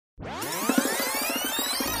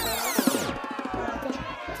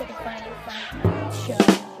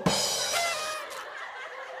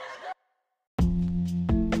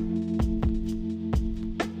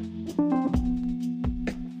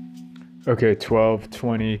Okay,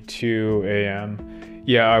 12:22 a.m.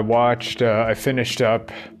 Yeah, I finished up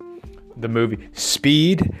the movie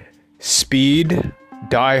Speed,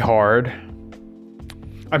 Die Hard.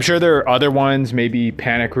 I'm sure there are other ones, maybe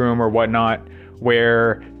Panic Room or whatnot,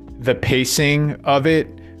 where the pacing of it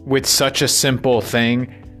with such a simple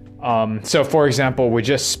thing. So for example, with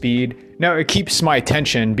just Speed, now it keeps my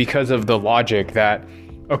attention because of the logic that,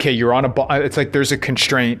 okay, you're on it's like there's a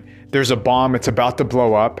constraint, there's a bomb, it's about to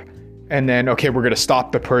blow up. And then, okay, we're going to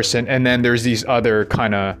stop the person. And then there's these other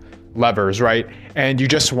kind of levers, right? And you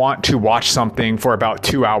just want to watch something for about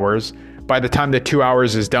 2 hours. By the time the 2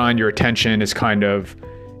 hours is done, your attention is kind of...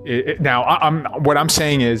 what I'm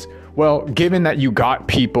saying is, well, given that you got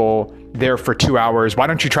people there for 2 hours, why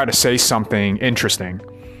don't you try to say something interesting,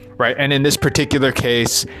 right? And in this particular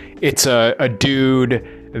case, it's a dude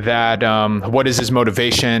that, what is his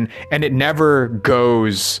motivation? And it never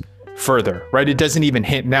goes further, right? It doesn't even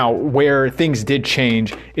hint. Now, where things did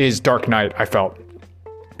change is Dark Knight, I felt,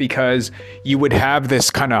 because you would have this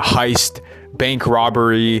kind of heist, bank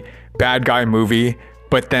robbery, bad guy movie,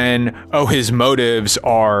 but then, his motives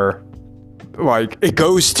are like, it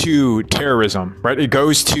goes to terrorism, right? It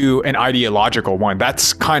goes to an ideological one.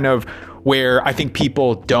 That's kind of where I think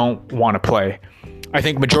people don't want to play. I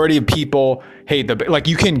think majority of people, hey,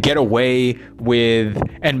 you can get away with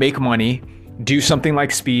and make money, do something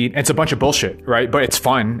like Speed. It's a bunch of bullshit, right? But it's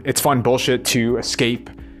fun. It's fun bullshit to escape.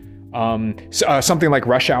 Something like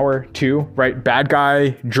Rush Hour 2, right? Bad guy,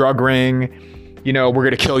 drug ring, we're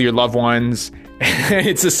going to kill your loved ones.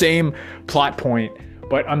 It's the same plot point,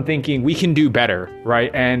 but I'm thinking we can do better,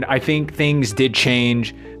 right? And I think things did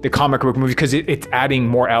change the comic book movie because it's adding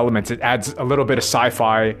more elements. It adds a little bit of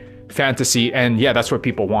sci-fi, fantasy, and yeah, that's what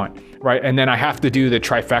people want, right? And then I have to do the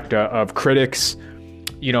trifecta of critics,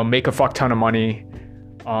 make a fuck ton of money,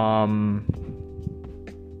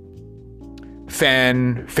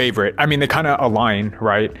 fan favorite. I mean, they kind of align,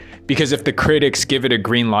 right? Because if the critics give it a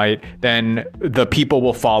green light, then the people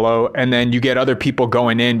will follow. And then you get other people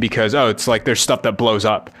going in because, it's like there's stuff that blows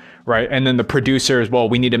up, right? And then the producers, well,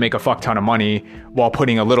 we need to make a fuck ton of money while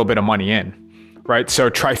putting a little bit of money in, right?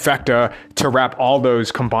 So trifecta to wrap all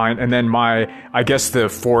those combined. And then I guess the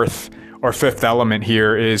fourth or fifth element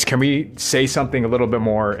here is, can we say something a little bit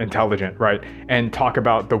more intelligent, right? And talk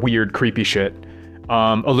about the weird, creepy shit,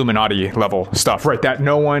 Illuminati level stuff, right? That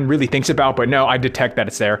no one really thinks about, but no, I detect that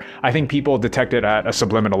it's there. I think people detect it at a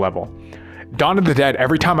subliminal level. Dawn of the Dead,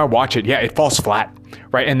 every time I watch it, yeah, it falls flat,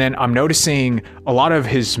 right? And then I'm noticing a lot of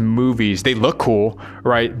his movies, they look cool,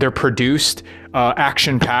 right? They're produced,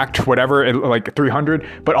 action-packed, whatever, like 300,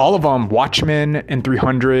 but all of them, Watchmen and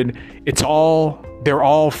 300, they're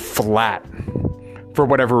all flat for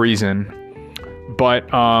whatever reason. But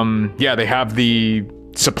yeah, they have the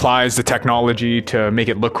supplies, the technology to make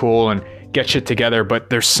it look cool and get shit together, but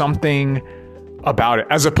there's something about it,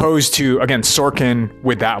 as opposed to, again, Sorkin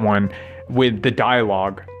with that one, with the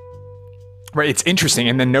dialogue, right? It's interesting.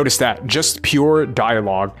 And then notice that just pure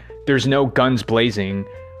dialogue, there's no guns blazing,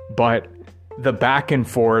 but the back and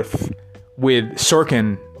forth with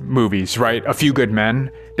Sorkin movies, right? A Few Good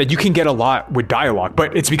Men, that you can get a lot with dialogue,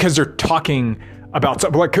 but it's because they're talking about,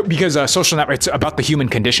 because Social Network, it's about the human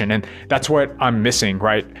condition. And that's what I'm missing,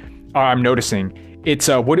 right? I'm noticing. It's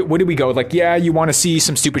what do we go like? Yeah, you want to see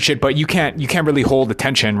some stupid shit, but you can't really hold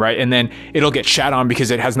attention, right? And then it'll get shat on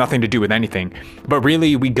because it has nothing to do with anything. But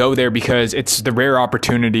really, we go there because it's the rare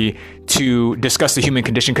opportunity to discuss the human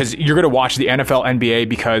condition. Because you're going to watch the NFL, NBA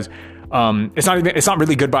because it's not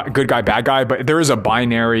really good guy, bad guy, but there is a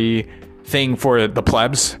binary thing for the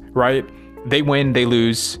plebs, right? They win, they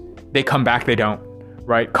lose, they come back, they don't.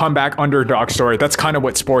 Right? Comeback, underdog story. That's kind of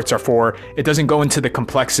what sports are for. It doesn't go into the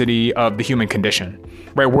complexity of the human condition,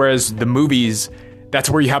 right? Whereas the movies, that's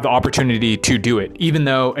where you have the opportunity to do it. Even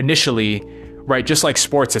though initially, right, just like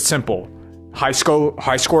sports, it's simple. High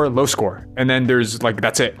score, low score. And then there's like,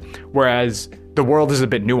 that's it. Whereas the world is a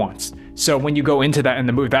bit nuanced. So when you go into that in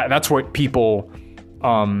the movie, that's what people,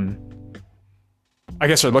 I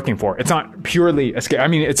guess, are looking for. It's not purely escape. I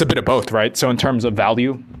mean, it's a bit of both, right? So in terms of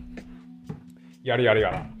value, yada, yada,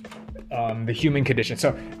 yada. The human condition.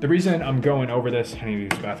 So the reason I'm going over this, I need to use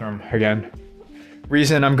the bathroom again.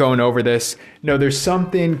 Reason I'm going over this, no, there's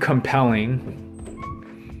something compelling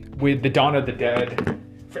with the Dawn of the Dead.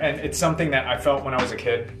 And it's something that I felt when I was a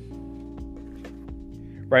kid.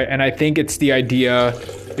 Right? And I think it's the idea,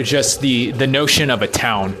 just the notion of a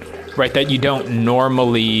town, right? That you don't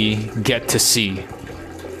normally get to see.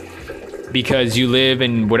 Because you live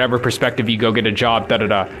in whatever perspective, you go get a job,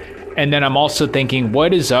 da-da-da. And then I'm also thinking,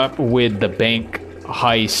 what is up with the bank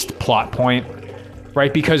heist plot point?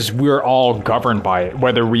 right? Because we're all governed by it,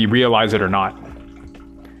 whether we realize it or not.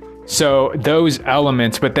 So those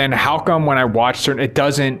elements, but then how come when I watch certain, it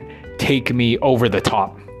doesn't take me over the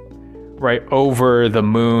top, right? Over the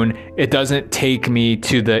moon. It doesn't take me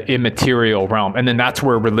to the immaterial realm. And then that's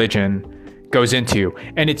where religion goes into.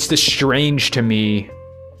 And it's just strange to me,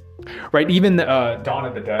 right? Even the Dawn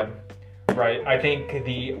of the Dead, right? I think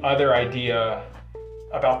the other idea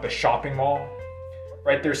about the shopping mall,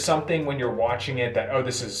 right? There's something when you're watching it that, oh,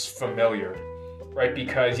 this is familiar, right?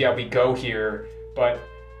 Because yeah, we go here, but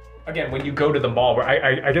again, when you go to the mall, where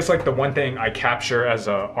I guess like the one thing I capture as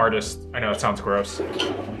an artist, I know it sounds gross,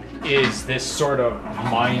 is this sort of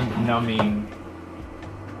mind-numbing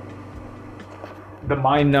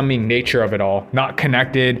nature of it all, not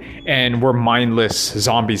connected, and we're mindless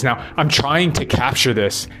zombies. Now, I'm trying to capture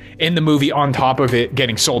this in the movie on top of it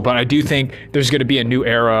getting sold, but I do think there's going to be a new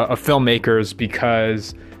era of filmmakers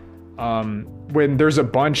because when there's a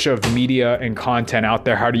bunch of media and content out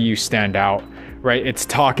there, how do you stand out? Right? It's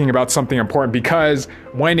talking about something important because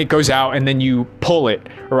when it goes out and then you pull it,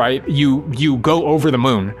 right? You go over the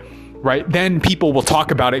moon, right? Then people will talk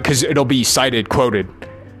about it because it'll be cited, quoted,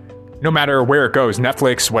 no matter where it goes,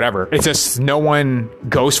 Netflix, whatever. It's just no one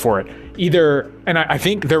goes for it either. And I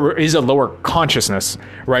think there is a lower consciousness,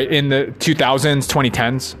 right? In the 2000s,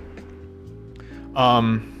 2010s.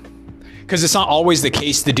 Because it's not always the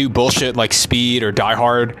case to do bullshit like Speed or Die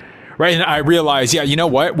Hard. Right. And I realized, yeah, you know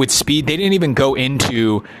what? With Speed, they didn't even go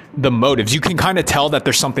into the motives. You can kind of tell that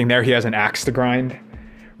there's something there. He has an axe to grind.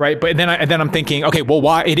 Right. But then I'm thinking, OK, well,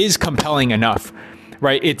 why? It is compelling enough.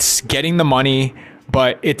 Right. It's getting the money,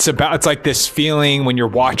 but it's like this feeling when you're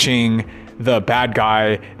watching the bad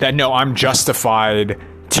guy that, no, I'm justified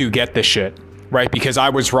to get this shit. Right, because I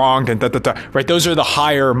was wronged and right. Those are the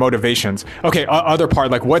higher motivations. Okay, other part,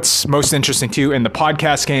 like what's most interesting too in the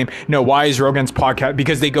podcast game. No, why is Rogan's podcast?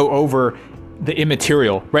 Because they go over the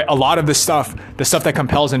immaterial, right? A lot of the stuff that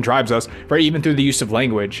compels and drives us, right? Even through the use of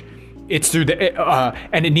language, it's through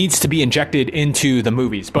and it needs to be injected into the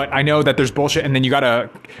movies. But I know that there's bullshit, and then you gotta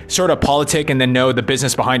sort of politic and then know the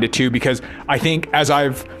business behind it too. Because I think as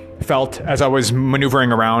I've felt as I was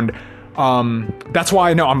maneuvering around. That's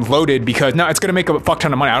why I know I'm loaded because no, it's going to make a fuck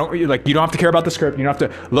ton of money. You don't have to care about the script. You don't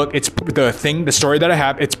have to look, it's the story that I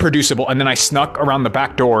have, it's producible. And then I snuck around the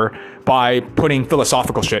back door by putting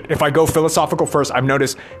philosophical shit. If I go philosophical first, I've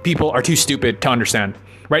noticed people are too stupid to understand,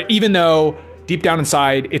 right? Even though deep down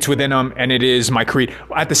inside it's within them and it is my creed.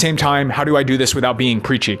 At the same time, how do I do this without being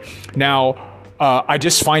preachy? Now, I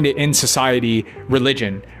just find it in society,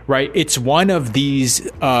 religion, right? It's one of these,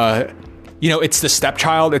 it's the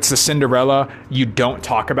stepchild, it's the Cinderella you don't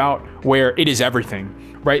talk about, where it is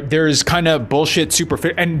everything, right? There's kind of bullshit,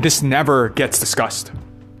 and this never gets discussed,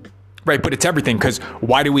 right? But it's everything, because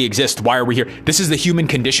why do we exist? Why are we here? This is the human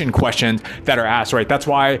condition questions that are asked, right? That's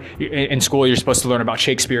why in school you're supposed to learn about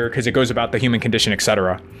Shakespeare, because it goes about the human condition,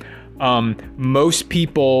 etc. Most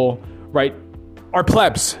people, right, are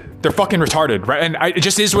plebs. They're fucking retarded, right? And it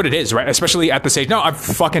just is what it is, right? Especially at the stage. No, I've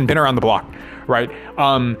fucking been around the block, right?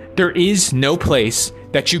 There is no place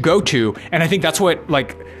that you go to. And I think that's what,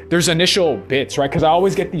 like, there's initial bits, right? Because I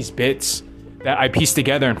always get these bits that I piece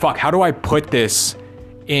together and fuck, how do I put this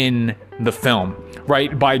in the film,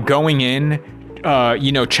 right? By going in,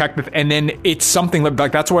 check and then it's something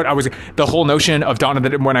like that's what I was, the whole notion of Dawn of the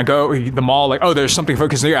Dead, when I go the mall, like, oh, there's something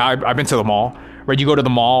focused there. I've been to the mall, right? You go to the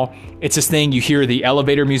mall, it's this thing, you hear the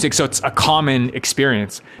elevator music. So it's a common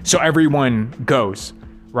experience. So everyone goes,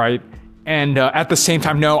 right? And at the same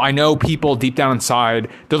time, no, I know people deep down inside,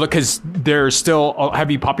 because there's still a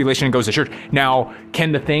heavy population that goes to church. Now,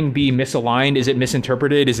 can the thing be misaligned? Is it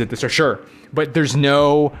misinterpreted? Is it this? Or sure. But there's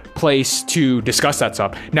no place to discuss that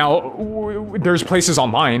stuff. Now, there's places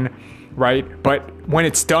online, right? But when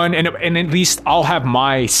it's done, and at least I'll have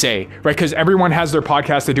my say, right? Because everyone has their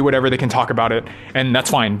podcast, they do whatever, they can talk about it, and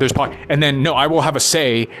that's fine. And then, no, I will have a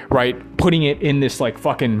say, right? Putting it in this like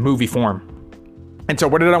fucking movie form. And so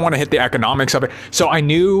what did I want to hit the economics of it? So I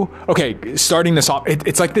knew, okay, starting this off,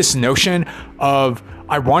 it's like this notion of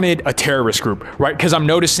I wanted a terrorist group, right? Because I'm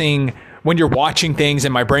noticing when you're watching things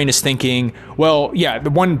and my brain is thinking, well, yeah,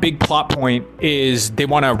 the one big plot point is they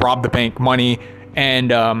want to rob the bank money.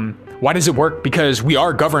 And why does it work? Because we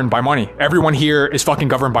are governed by money. Everyone here is fucking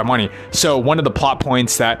governed by money. So one of the plot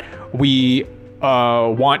points that we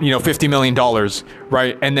want, $50 million,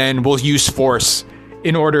 right? And then we'll use force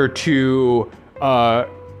in order to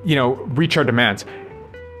reach our demands.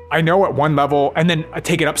 I know at one level, and then I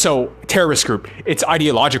take it up. So terrorist group, it's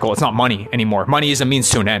ideological. It's not money anymore. Money is a means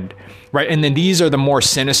to an end, right? And then these are the more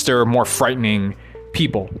sinister, more frightening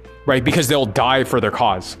people, right? Because they'll die for their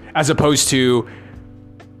cause, as opposed to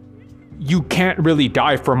you can't really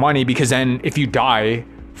die for money, because then if you die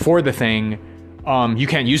for the thing, you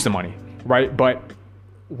can't use the money, right? But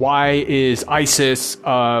why is ISIS,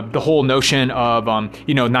 the whole notion of,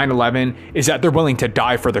 9/11 is that they're willing to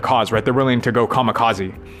die for the cause, right? They're willing to go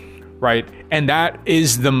kamikaze, right? And that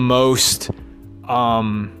is the most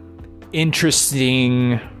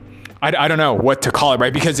interesting, I don't know what to call it,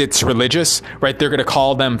 right? Because it's religious, right? They're going to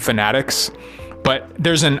call them fanatics, but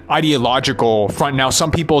there's an ideological front. Now, some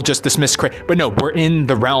people just dismiss, but no, we're in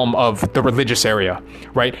the realm of the religious area,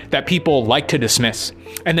 right? That people like to dismiss.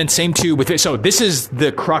 And then same too with it. So this is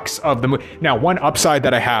the crux of the movie. Now, one upside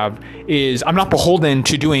that I have is I'm not beholden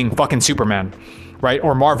to doing fucking Superman, right?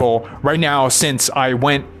 Or Marvel right now, since I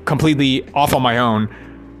went completely off on my own.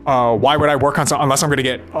 Why would I work on something unless I'm going to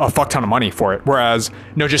get a fuck ton of money for it? Whereas,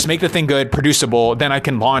 no, just make the thing good, producible, then I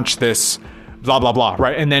can launch this blah, blah, blah,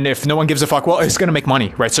 right? And then if no one gives a fuck, well, it's going to make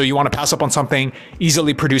money, right? So you want to pass up on something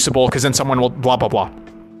easily producible, because then someone will blah, blah, blah,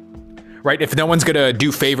 right? If no one's going to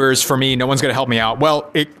do favors for me, no one's going to help me out,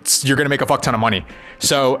 well, you're going to make a fuck ton of money.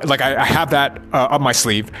 So like I have that up my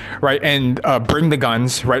sleeve, right? And bring the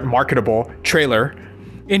guns, right? Marketable trailer,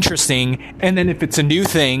 interesting. And then if it's a new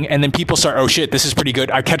thing and then people start, oh shit, this is pretty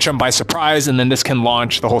good, I catch them by surprise, and then this can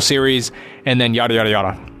launch the whole series, and then yada, yada,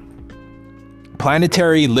 yada.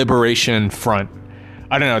 Planetary Liberation Front.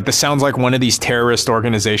 I don't know. This sounds like one of these terrorist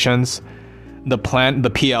organizations. The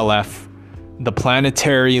PLF, the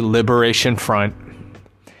Planetary Liberation Front.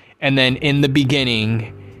 And then in the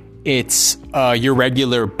beginning, it's your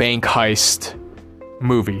regular bank heist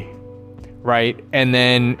movie, right? And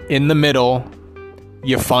then in the middle,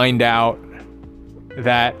 you find out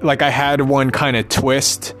that, like, I had one kind of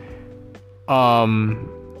twist.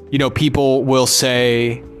 People will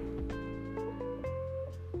say,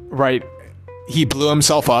 right, he blew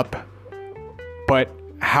himself up, but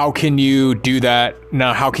how can you do that?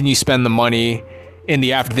 Now, how can you spend the money in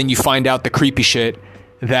the after? Then you find out the creepy shit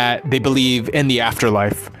that they believe in the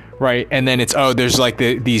afterlife, right? And then it's, there's like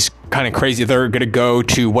these kind of crazy, they're going to go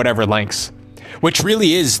to whatever lengths, which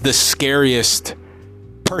really is the scariest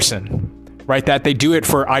person, right? That they do it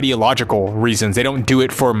for ideological reasons. They don't do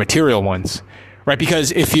it for material ones, right?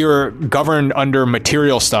 Because if you're governed under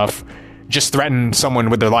material stuff, just threaten someone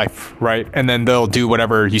with their life, right? And then they'll do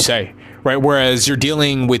whatever you say, right? Whereas you're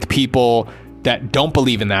dealing with people that don't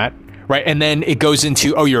believe in that, right? And then it goes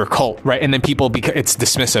into, you're a cult, right? And then it's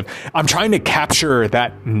dismissive. I'm trying to capture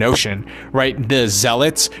that notion, right? The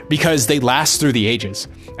zealots, because they last through the ages.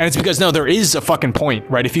 And it's because, no, there is a fucking point,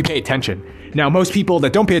 right? If you pay attention. Now, most people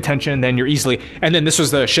that don't pay attention, then you're easily, and then this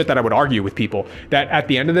was the shit that I would argue with people, that at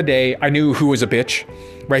the end of the day, I knew who was a bitch,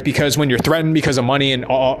 right? Because when you're threatened because of money and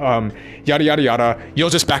yada, yada, yada, you'll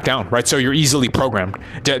just back down, right? So you're easily programmed.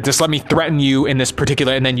 Just let me threaten you in this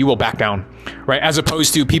particular, and then you will back down, right? As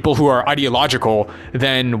opposed to people who are ideological,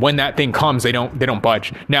 then when that thing comes, they don't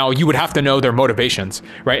budge. Now, you would have to know their motivations,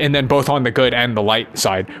 right? And then both on the good and the light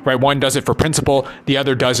side, right? One does it for principle, the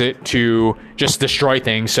other does it to just destroy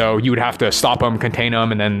things. So you would have to stop them, contain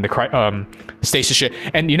them, and then the stasis shit.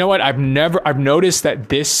 And you know what? I've noticed that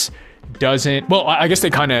this doesn't, well, I guess they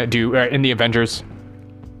kind of do in the Avengers,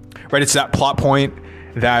 right? It's that plot point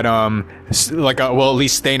that at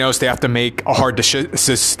least Thanos, they have to make a hard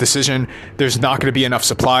decision. There's not going to be enough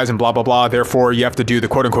supplies and blah, blah, blah. Therefore, you have to do the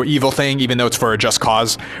quote unquote evil thing, even though it's for a just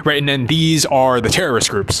cause, right? And then these are the terrorist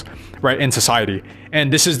groups, right, in society.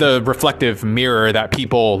 And this is the reflective mirror that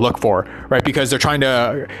people look for, right? Because they're trying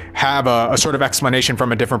to have a sort of explanation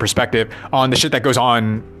from a different perspective on the shit that goes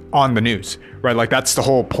on the news, right? Like, that's the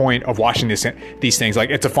whole point of watching these things. Like,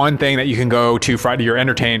 it's a fun thing that you can go to Friday, you're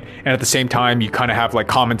entertained, and at the same time, you kind of have like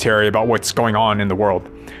commentary about what's going on in the world,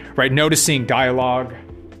 right? Noticing dialogue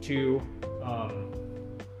too.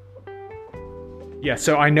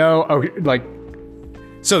 So I know,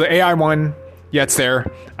 so the AI one, yeah, it's there.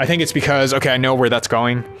 I think it's because, I know where that's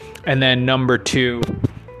going. And then number two,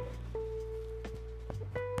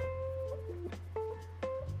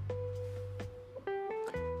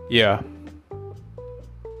 yeah.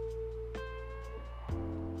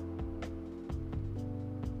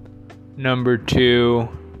 Number two,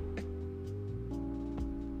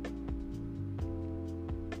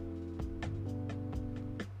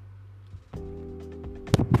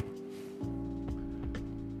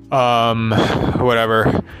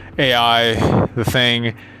 whatever, AI, the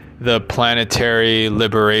thing, the Planetary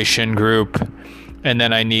Liberation Group, and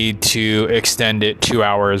then I need to extend it 2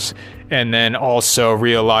 hours. And then also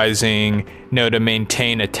realizing, to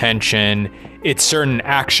maintain attention, it's certain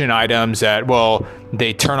action items that, well,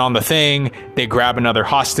 they turn on the thing, they grab another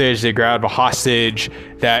hostage, they grab a hostage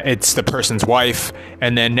that it's the person's wife,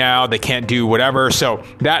 and then now they can't do whatever. So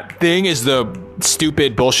that thing is the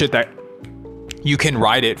stupid bullshit that you can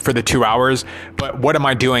ride it for the 2 hours. But what am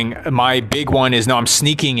I doing? My big one is, no, I'm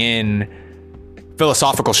sneaking in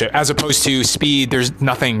philosophical shit. As opposed to Speed, there's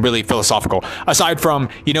nothing really philosophical aside from,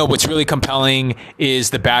 what's really compelling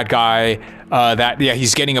is the bad guy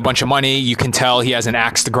he's getting a bunch of money. You can tell he has an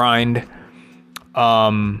axe to grind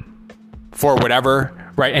for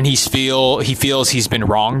whatever, right? And he feels he's been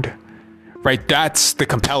wronged, right? That's the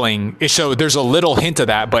compelling. So there's a little hint of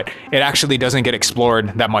that, but it actually doesn't get explored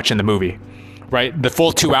that much in the movie. Right. The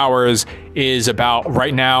full 2 hours is about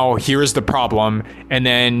right now, here is the problem. And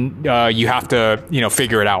then you have to,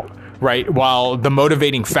 figure it out. Right. While the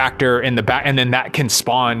motivating factor in the back, and then that can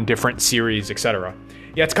spawn different series, etc.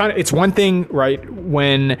 Yeah, it's one thing, right?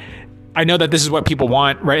 When I know that this is what people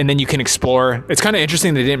want. Right. And then you can explore. It's kind of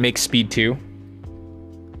interesting they didn't make Speed 2.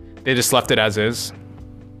 They just left it as is.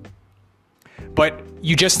 But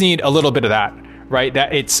you just need a little bit of that. Right,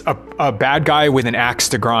 that it's a bad guy with an axe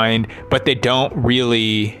to grind, but they don't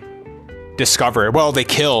really discover it. Well, they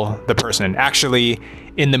kill the person. Actually,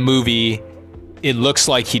 in the movie, it looks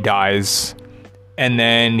like he dies, and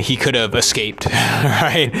then he could have escaped,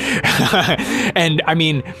 right? And I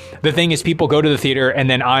mean, the thing is, people go to the theater, and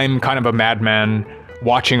then I'm kind of a madman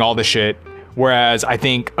watching all the shit. Whereas I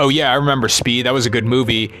think, oh yeah, I remember Speed. That was a good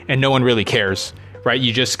movie, and no one really cares, right?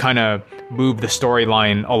 You just kind of move the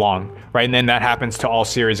storyline along. Right. And then that happens to all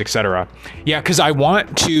series, etc. Yeah, because I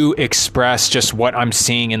want to express just what I'm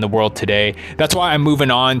seeing in the world today. That's why I'm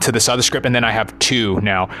moving on to this other script. And then I have two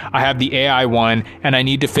now. I have the AI one, and I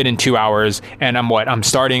need to fit in 2 hours. And I'm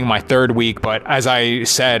starting my third week. But as I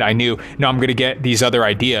said, I knew, no, I'm going to get these other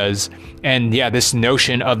ideas. And yeah, this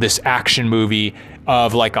notion of this action movie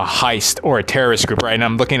of like a heist or a terrorist group. Right. And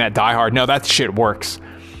I'm looking at Die Hard. No, that shit works.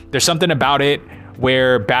 There's something about it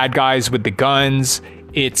where bad guys with the guns,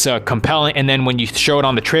 it's compelling, and then when you show it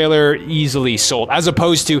on the trailer, easily sold. As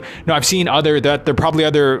opposed to, I've seen there are probably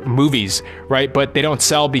other movies, right? But they don't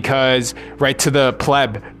sell because, right, to the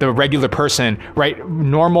pleb, the regular person, right,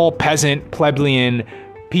 normal peasant plebeian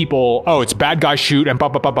people, oh, it's bad guy shoot and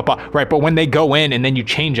right? But when they go in and then you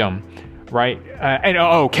change them, right,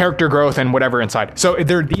 and character growth and whatever inside. So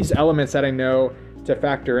there are these elements that I know to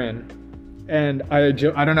factor in. And I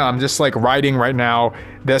don't know, I'm just like riding right now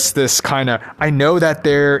this kind of, I know that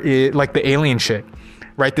there is like the alien shit,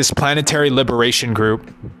 right? This planetary liberation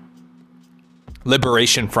group,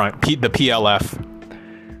 Liberation Front, the PLF,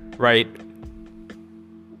 right?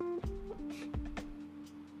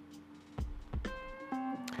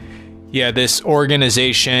 Yeah, this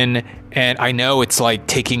organization, and I know it's like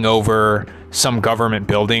taking over some government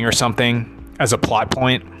building or something as a plot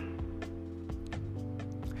point.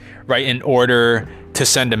 Right, in order to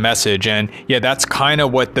send a message. And yeah, that's kind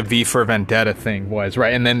of what the V for Vendetta thing was,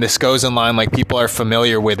 right? And then this goes in line, like people are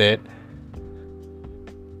familiar with it.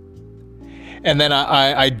 And then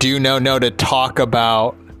I do know to talk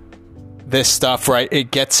about this stuff, right?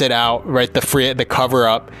 It gets it out, right? The cover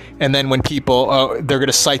up. And then when people, they're going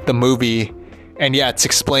to cite the movie, and yeah, it's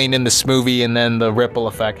explained in this movie, and then the ripple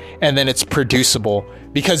effect, and then it's producible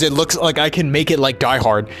because it looks like I can make it like Die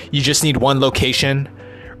Hard. You just need one location,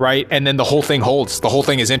 right? And then the whole thing holds. The whole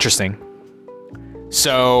thing is interesting.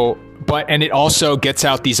 So, and it also gets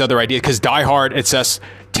out these other ideas, because Die Hard, it's this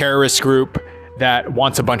terrorist group that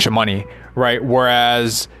wants a bunch of money, right?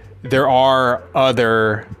 Whereas there are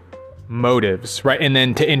other motives, right? And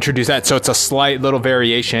then to introduce that, so it's a slight little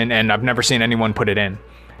variation, and I've never seen anyone put it in.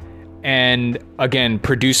 And again,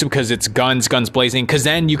 produce it because it's guns blazing, because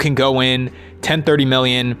then you can go in 30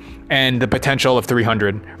 million and the potential of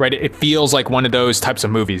 300, right? It feels like one of those types of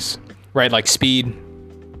movies, right? Like Speed.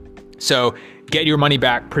 So get your money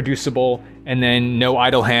back, producible, and then no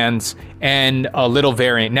idle hands, and a little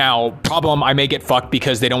variant. Now, problem, I may get fucked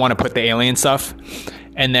because they don't want to put the alien stuff,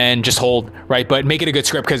 and then just hold, right? But make it a good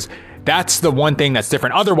script, because that's the one thing that's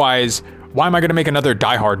different. Otherwise, why am I going to make another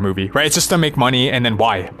Die Hard movie, right? It's just to make money, and then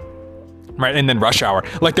why? Right. And then Rush Hour,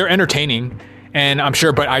 like, they're entertaining, and I'm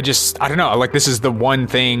sure, but I don't know, like, this is the one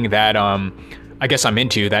thing that I guess I'm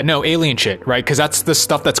into, that no alien shit, right? Because that's the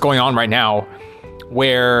stuff that's going on right now,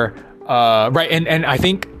 where right, and I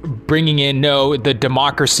think bringing in the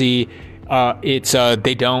democracy, it's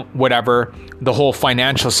they don't, whatever, the whole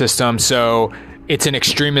financial system, so it's an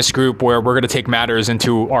extremist group where we're going to take matters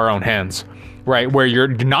into our own hands, right? Where you're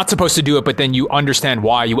not supposed to do it, but then you understand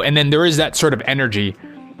why and then there is that sort of energy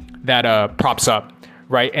that props up,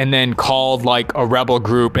 right? And then called like a rebel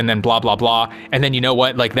group and then blah, blah, blah. And then you know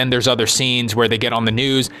what? Like then there's other scenes where they get on the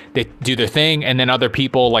news, they do their thing, and then other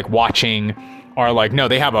people like watching are like, no,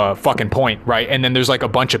 they have a fucking point, right? And then there's like a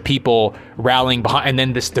bunch of people rallying behind, and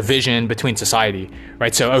then this division between society,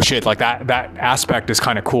 right? So, oh shit, like that aspect is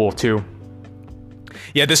kind of cool too.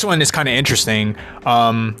 Yeah, this one is kind of interesting.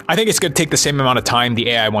 I think it's going to take the same amount of time, the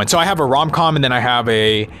AI one. So I have a rom-com and then I have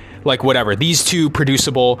a, like, whatever. These two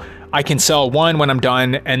producible. I can sell one when I'm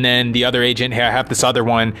done, and then the other agent, hey, I have this other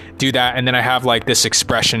one, do that. And then I have like this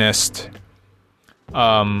expressionist,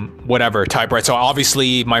 whatever type, right? So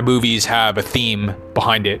obviously my movies have a theme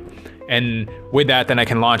behind it. And with that, then I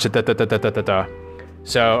can launch it.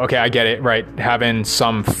 So, okay, I get it, right? Having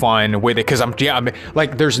some fun with it. Cause I'm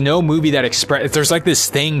like, there's no movie that there's like this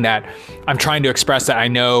thing that I'm trying to express that I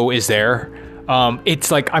know is there.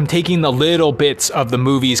 It's like, I'm taking the little bits of the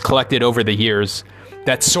movies collected over the years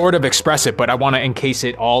that sort of express it, but I want to encase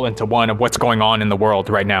it all into one of what's going on in the world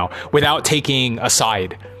right now without taking a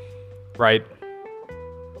side, right?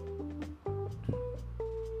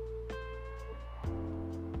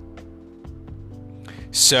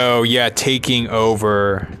 So yeah, taking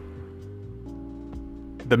over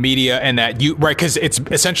the media and that right, because it's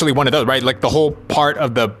essentially one of those, right? Like the whole part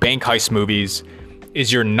of the bank heist movies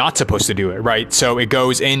is you're not supposed to do it, right? So it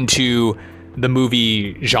goes into the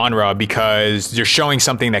movie genre because you're showing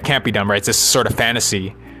something that can't be done, right? It's this sort of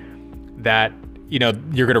fantasy that, you know,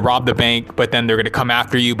 you're going to rob the bank, but then they're going to come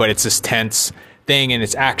after you, but it's this tense thing and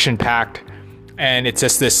it's action packed. And it's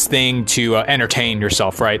just this thing to entertain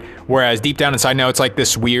yourself, right? Whereas deep down inside, no, it's like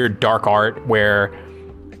this weird dark art where,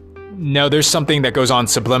 no, there's something that goes on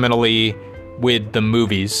subliminally with the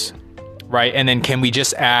movies, right? And then can we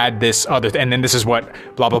just add this other, and then this is what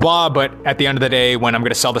blah, blah, blah. But at the end of the day, when I'm going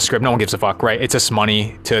to sell the script, no one gives a fuck, right? It's just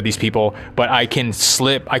money to these people, but I can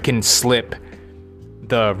slip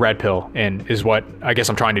the red pill in is what I guess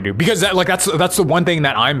I'm trying to do, because that's the one thing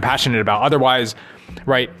that I'm passionate about. Otherwise,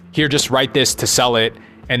 right here, just write this to sell it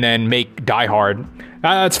and then make Die Hard.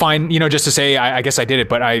 That's fine, you know, just to say I guess I did it,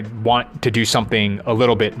 but I want to do something a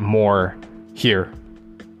little bit more here,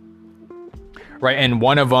 right? And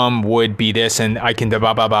one of them would be this, and I can blah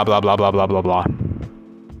blah blah blah blah blah blah blah blah.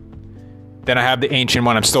 Then I have the ancient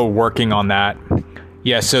one. I'm still working on that.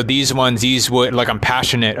 Yeah, so these would, like, I'm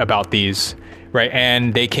passionate about these, right?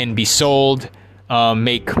 And they can be sold,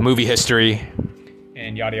 make movie history,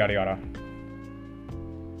 and yada yada yada.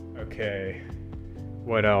 Okay,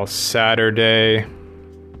 what else? Saturday.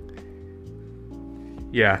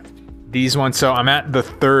 Yeah, these ones. So I'm at the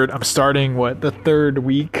third. I'm starting the third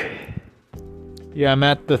week. Yeah, I'm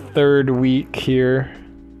at the third week here.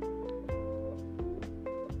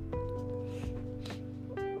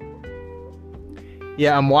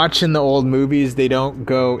 Yeah, I'm watching the old movies. They don't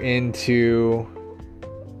go into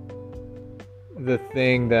the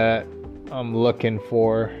thing that I'm looking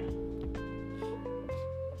for.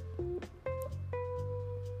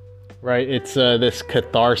 Right, it's this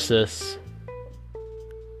catharsis.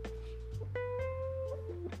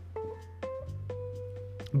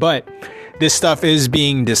 But this stuff is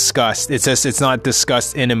being discussed. It's just, it's not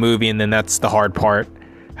discussed in a movie, and then that's the hard part.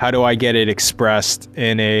 How do I get it expressed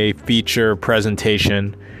in a feature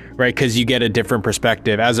presentation, right? Because you get a different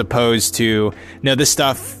perspective, as opposed to, no, this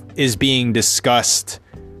stuff is being discussed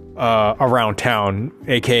around town,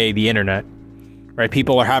 aka the internet, right?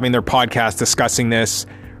 People are having their podcasts discussing this,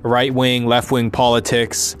 right-wing, left-wing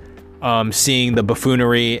politics, seeing the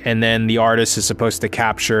buffoonery, and then the artist is supposed to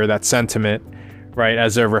capture that sentiment, right,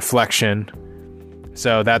 as a reflection.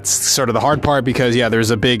 So that's sort of the hard part, because yeah, there's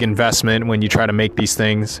a big investment when you try to make these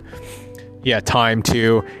things. Yeah, time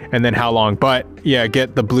too, and then how long. But yeah,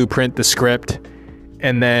 get the blueprint, the script,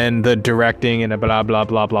 and then the directing, and a blah blah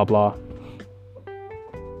blah blah blah.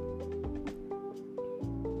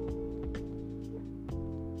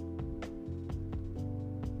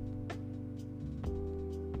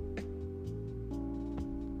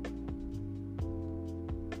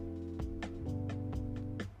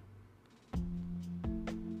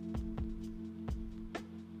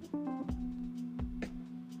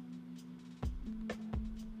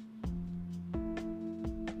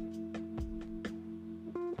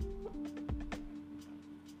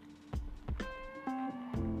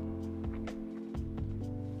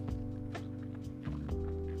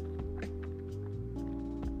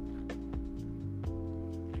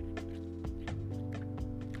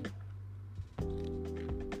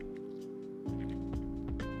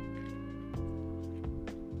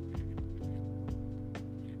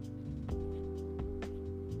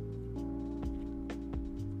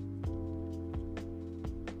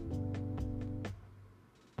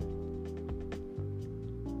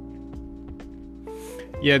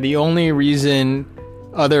 Yeah, the only reason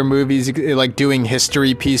other movies like doing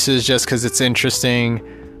history pieces just because it's interesting,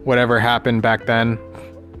 whatever happened back then.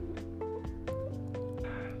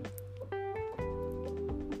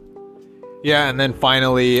 Yeah, and then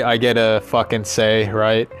finally I get a fucking say,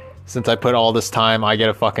 right? Since I put all this time, I get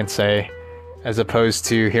a fucking say, as opposed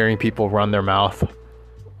to hearing people run their mouth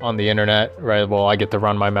on the internet, right? Well, I get to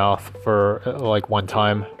run my mouth for like one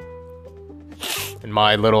time in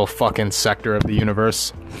my little fucking sector of the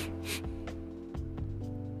universe.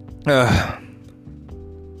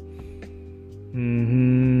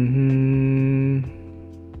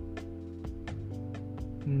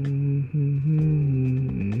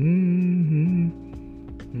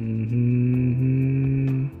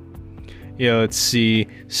 Yeah, let's see.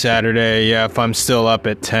 Saturday, yeah, if I'm still up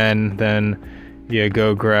at 10, then yeah,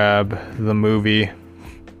 go grab the movie.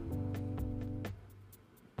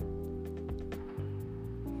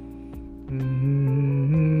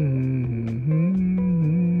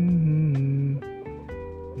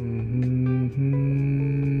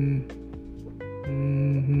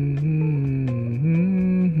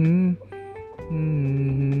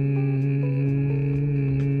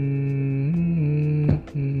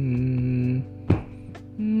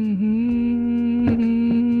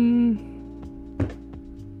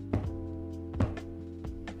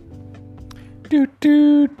 Do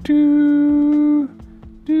do do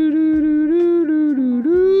do do do do do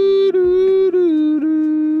do do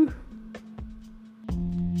do.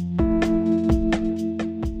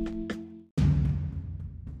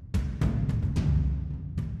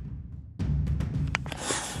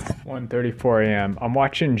 1:34 a.m. I'm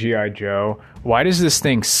watching G.I. Joe. Why does this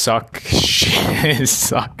thing suck shit?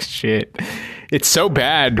 Suck shit. It's so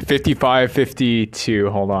bad. 55-52.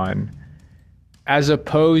 Hold on. As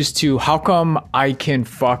opposed to, how come I can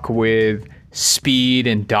fuck with Speed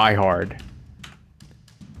and Die Hard?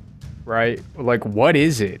 Right? Like, what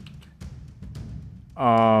is it?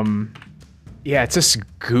 Yeah, it's just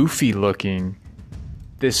goofy looking.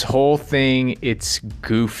 This whole thing, it's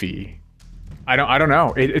goofy. I don't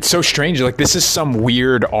know. It's so strange. Like, this is some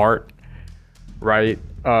weird art, right?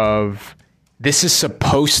 Of this is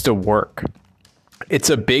supposed to work. It's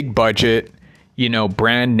a big budget, you know,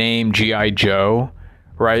 brand name G.I. Joe,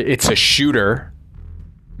 right? It's a shooter,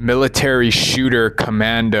 military shooter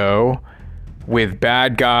commando with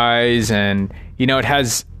bad guys, and, you know, it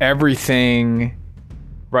has everything,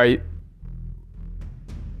 right?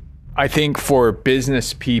 I think for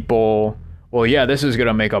business people, well, yeah, this is going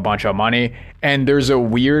to make a bunch of money. And there's a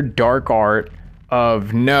weird dark art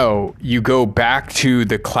of, no, you go back to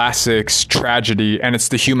the classics tragedy, and it's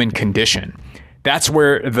the human condition. That's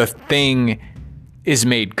where the thing is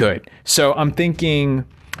made good. So I'm thinking,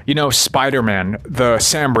 you know, Spider-Man, the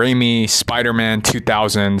Sam Raimi Spider-Man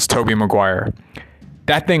 2000s, Tobey Maguire.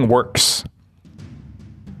 That thing works.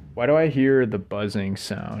 Why do I hear the buzzing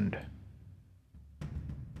sound?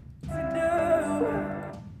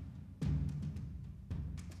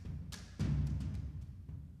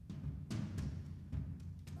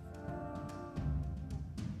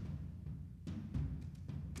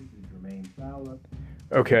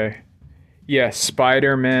 Okay. Yeah,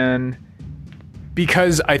 Spider-Man.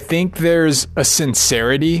 Because I think there's a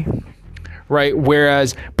sincerity, right?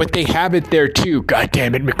 Whereas, but they have it there too. God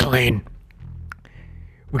damn it, McClane.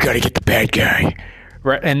 We got to get the bad guy.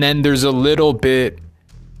 Right? And then there's a little bit,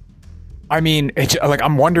 I mean, it's like,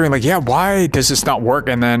 I'm wondering, like, yeah, why does this not work?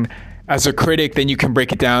 And then as a critic, then you can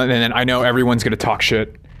break it down, and then I know everyone's going to talk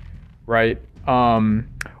shit, right?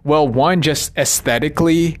 Well, one, just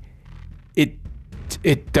aesthetically,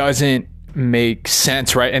 it doesn't make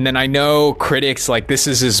sense, right? And then I know critics like, this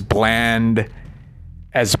is as bland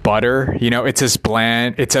as butter, you know, it's as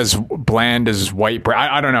bland as white bread.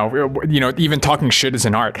 I don't know, you know, even talking shit is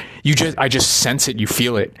an art. I just sense it, you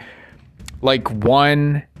feel it. Like,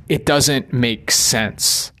 one, it doesn't make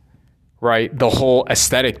sense, right? The whole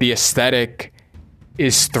aesthetic, the aesthetic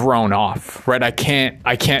is thrown off, right? I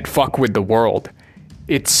can't fuck with the world.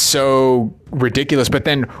 It's so ridiculous. But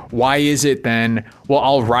then why is it then, well,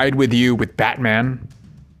 I'll ride with you with Batman.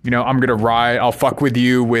 You know, I'll fuck with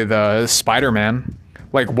you with Spider-Man.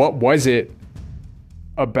 Like, what was it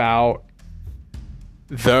about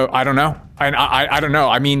I don't know. I don't know.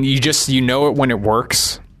 I mean, you know it when it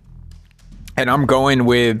works. And I'm going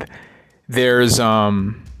with, there's,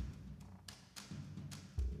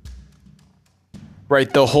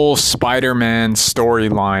 right, the whole Spider-Man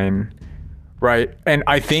storyline, right? And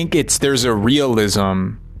I think there's a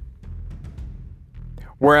realism,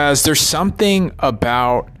 whereas there's something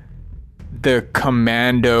about the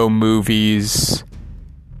Commando movies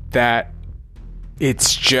that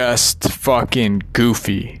it's just fucking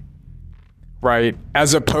goofy, right?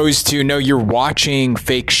 As opposed to, no, you're watching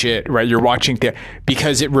fake shit, right? You're watching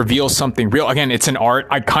because it reveals something real. Again, it's an art.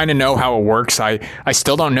 I kind of know how it works. I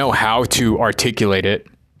still don't know how to articulate it.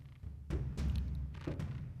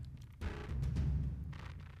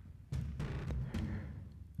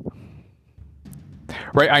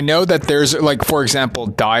 Right, I know that there's like, for example,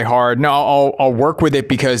 Die Hard. No, I'll work with it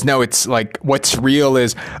because no, it's like what's real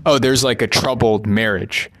is, oh, there's like a troubled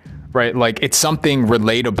marriage, right? Like it's something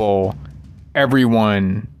relatable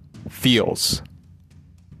everyone feels,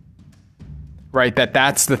 right?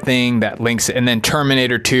 That's the thing that links it. And then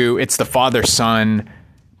Terminator 2, it's the father-son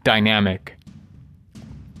dynamic.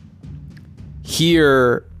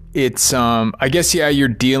 Here, it's I guess yeah, you're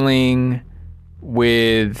dealing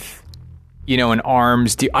with, you know, an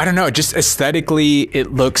arms deal. I don't know, just aesthetically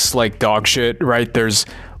it looks like dog shit, right? There's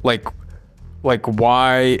like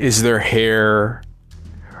why is there hair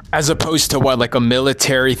as opposed to what, like a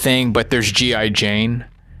military thing, but there's G.I. Jane,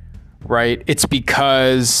 right? It's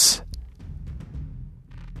because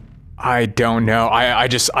I don't know. I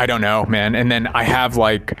don't know, man. And then I have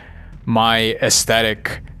like my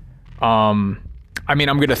aesthetic. I mean,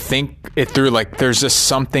 I'm gonna think it through. Like, there's just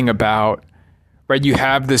something about, right? You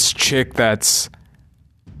have this chick that's,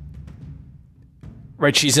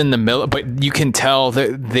 right, she's in the but you can tell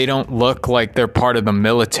that they don't look like they're part of the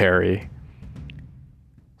military.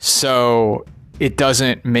 So it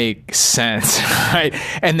doesn't make sense, right?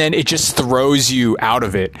 And then it just throws you out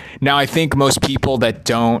of it. Now, I think most people that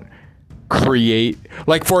don't create,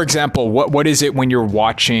 like, for example, what is it when you're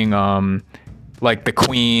watching like The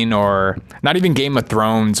Queen, or not even Game of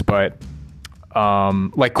Thrones, but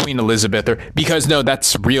like Queen Elizabeth, or because no,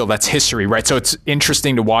 that's real, that's history, right? So it's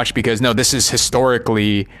interesting to watch because no, this is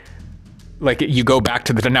historically, like, you go back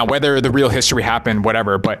to now, whether the real history happened,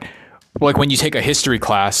 whatever, but like when you take a history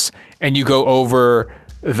class and you go over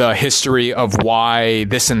the history of why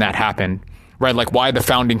this and that happened, right? Like why the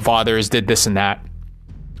founding fathers did this and that,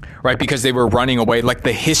 right? Because they were running away. Like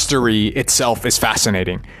the history itself is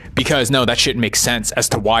fascinating because no, that shit makes sense as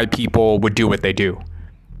to why people would do what they do.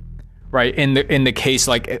 Right. In the case,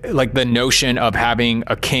 like the notion of having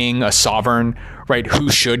a king, a sovereign, right? Who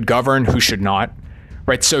should govern, who should not.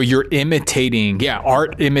 Right. So you're imitating,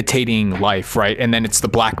 art imitating life. Right. And then it's the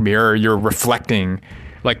black mirror. You're reflecting,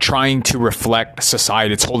 like trying to reflect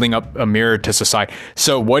society. It's holding up a mirror to society.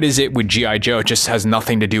 So what is it with G.I. Joe? It just has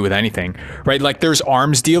nothing to do with anything. Right. Like there's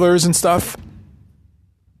arms dealers and stuff.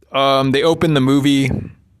 They open the movie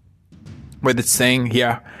with its thing.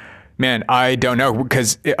 Yeah. Man, I don't know,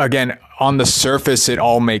 because again, on the surface, it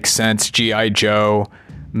all makes sense. G.I. Joe,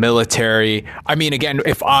 military. I mean, again,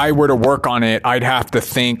 if I were to work on it, I'd have to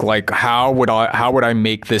think like, how would I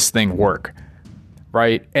make this thing work?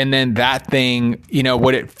 Right. And then that thing, you know,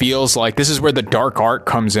 what it feels like, this is where the dark art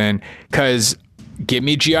comes in, because give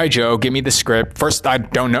me G.I. Joe, give me the script. First, I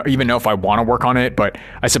don't even know if I want to work on it, but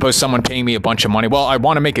I suppose someone paying me a bunch of money. Well, I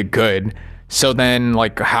want to make it good. So then,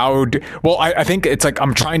 like, I think it's like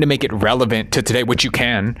I'm trying to make it relevant to today, which you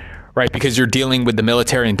can, right? Because you're dealing with the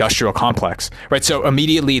military industrial complex, right? So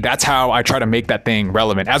immediately that's how I try to make that thing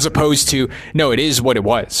relevant, as opposed to, no, it is what it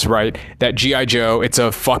was, right? That G.I. Joe, it's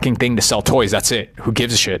a fucking thing to sell toys. That's it. Who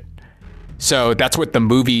gives a shit? So that's what the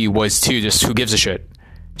movie was too. Just who gives a shit?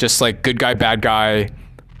 Just like good guy, bad guy.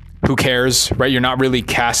 Who cares, right? You're not really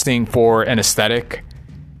casting for an aesthetic.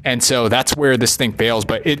 And so that's where this thing fails.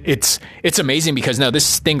 But it's amazing because no,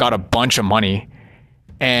 this thing got a bunch of money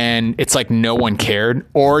and it's like no one cared.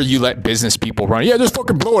 Or you let business people run. Yeah, just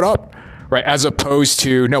fucking blow it up. Right. As opposed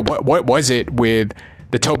to, no, what was it with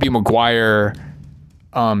the Tobey Maguire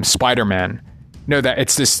Spider-Man? No, that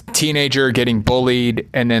it's this teenager getting bullied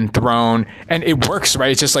and then thrown. And it works, right?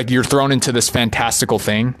 It's just like you're thrown into this fantastical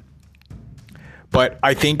thing. But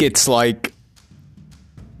I think it's like,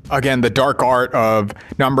 again, the dark art of,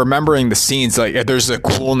 now I'm remembering the scenes, like there's a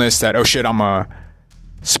coolness that, oh shit, I'm a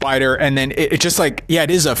spider. And then it just like, yeah,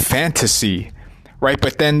 it is a fantasy, right?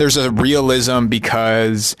 But then there's a realism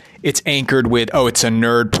because it's anchored with, oh, it's a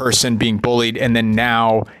nerd person being bullied. And then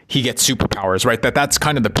now he gets superpowers, right? That's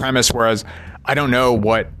kind of the premise. Whereas I don't know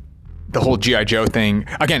what the whole G.I. Joe thing,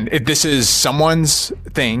 again, if this is someone's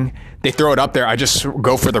thing, they throw it up there. I just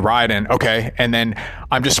go for the ride and okay. And then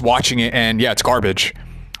I'm just watching it and yeah, it's garbage.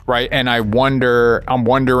 Right. And I'm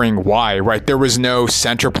wondering why, right? There was no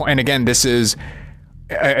center point. And again,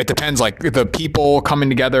 it depends, like the people coming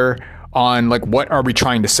together on like, what are we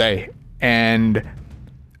trying to say? And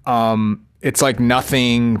it's like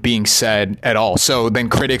nothing being said at all. So then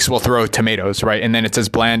critics will throw tomatoes, right? And then it's as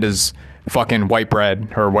bland as fucking white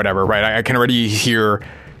bread or whatever, right? I can already hear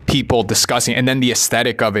people discussing, and then the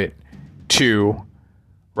aesthetic of it too,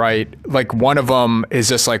 right? Like one of them is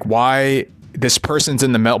just like, why this person's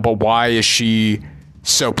in the middle, but why is she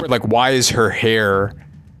so like, why is her hair,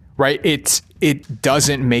 right? It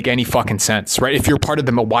doesn't make any fucking sense, right? If you're part of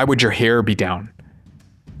the middle, why would your hair be down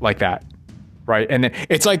like that? Right. And then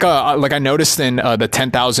it's like I noticed in the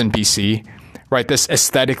 10,000 BC, right? This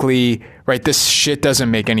aesthetically, right? This shit doesn't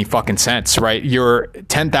make any fucking sense, right? You're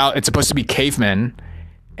 10,000, it's supposed to be cavemen,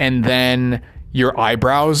 and then your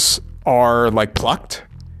eyebrows are like plucked,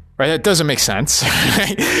 right? That doesn't make sense.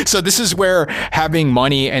 Right? So this is where having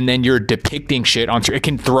money and then you're depicting shit onto it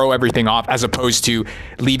can throw everything off, as opposed to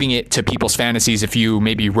leaving it to people's fantasies. If you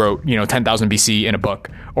maybe wrote, 10,000 BC in a book,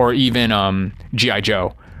 or even G.I.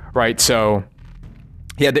 Joe, right? So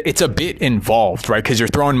yeah, it's a bit involved, right? Because you're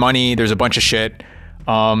throwing money, there's a bunch of shit.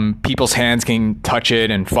 People's hands can touch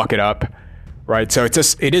it and fuck it up, right? So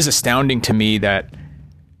it is astounding to me that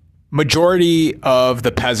majority of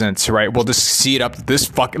the peasants, right, will just see it up this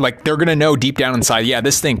like they're gonna know deep down inside, yeah,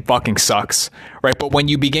 this thing fucking sucks, right? But when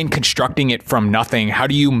you begin constructing it from nothing, how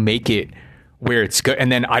do you make it where it's good? And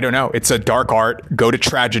then I don't know, it's a dark art. Go to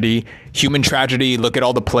tragedy, human tragedy. Look at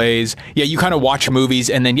all the plays. Yeah, you kind of watch movies,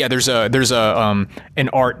 and then yeah, there's an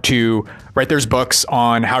art to, right? There's books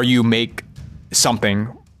on how you make something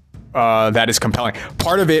that is compelling.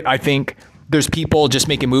 Part of it, I think, there's people just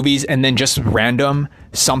making movies, and then just random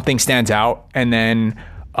something stands out, and then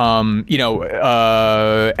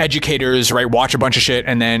educators, right, watch a bunch of shit,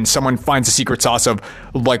 and then someone finds the secret sauce of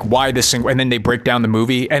like why this thing, and then they break down the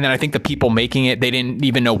movie, and then I think the people making it, they didn't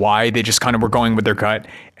even know why, they just kind of were going with their gut,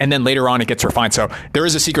 and then later on it gets refined. So there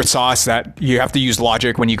is a secret sauce that you have to use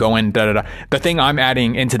logic when you go in. The thing I'm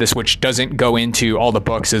adding into this, which doesn't go into all the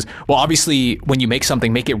books, is, well, obviously when you make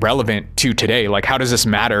something, make it relevant to today. Like, how does this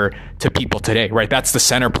matter to people today, right? That's the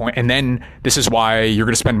center point. And then this is why you're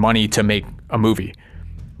going to spend money to make a movie,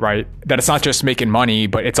 right? That it's not just making money,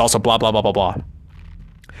 but it's also blah, blah, blah, blah, blah.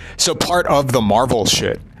 So part of the Marvel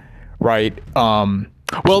shit, right?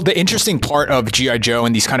 Well, the interesting part of G.I. Joe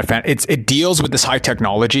and these kind of it deals with this high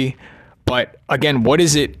technology, but again, what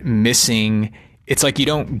is it missing? It's like, you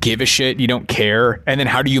don't give a shit, you don't care. And then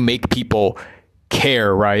how do you make people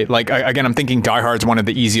care, right? Like, again, I'm thinking Die Hard's one of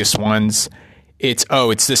the easiest ones. It's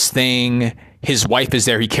this thing, his wife is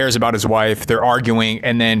there, he cares about his wife, they're arguing,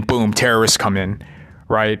 and then boom, terrorists come in,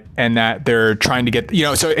 right? And that they're trying to get,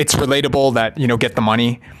 so it's relatable that, get the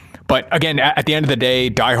money. But again, at the end of the day,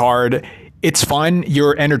 Die Hard, it's fun.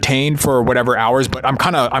 You're entertained for whatever hours, but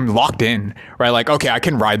I'm locked in, right? Like, okay, I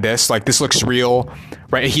can ride this. Like, this looks real,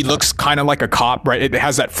 right? He looks kind of like a cop, right? It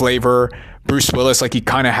has that flavor. Bruce Willis, like, he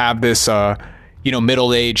kind of have this,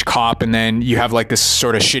 middle-aged cop, and then you have like this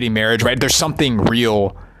sort of shitty marriage, right? There's something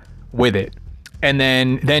real with it. And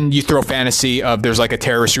then you throw fantasy of there's like a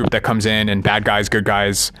terrorist group that comes in, and bad guys, good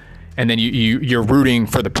guys, and then you're rooting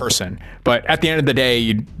for the person. But at the end of the day,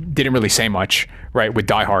 you didn't really say much, right, with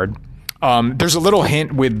Die Hard. There's a little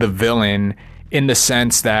hint with the villain, in the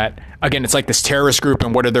sense that, again, it's like this terrorist group,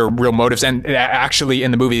 and what are their real motives? And actually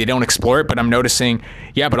in the movie, they don't explore it, but I'm noticing,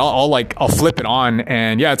 yeah, but I'll flip it on,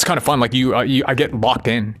 and yeah, it's kind of fun. Like I get locked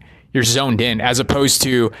in, you're zoned in, as opposed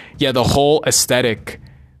to, yeah, the whole aesthetic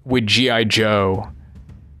with G.I. Joe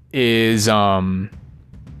is,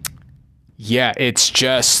 it's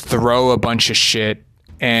just throw a bunch of shit,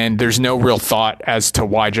 and there's no real thought as to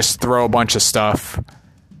why. Just throw a bunch of stuff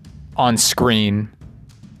on screen,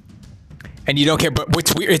 and you don't care. But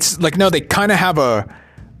what's weird, it's like, no, they kind of have a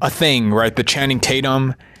thing, right? The Channing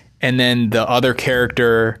Tatum and then the other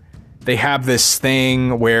character, they have this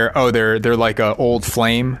thing where, they're like a old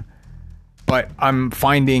flame. But I'm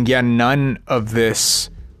finding, none of this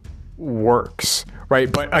works,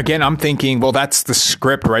 right? But again, I'm thinking, well, that's the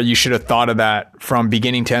script, right? You should have thought of that from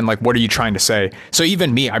beginning to end. Like, what are you trying to say? So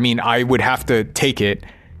even me, I mean, I would have to take it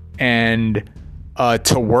and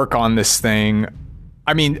to work on this thing.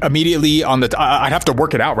 I mean, immediately I'd have to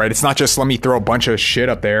work it out, right? It's not just let me throw a bunch of shit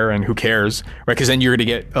up there and who cares, right? Because then you're going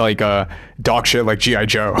to get like a dog shit like G.I.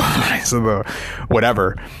 Joe, so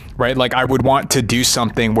whatever, right? Like, I would want to do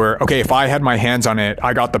something where, okay, if I had my hands on it,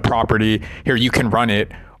 I got the property here, you can run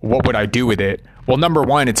it. What would I do with it? Well, number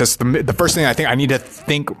one, it's just the first thing I think I need to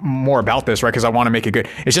think more about this, right? Because I want to make it good.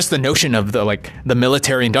 It's just the notion of the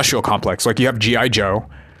military industrial complex. Like, you have G.I. Joe,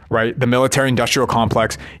 right? The military industrial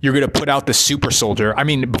complex. You're going to put out the super soldier. I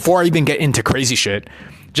mean, before I even get into crazy shit,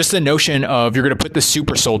 just the notion of you're going to put the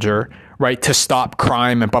super soldier, right, to stop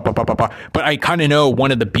crime and blah, blah, blah, blah, blah. But I kind of know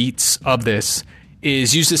one of the beats of this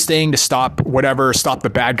is use this thing to stop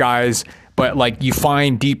the bad guys. But like, you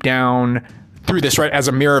find deep down through this, right, as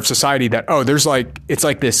a mirror of society, that, oh, there's like, it's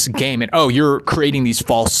like this game, and oh, you're creating these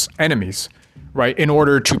false enemies, right, in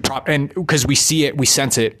order to and because we see it, we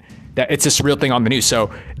sense it, that it's this real thing on the news. So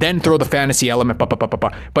then throw the fantasy element,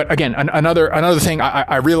 but again, another thing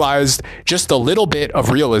I realized, just a little bit of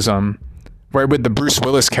realism, right, with the Bruce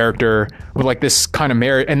Willis character, with like this kind of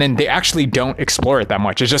merit, and then they actually don't explore it that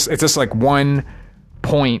much. It's just like one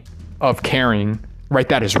point of caring, right,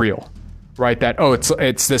 that is real, right, that, oh,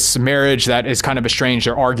 it's this marriage that is kind of estranged,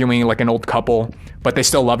 they're arguing like an old couple, but they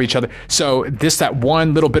still love each other. So that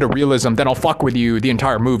one little bit of realism, then I'll fuck with you the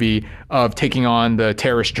entire movie of taking on the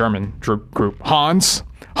terrorist German group. Hans,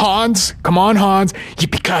 come on, Hans,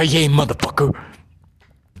 yippee-ki-yay, motherfucker.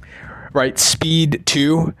 Right, Speed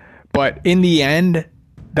 2, but in the end,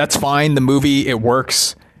 that's fine. The movie, it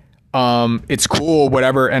works. It's cool,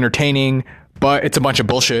 whatever, entertaining, but it's a bunch of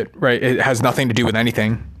bullshit, right? It has nothing to do with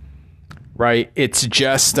anything, right? It's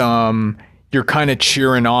just, you're kind of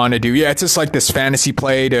cheering on to do, it's just like this fantasy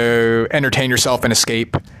play to entertain yourself and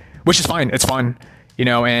escape, which is fine. It's fun,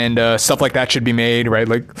 and stuff like that should be made, right?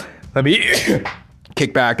 Like, let me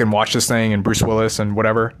kick back and watch this thing and Bruce Willis and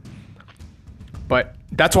whatever. But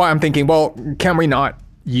that's why I'm thinking, well, can we not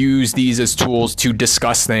use these as tools to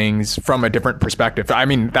discuss things from a different perspective? I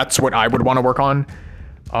mean, that's what I would want to work on.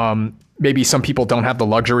 Maybe some people don't have the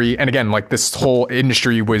luxury. And again, like, this whole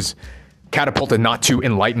industry was catapulted not to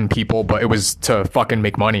enlighten people, but it was to fucking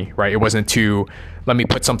make money, right? It wasn't to, let me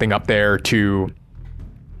put something up there to,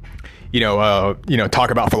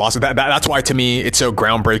 talk about philosophy. That's why, to me, it's so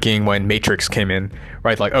groundbreaking when Matrix came in,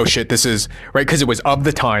 right? Like, oh shit, this is, right? Because it was of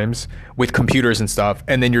the times with computers and stuff.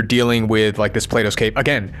 And then you're dealing with like this Plato's Cave.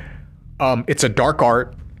 Again, it's a dark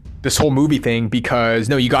art, this whole movie thing, because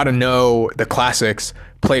no, you got to know the classics,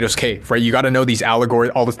 Plato's Cave, right? You got to know these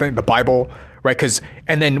allegories, all this thing, the Bible, right?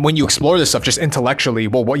 And then when you explore this stuff just intellectually,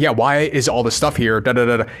 well, why is all this stuff here?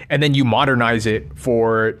 And then you modernize it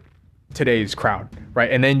for today's crowd,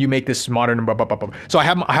 right? And then you make this modern, So I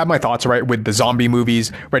have my thoughts, right, with the zombie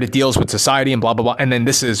movies, right? It deals with society and blah, blah, blah. And then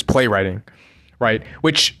this is playwriting, right?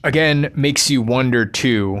 Which again makes you wonder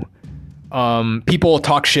too. People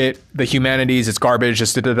talk shit, the humanities, it's garbage,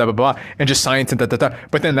 just blah, and just science and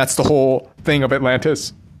But then that's the whole thing of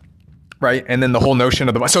Atlantis, right? And then the whole notion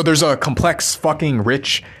of so there's a complex, fucking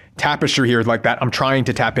rich tapestry here like that I'm trying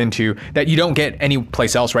to tap into that you don't get any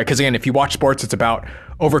place else, right? Because again, if you watch sports, it's about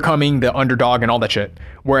overcoming the underdog and all that shit.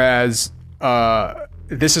 Whereas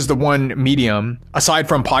this is the one medium, aside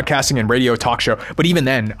from podcasting and radio talk show, but even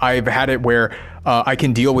then, I've had it where I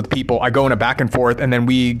can deal with people. I go in a back and forth, and then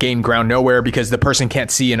we gain ground nowhere because the person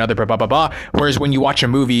can't see another blah, blah, blah, blah. Whereas when you watch a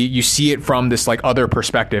movie, you see it from this like other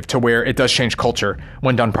perspective to where it does change culture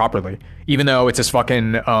when done properly, even though it's this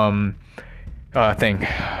fucking thing.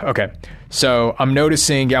 Okay. So I'm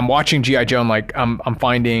noticing, I'm watching G.I. Joe, and like, I'm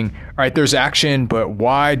finding, all right, there's action, but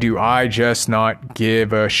why do I just not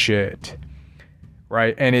give a shit?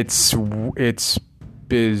 Right. And it's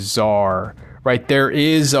bizarre, right? There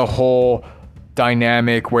is a whole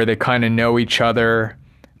dynamic where they kind of know each other.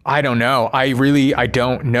 I don't know. I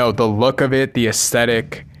don't know. The look of it, the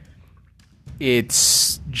aesthetic,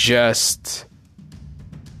 it's just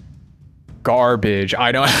garbage.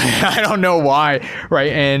 I don't know why.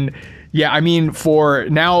 Right. And yeah, I mean, for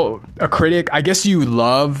now, a critic, I guess you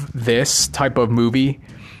love this type of movie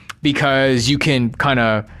because you can kind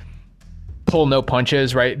of pull no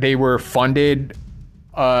punches, right? They were funded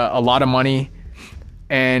a lot of money,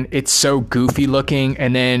 and it's so goofy looking.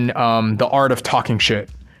 And then the art of talking shit,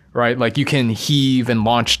 right? Like, you can heave and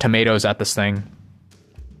launch tomatoes at this thing.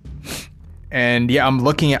 And yeah, I'm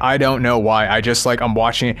looking at, I don't know why. I just like, I'm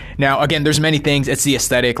watching it. Now, again, there's many things. It's the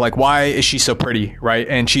aesthetic. Like, why is she so pretty, right?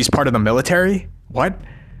 And she's part of the military? What?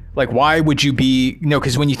 Like, why would you be,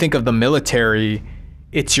 because when you think of the military,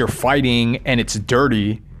 it's you're fighting and it's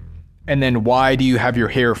dirty. And then why do you have your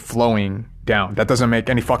hair flowing down? That doesn't make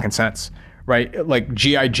any fucking sense, right? Like,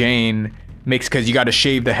 G.I. Jane makes, because you got to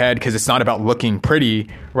shave the head because it's not about looking pretty,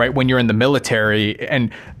 right? When you're in the military,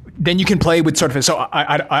 and then you can play with sort of, so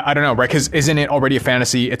I don't know, right? Because isn't it already a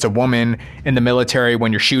fantasy? It's a woman in the military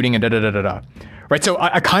when you're shooting and right? So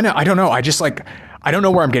I don't know. I just like, I don't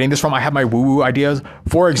know where I'm getting this from. I have my woo-woo ideas.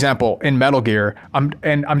 For example, in Metal Gear,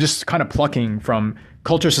 I'm just kind of plucking from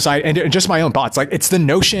culture, society, and just my own thoughts. Like, it's the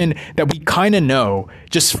notion that we kind of know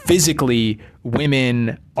just physically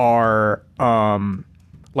women are,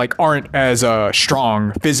 like, aren't as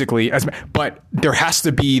strong physically as, but there has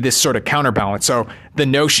to be this sort of counterbalance. So the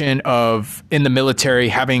notion of in the military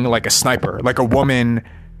having like a sniper, like a woman,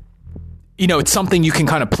 you know, it's something you can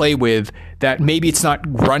kind of play with, that maybe it's not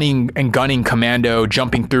running and gunning commando,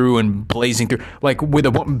 jumping through and blazing through, like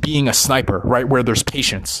with being a sniper, right? Where there's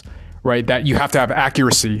patience, right? That you have to have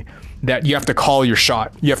accuracy, that you have to call your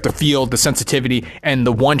shot. You have to feel the sensitivity and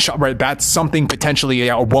the one shot, right? That's something potentially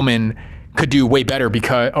a woman could do way better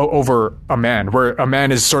because over a man, where a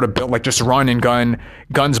man is sort of built like just run and gun,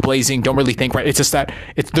 guns blazing, don't really think, right? It's just that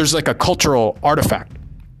there's like a cultural artifact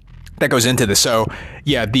that goes into this. So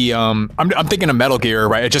yeah, I'm thinking of Metal Gear,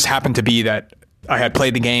 right? It just happened to be that I had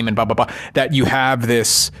played the game and blah blah blah. That you have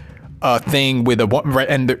this thing with a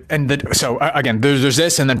right, so again, there's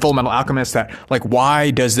this, and then Full Metal Alchemist. That like, why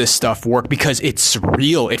does this stuff work? Because it's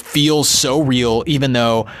real. It feels so real, even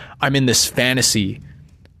though I'm in this fantasy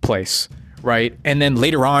place, right? And then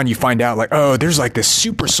later on, you find out like, oh, there's like this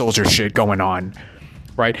super soldier shit going on.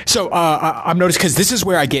 Right. So I'm noticed, because this is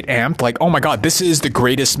where I get amped, like, oh my God, this is the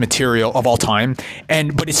greatest material of all time.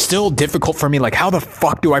 But it's still difficult for me. Like, how the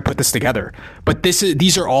fuck do I put this together? But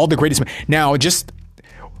these are all the greatest. Now,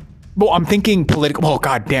 I'm thinking political. Oh,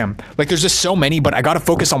 God damn. Like, there's just so many, but I got to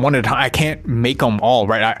focus on one at a time. I can't make them all.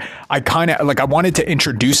 Right. I kind of like, I wanted to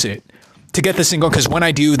introduce it to get this thing going, because when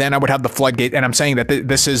I do, then I would have the floodgate. And I'm saying that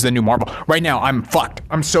this is the new Marvel. Right now, I'm fucked.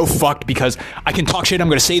 I'm so fucked, because I can talk shit. I'm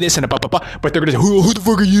going to say this and blah, blah, blah, but they're going to say, who the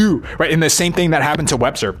fuck are you? Right. And the same thing that happened to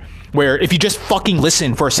Webster, where if you just fucking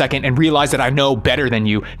listen for a second and realize that I know better than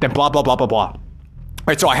you, then blah, blah, blah, blah, blah.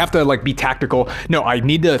 Right, so I have to like be tactical. No, I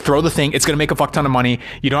need to throw the thing. It's going to make a fuck ton of money.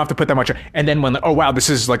 You don't have to put that much. And then when, oh wow, this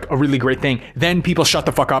is like a really great thing, then people shut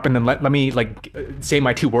the fuck up, and then let me like say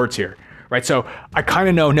my 2 words here. Right. So I kind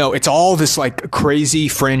of know, no, it's all this like crazy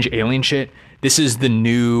fringe alien shit. This is the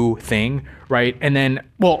new thing. Right. And then,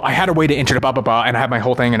 well, I had a way to enter the blah, blah, blah. And I have my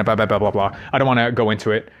whole thing and blah, blah, blah, blah, blah. I don't want to go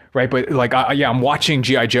into it. Right. But like, yeah, I'm watching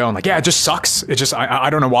G.I. Joe. I'm like, yeah, it just sucks. It just, I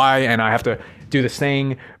don't know why. And I have to do this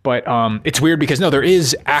thing. But it's weird because no, there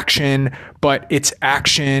is action, but it's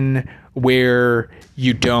action where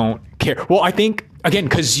you don't care. Well, I think, again,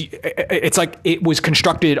 because it's like it was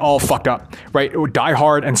constructed all fucked up, right? Die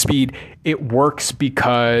Hard and Speed, it works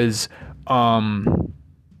because,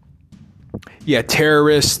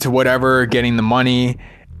 terrorists, whatever, getting the money,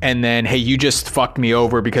 and then, hey, you just fucked me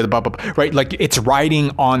over because blah, blah, blah, right? Like it's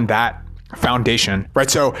riding on that foundation, right?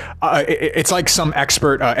 So it's like some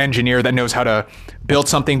expert engineer that knows how to build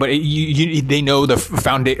something, but they know the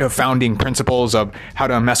founding principles of how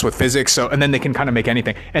to mess with physics. So, and then they can kind of make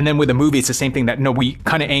anything. And then with a movie, it's the same thing, that no, we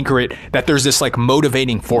kind of anchor it, that there's this like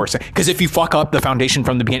motivating force, because if you fuck up the foundation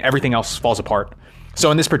from the beginning, everything else falls apart. So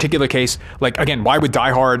in this particular case, like, again, why would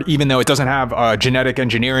Die Hard, even though it doesn't have genetic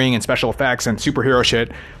engineering and special effects and superhero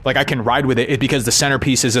shit, like I can ride with it, because the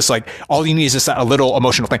centerpiece is just like, all you need is just a little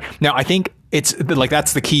emotional thing. Now, I think it's like,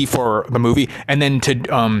 that's the key for the movie. And then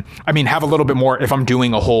to, have a little bit more if I'm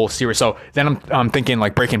doing a whole series. So then I'm thinking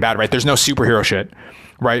like Breaking Bad, right? There's no superhero shit.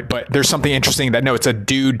 Right. But there's something interesting that, no, it's a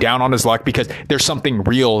dude down on his luck, because there's something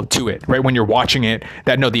real to it. Right. When you're watching it,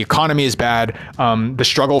 that, no, the economy is bad, the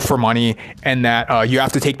struggle for money, and that you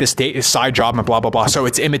have to take this side job and blah, blah, blah. So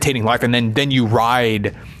it's imitating life. And then you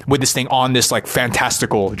ride with this thing on this like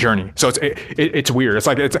fantastical journey. So it's weird. It's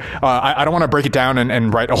like, I don't want to break it down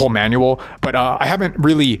and write a whole manual, but I haven't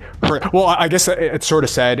really heard. Well, I guess it's sort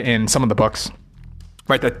of said in some of the books,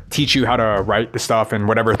 right, that teach you how to write the stuff and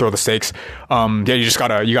whatever, throw the stakes. You just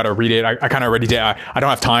gotta read it. I kind of already did. I don't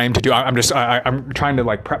have time to do. I'm trying to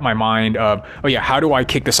like prep my mind of, oh yeah, how do I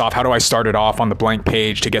kick this off? How do I start it off on the blank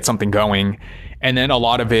page to get something going? And then a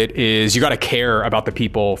lot of it is you got to care about the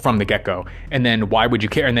people from the get-go. And then why would you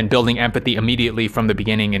care? And then building empathy immediately from the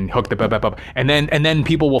beginning and hook the blah, blah, blah. And then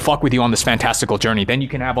people will fuck with you on this fantastical journey. Then you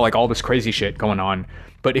can have like all this crazy shit going on.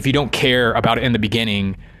 But if you don't care about it in the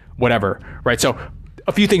beginning, whatever, right? So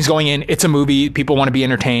a few things going in. It's a movie. People want to be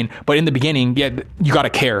entertained. But in the beginning, yeah, you got to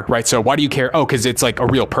care, right? So why do you care? Oh, because it's like a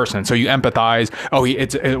real person. So you empathize. Oh,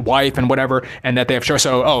 it's a wife and whatever, and that they have show.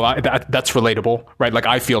 So, that's relatable, right? Like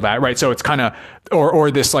I feel that, right? So it's kind of, or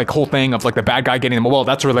this like whole thing of like the bad guy getting them. Well,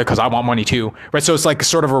 that's related because I want money too, right? So it's like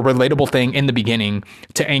sort of a relatable thing in the beginning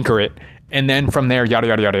to anchor it. And then from there, yada,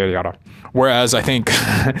 yada, yada, yada, yada. Whereas I think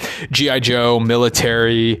G.I. Joe,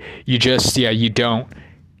 military, you don't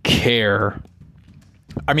care.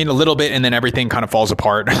 I mean, a little bit, and then everything kind of falls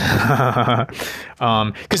apart. Because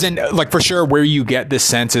then, like, for sure, where you get this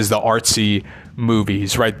sense is the artsy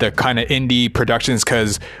movies, right? The kind of indie productions,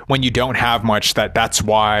 because when you don't have much, that's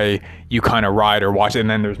why you kind of ride or watch it. And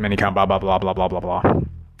then there's many kind of blah, blah, blah, blah, blah, blah,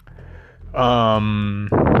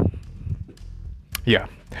 blah. Yeah.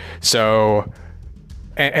 So,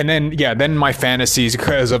 and then, yeah, then my fantasies,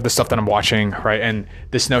 because of the stuff that I'm watching, right? And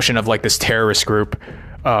this notion of like this terrorist group,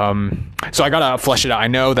 So I gotta flesh it out. I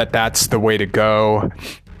know that that's the way to go.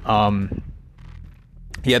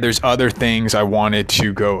 Yeah, there's other things I wanted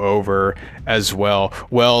to go over as well.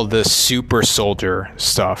 Well, the super soldier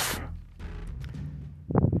stuff,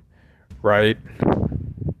 right?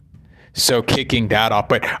 So kicking that off,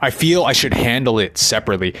 but I feel I should handle it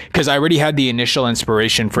separately because I already had the initial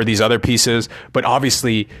inspiration for these other pieces, but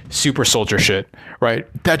obviously super soldier shit, right?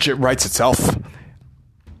 That shit writes itself.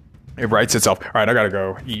 It writes itself. All right, I gotta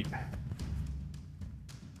go eat.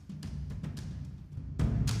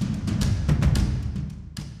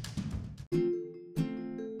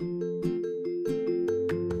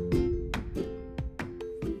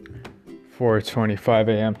 "4:25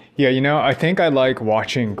 a.m. Yeah, you know, I think I like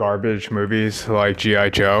watching garbage movies like G.I.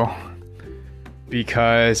 Joe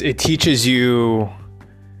because it teaches you,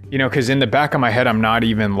 you know, because in the back of my head, I'm not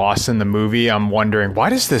even lost in the movie. I'm wondering, why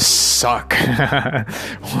does this suck?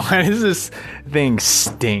 Why does this thing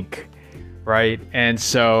stink? Right? And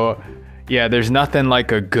so, yeah, there's nothing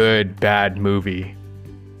like a good, bad movie,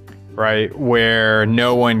 right? Where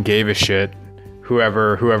no one gave a shit.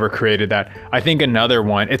 Whoever created that. I think another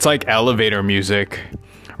one, it's like elevator music,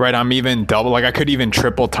 right? I'm even double, like I could even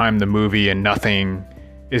triple time the movie and nothing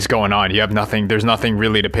is going on. You have nothing, there's nothing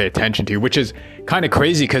really to pay attention to, which is kind of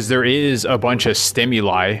crazy because there is a bunch of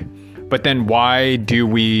stimuli, but then why do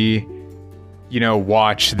we, you know,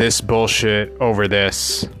 watch this bullshit over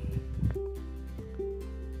this?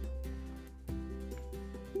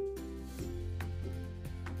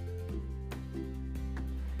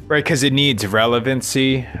 Right, because it needs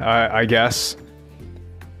relevancy, I guess.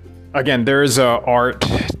 Again, there's a art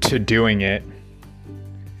to doing it.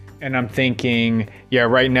 And I'm thinking, yeah,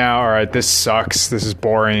 right now, all right, this sucks. This is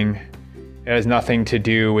boring. It has nothing to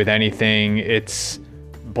do with anything. It's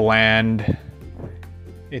bland.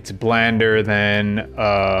 It's blander than,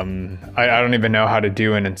 I don't even know how to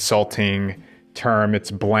do an insulting term.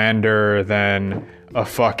 It's blander than a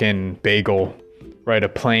fucking bagel. Right, a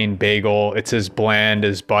plain bagel. It's as bland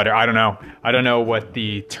as butter. I don't know. I don't know what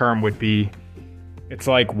the term would be. It's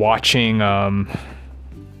like watching,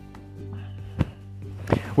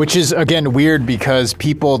 which is again weird because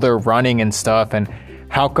people, they're running and stuff, and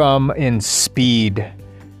how come in Speed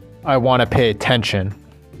I want to pay attention?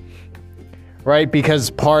 Right,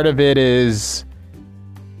 because part of it is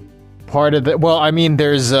part of the, well, I mean,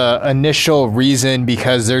 there's a initial reason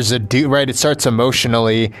because there's a dude, right? It starts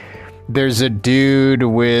emotionally. There's a dude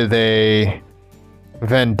with a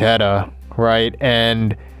vendetta, right?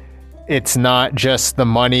 And it's not just the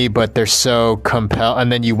money, but they're so compelled,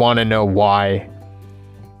 and then you want to know why,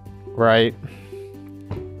 right?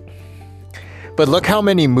 But look how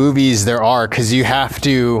many movies there are, because you have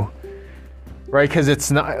to, right? Because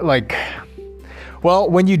it's not like, well,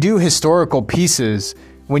 when you do historical pieces,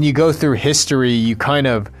 when you go through history, you kind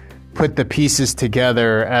of put the pieces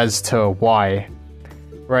together as to why.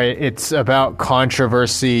 Right, it's about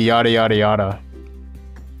controversy, yada, yada, yada.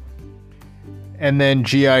 And then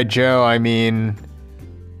G.I. Joe, I mean,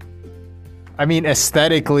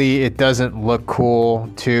 aesthetically, it doesn't look cool,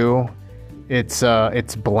 too. It's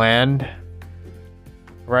bland,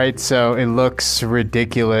 right? So it looks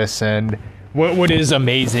ridiculous, and what is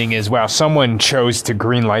amazing is, wow, someone chose to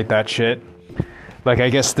greenlight that shit. Like, I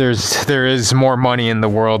guess there is more money in the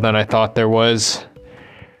world than I thought there was,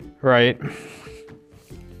 right?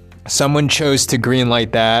 Someone chose to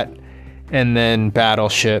greenlight that, and then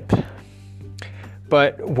Battleship.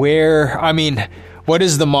 But what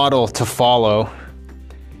is the model to follow?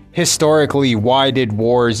 Historically, why did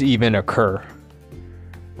wars even occur?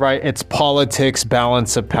 Right? It's politics,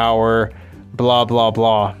 balance of power, blah, blah,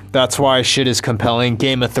 blah. That's why shit is compelling.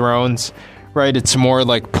 Game of Thrones, right? It's more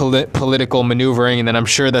like political maneuvering, and then I'm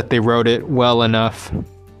sure that they wrote it well enough.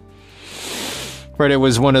 Right? It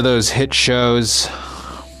was one of those hit shows.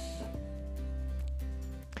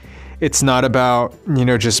 It's not about, you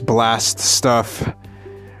know, just blast stuff,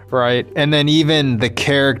 right? And then even the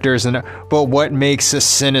characters, but what makes a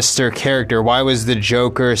sinister character? Why was the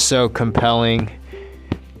Joker so compelling?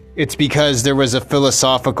 It's because there was a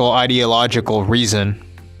philosophical, ideological reason,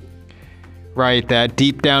 right? That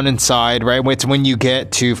deep down inside, right? It's when you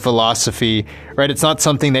get to philosophy, right? It's not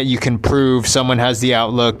something that you can prove. Someone has the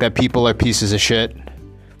outlook that people are pieces of shit.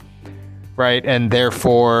 Right, and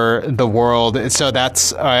therefore the world. So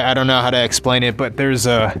that's, I don't know how to explain it, but there's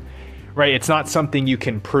right, it's not something you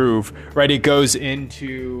can prove, right? It goes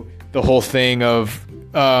into the whole thing of,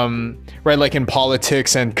 right, like in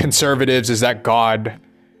politics and conservatives, is that God,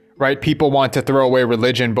 right? People want to throw away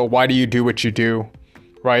religion, but why do you do what you do,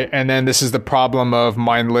 right? And then this is the problem of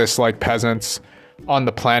mindless, like peasants, on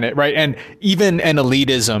the planet, right? And even an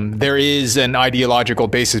elitism, there is an ideological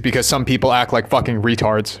basis because some people act like fucking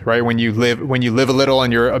retards, right? When you live a little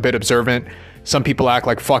and you're a bit observant, some people act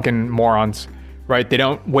like fucking morons, right? They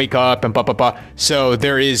don't wake up and blah, blah, blah. So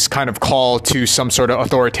there is kind of call to some sort of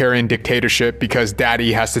authoritarian dictatorship because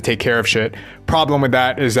daddy has to take care of shit. Problem with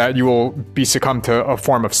that is that you will be succumb to a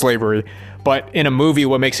form of slavery. But in a movie,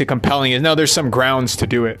 what makes it compelling is, no, there's some grounds to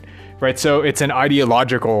do it, right? So it's an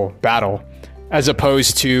ideological battle as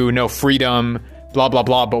opposed to no freedom, blah, blah,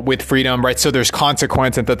 blah, but with freedom, right? So there's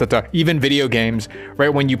consequence and even video games, right?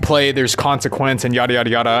 When you play, there's consequence and yada, yada,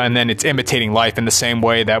 yada. And then it's imitating life in the same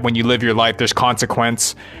way that when you live your life, there's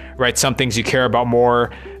consequence, right? Some things you care about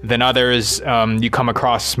more than others. You come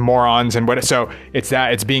across morons and what, so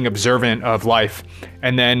it's being observant of life.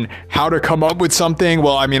 And then how to come up with something.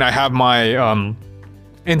 Well, I mean, I have my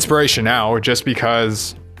inspiration now just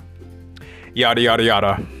because yada, yada,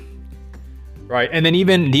 yada. Right. And then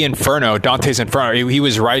even the Inferno, Dante's Inferno, he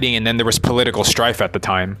was writing and then there was political strife at the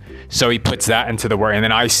time. So he puts that into the work. And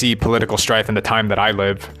then I see political strife in the time that I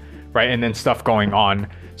live. Right. And then stuff going on.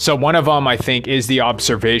 So one of them, I think, is the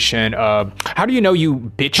observation of how do you know you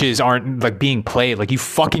bitches aren't like being played? Like you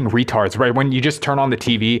fucking retards, right? When you just turn on the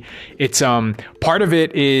TV, it's part of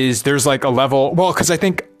it is there's like a level. Well, because I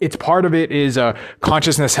think it's part of it is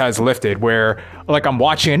consciousness has lifted where like I'm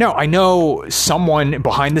watching. No, I know someone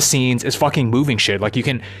behind the scenes is fucking moving shit. Like you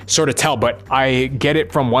can sort of tell, but I get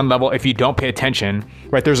it from one level. If you don't pay attention,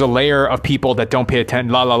 right? There's a layer of people that don't pay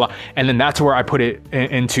attention, la, la, la. And then that's where I put it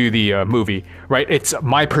into the movie, right? It's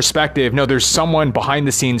my perspective. No, there's someone behind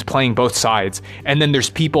the scenes playing both sides. And then there's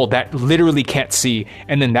people that literally can't see.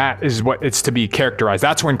 And then that is what it's to be characterized.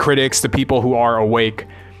 That's when critics, the people who are awake,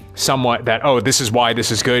 somewhat that, oh, this is why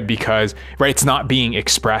this is good because, right, it's not being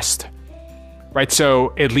expressed, right?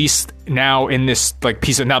 So at least now in this like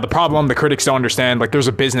piece of, now the problem, the critics don't understand, like there's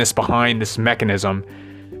a business behind this mechanism.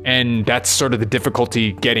 And that's sort of the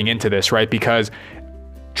difficulty getting into this, right? Because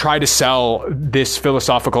try to sell this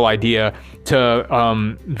philosophical idea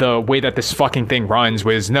to the way that this fucking thing runs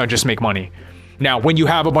was, no, just make money. Now, when you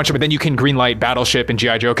have a bunch of it, then you can greenlight Battleship and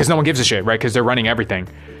G.I. Joe because no one gives a shit, right? Because they're running everything.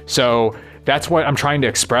 So that's what I'm trying to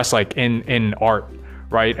express like in art,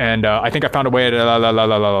 right? And I think I found a way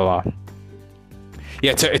to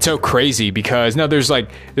yeah, it's so crazy because no, there's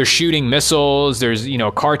shooting missiles, there's, you know,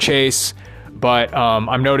 car chase, but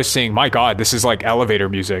I'm noticing, my God, this is like elevator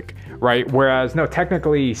music, right? Whereas no,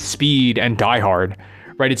 technically Speed and Die Hard,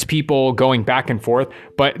 right? It's people going back and forth,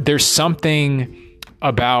 but there's something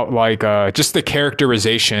about like just the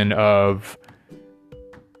characterization of,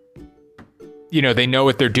 you know, they know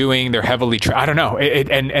what they're doing. They're heavily, I don't know.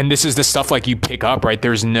 And this is the stuff like you pick up, right?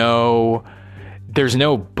 There's no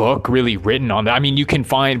book really written on that. I mean, you can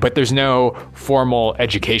find, but there's no formal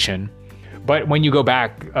education. But when you go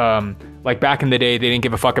back, like back in the day, they didn't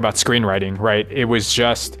give a fuck about screenwriting, right? It was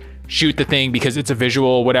just shoot the thing because it's a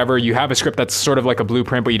visual, whatever. You have a script that's sort of like a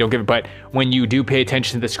blueprint, but you don't give it. But when you do pay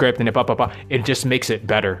attention to the script and it just makes it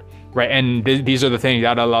better, right? And these are the things,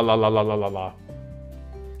 la, la, la, la, la, la, la, la.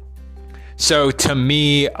 So to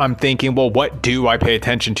me, I'm thinking, well, what do I pay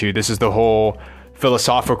attention to? This is the whole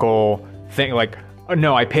philosophical thing. Like, oh,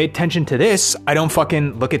 no, I pay attention to this. I don't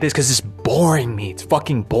fucking look at this because it's boring me. It's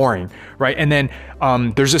fucking boring, right? And then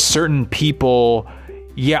there's a certain people.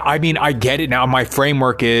 Yeah, I mean, I get it now. My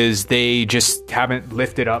framework is they just haven't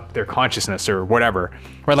lifted up their consciousness or whatever,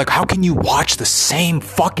 right? Like, how can you watch the same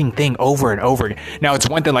fucking thing over and over again? Now, it's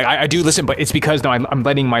one thing, like, I do listen, but it's because, no, I'm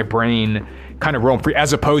letting my brain kind of roam free,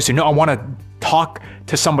 as opposed to, no, I want to talk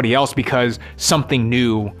to somebody else because something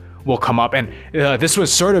new will come up. And this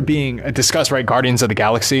was sort of being discussed, right? Guardians of the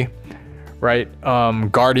Galaxy, right?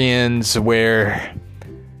 Guardians, where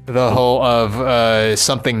the whole of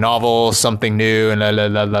something novel, something new, and la la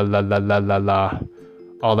la la la la la la la,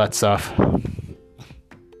 all that stuff.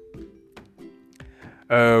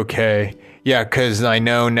 Okay, yeah, because I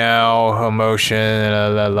know now emotion, la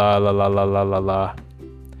la la la la la la la la.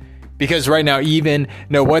 Because right now, even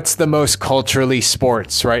no, what's the most culturally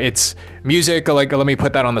sports, right? It's music. Like, let me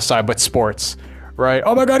put that on the side, but sports, right?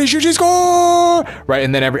 Oh my God, he should just score, right?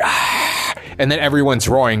 And then and then everyone's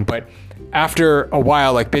roaring, but after a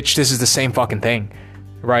while, like, bitch, this is the same fucking thing,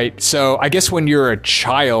 right? So I guess when you're a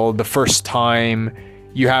child, the first time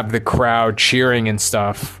you have the crowd cheering and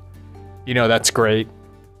stuff, you know, that's great,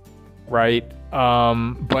 right?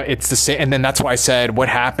 But it's the same. And then that's why I said, what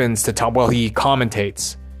happens to Tom? Well, he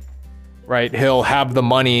commentates, right? He'll have the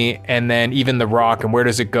money, and then even The Rock, and where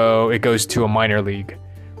does it go? It goes to a minor league,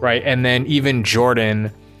 right? And then even Jordan,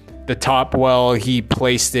 the top, well, he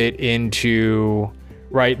placed it into...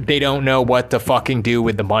 right? They don't know what to fucking do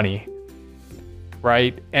with the money,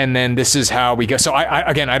 right? And then this is how we go. So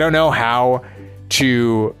again, I don't know how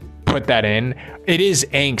to put that in. It is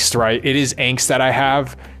angst, right? It is angst that I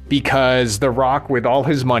have because The Rock, with all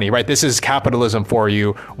his money, right? This is capitalism for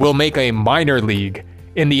you, will make a minor league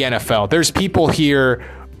in the NFL. There's people here,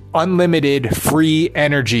 unlimited free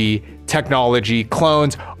energy, technology,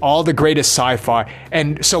 clones, all the greatest sci-fi.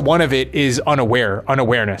 And so one of it is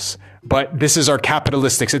unawareness. But this is our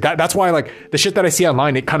capitalistic. So that's why, like, the shit that I see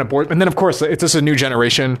online, it kind of bores. And then of course it's just a new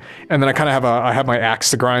generation. And then I kind of have my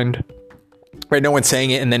axe to grind, right? No one's saying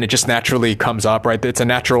it. And then it just naturally comes up, right? It's a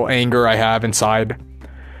natural anger I have inside,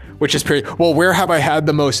 which is pretty, well, where have I had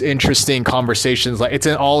the most interesting conversations? Like, it's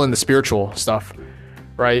all in the spiritual stuff,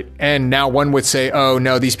 right? And now one would say, oh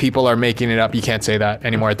no, these people are making it up. You can't say that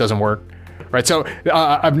anymore. It doesn't work, right? So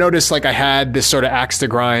I've noticed, like, I had this sort of axe to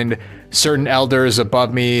grind, certain elders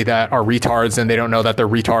above me that are retards and they don't know that they're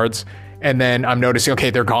retards. And then I'm noticing, okay,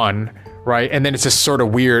 they're gone, right? And then it's just sort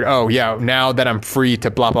of weird. Oh yeah, now that I'm free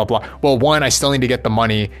to blah, blah, blah. Well, one, I still need to get the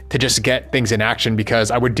money to just get things in action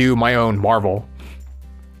because I would do my own Marvel,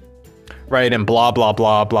 right? And blah, blah,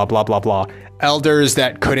 blah, blah, blah, blah, blah. Elders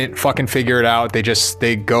that couldn't fucking figure it out,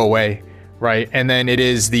 they go away, right? And then it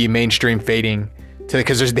is the mainstream fading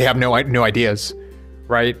because they have no ideas,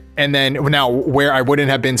 right? And then now where I wouldn't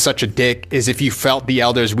have been such a dick is if you felt the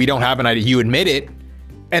elders, we don't have an idea, you admit it,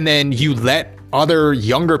 and then you let other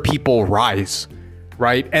younger people rise,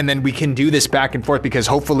 right? And then we can do this back and forth because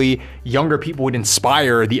hopefully younger people would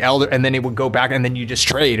inspire the elder and then it would go back and then you just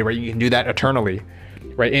trade, right? You can do that eternally,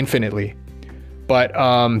 right? Infinitely. But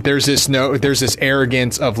there's this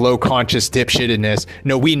arrogance of low conscious dipshittedness.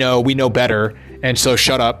 No, we know better, and so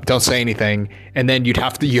shut up, don't say anything. And then you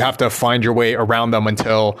have to find your way around them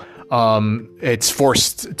until it's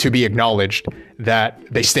forced to be acknowledged that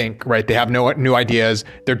they stink, right? They have no new ideas.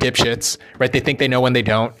 They're dipshits, right? They think they know when they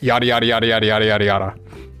don't. Yada yada yada yada yada yada yada.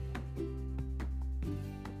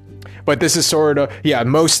 But this is sort of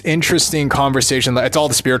most interesting conversation. It's all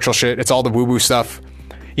the spiritual shit. It's all the woo woo stuff.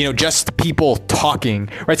 You know, just people talking,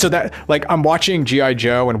 right? So that, like, I'm watching G.I.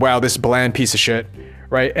 Joe and wow, this bland piece of shit,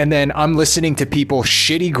 right? And then I'm listening to people,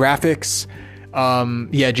 shitty graphics,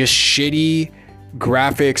 just shitty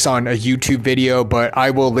graphics on a YouTube video, but I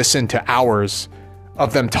will listen to hours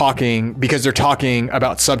of them talking because they're talking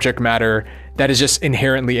about subject matter that is just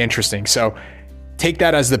inherently interesting. So take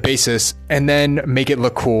that as the basis and then make it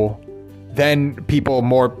look cool. Then people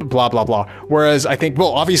more blah, blah, blah. Whereas I think,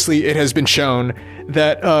 well, obviously it has been shown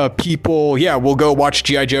that people, will go watch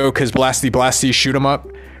G.I. Joe because blasty, shoot them up,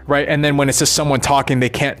 right? And then when it's just someone talking, they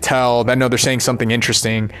can't tell that, no, they're saying something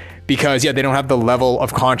interesting because, they don't have the level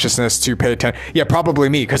of consciousness to pay attention. Yeah, probably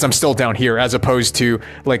me because I'm still down here as opposed to,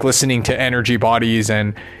 like, listening to energy bodies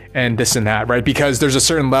and this and that, right? Because there's a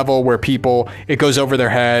certain level where people, it goes over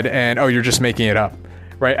their head and, oh, you're just making it up.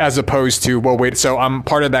 Right, as opposed to, well, wait, so I'm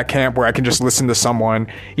part of that camp where I can just listen to someone,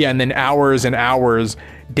 and then hours and hours,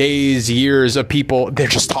 days, years of people, they're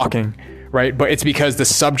just talking, right? But it's because the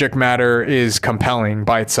subject matter is compelling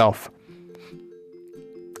by itself,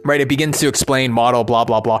 right? It begins to explain model, blah,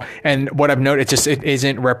 blah, blah. And what I've noticed, it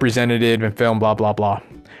isn't representative in film, blah, blah, blah.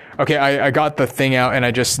 Okay, I got the thing out and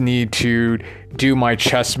I just need to do my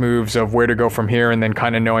chess moves of where to go from here and then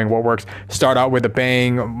kind of knowing what works. Start out with a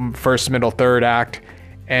bang, first, middle, third act.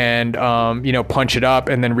 And, punch it up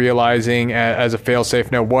and then realizing as a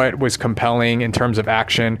failsafe, know what was compelling in terms of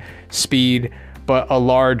action, speed, but a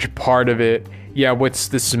large part of it. Yeah. What's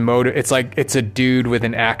this motive? It's like, it's a dude with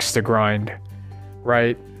an axe to grind,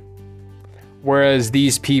 right? Whereas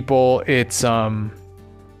these people, it's,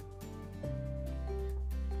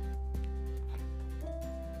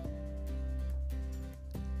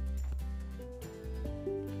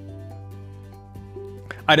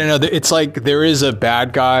 I don't know. It's like there is a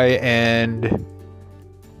bad guy and,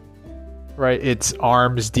 right, it's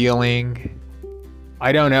arms dealing.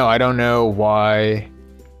 I don't know. I don't know why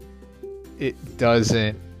it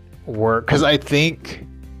doesn't work. Because I think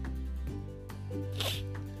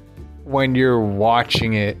when you're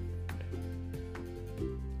watching it,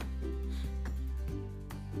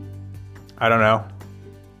 I don't know.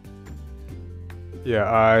 Yeah,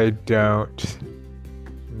 I don't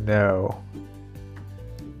know.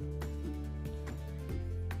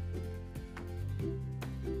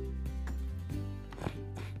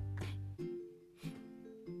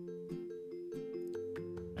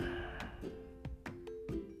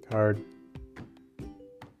 Hard.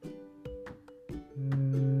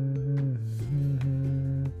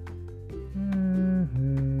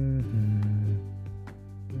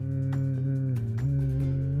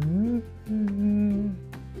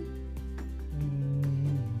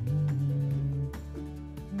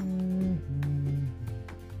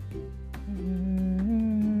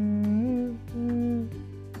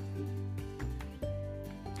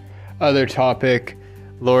 Other topic,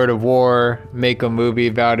 Lord of War, make a movie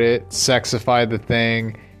about it, sexify the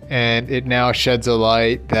thing, and it now sheds a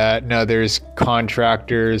light that no, there's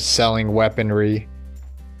contractors selling weaponry,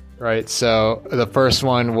 right? So the first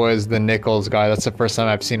one was the Nichols guy. That's the first time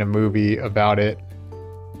I've seen a movie about it.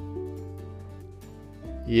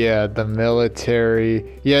 Yeah, the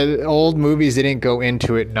military. Yeah, old movies didn't go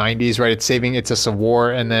into it. 90s, right? It's just a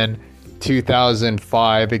war, and then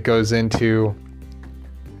 2005 it goes into.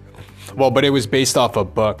 Well, but it was based off a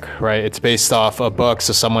book, right? It's based off a book,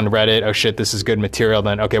 so someone read it. Oh shit, this is good material.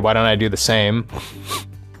 Then okay, why don't I do the same?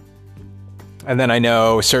 And then I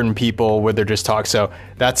know certain people where they're just talk. So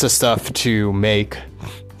that's the stuff to make.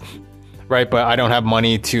 Right, but I don't have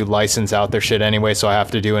money to license out their shit anyway, so I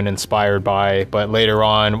have to do an inspired by. But later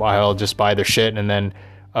on, I'll just buy their shit and then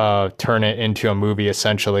turn it into a movie,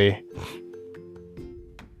 essentially.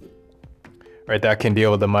 Right, that can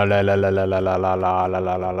deal with the la la la la la la la la la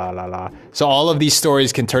la la la la. So all of these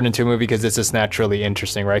stories can turn into a movie because it's just naturally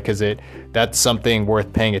interesting, right? Because that's something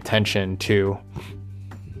worth paying attention to.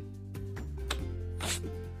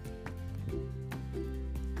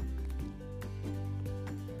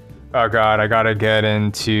 Oh God, I gotta get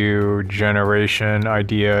into generation,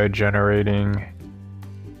 idea generating,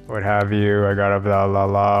 what have you. I gotta blah, blah,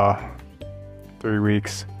 blah. 3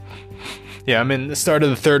 weeks. Yeah, I'm in the start of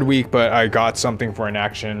the 3rd week, but I got something for an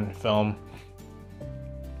action film.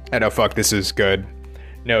 And oh fuck, this is good.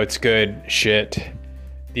 No, it's good shit.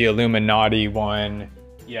 The Illuminati one.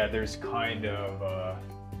 Yeah, there's kind of a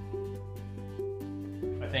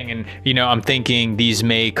thing, and I'm thinking these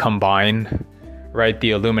may combine. Right,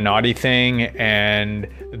 the Illuminati thing and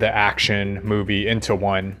the action movie into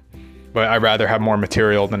one. But I'd rather have more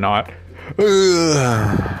material than not.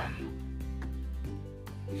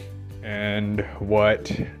 And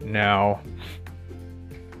what now?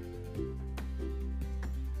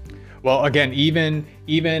 Well, again,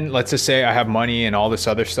 even let's just say I have money and all this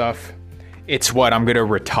other stuff. It's what, I'm gonna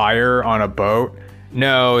retire on a boat?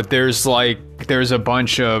 No, there's a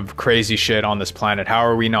bunch of crazy shit on this planet. How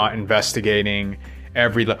are we not investigating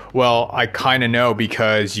well, I kind of know,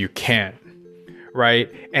 because you can't, right?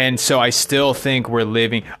 And so I still think we're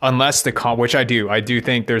living, unless which I do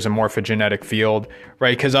think there's a morphogenetic field,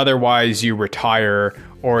 right? Because otherwise you retire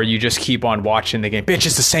or you just keep on watching the game. Bitch,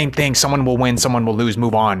 it's the same thing. Someone will win, someone will lose,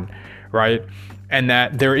 move on, right? And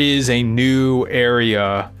that there is a new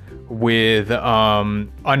area with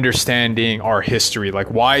understanding our history. Like,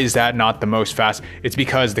 why is that not the most fast? It's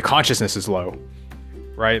because the consciousness is low,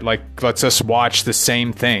 right? Like, let's just watch the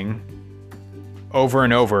same thing over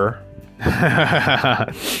and over,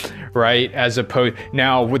 right? As opposed,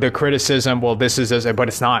 now with the criticism, well, this is but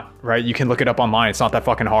it's not, right? You can look it up online. It's not that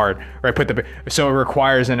fucking hard, right? So it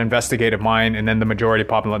requires an investigative mind, and then the majority of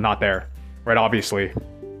population not there, right? Obviously.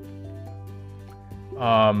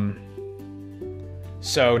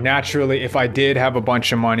 So naturally, if I did have a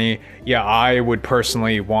bunch of money, yeah, I would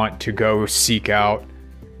personally want to go seek out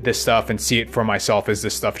this stuff and see it for myself. Is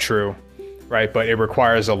this stuff true? Right? But it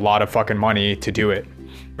requires a lot of fucking money to do it.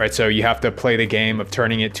 Right? So you have to play the game of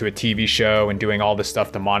turning it to a TV show and doing all this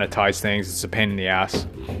stuff to monetize things. It's a pain in the ass,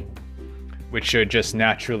 which should just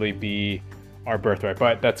naturally be our birthright.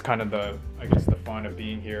 But that's kind of the fun of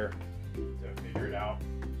being here, to figure it out,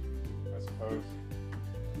 I suppose.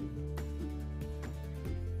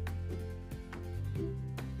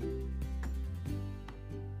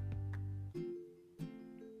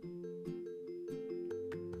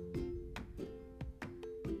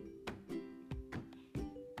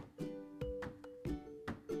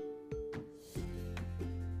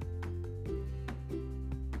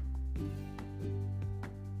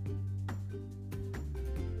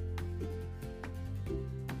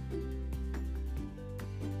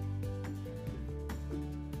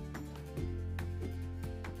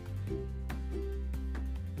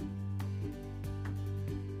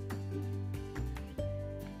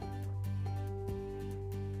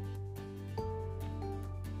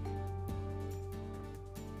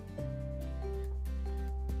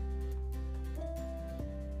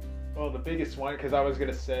 Well, the biggest one, because I was going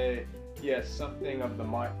to say, yeah, something of the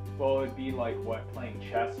mind. Well, it would be like, what, playing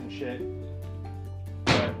chess and shit.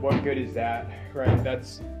 But what good is that, right?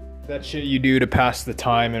 That's that shit you do to pass the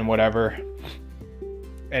time and whatever.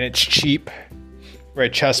 And it's cheap,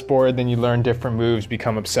 right? Chessboard, then you learn different moves,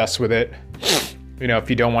 become obsessed with it. If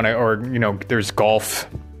you don't want to, or, there's golf.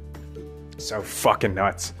 So fucking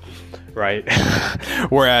nuts, right?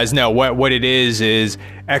 Whereas, no, what it is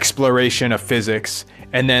exploration of physics.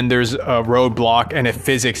 And then there's a roadblock, and if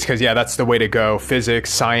physics, because yeah, that's the way to go.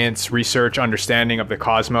 Physics, science, research, understanding of the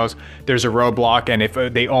cosmos. There's a roadblock, and if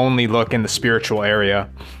they only look in the spiritual area,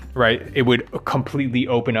 right? It would completely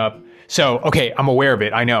open up. So, okay, I'm aware of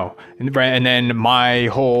it. I know. And then my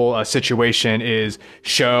whole situation is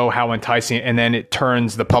show how enticing, and then it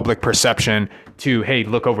turns the public perception to, hey,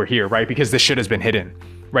 look over here, right? Because this shit has been hidden,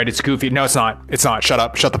 right? It's goofy. No, it's not. It's not. Shut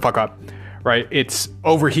up. Shut the fuck up, right? It's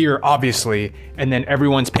over here, obviously. And then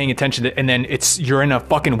everyone's paying attention to it. And then you're in a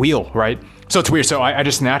fucking wheel, right? So it's weird. So I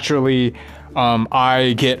just naturally,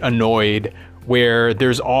 I get annoyed where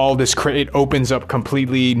there's all this, it opens up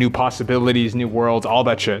completely new possibilities, new worlds, all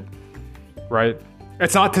that shit. Right?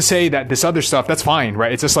 It's not to say that this other stuff, that's fine,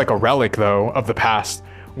 right? It's just like a relic, though, of the past.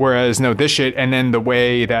 Whereas, no, this shit, and then the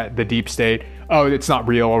way that the deep state, oh, it's not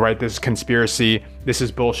real, right? This is conspiracy. This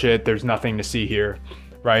is bullshit. There's nothing to see here,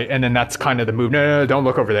 right? And then that's kind of the move. No, don't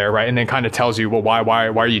look over there, right? And then kind of tells you, well, why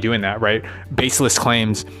are you doing that, right? Baseless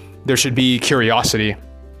claims. There should be curiosity.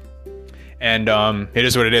 And it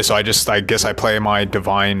is what it is. So I guess I play my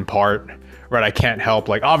divine part, right? I can't help,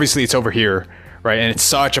 like, obviously it's over here. Right. And it's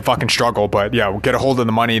such a fucking struggle. But yeah, we'll get a hold of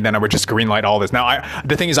the money. Then I would just greenlight all this. Now,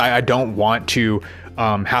 the thing is, I don't want to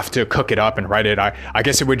have to cook it up and write it. I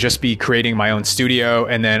guess it would just be creating my own studio.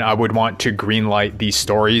 And then I would want to greenlight these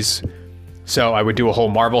stories. So I would do a whole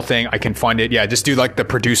Marvel thing. I can fund it. Yeah, just do like the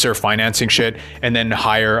producer financing shit and then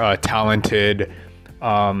hire a talented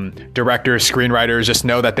directors, screenwriters. Just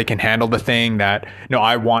know that they can handle the thing that, no,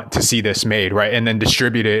 I want to see this made. Right. And then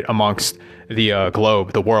distribute it amongst the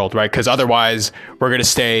globe, the world, right? Because otherwise we're going to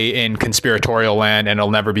stay in conspiratorial land and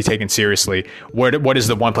it'll never be taken seriously. What is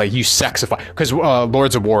the one play you sexify? Because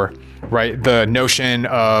Lords of War, right? The notion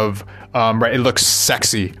of right, it looks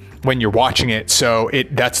sexy when you're watching it, so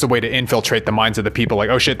that's the way to infiltrate the minds of the people. Like,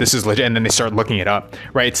 oh shit, this is legit, and then they start looking it up,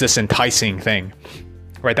 right? It's this enticing thing,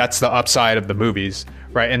 right? That's the upside of the movies.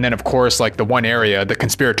 Right. And then, of course, like the one area, the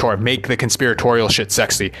make the conspiratorial shit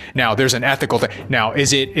sexy. Now, there's an ethical thing. Now,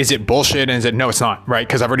 is it bullshit? And is it? No, it's not. Right.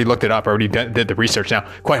 Because I've already looked it up. I already did the research. Now,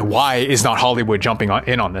 why is not Hollywood jumping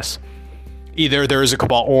in on this? Either there is a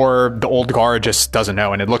cabal or the old guard just doesn't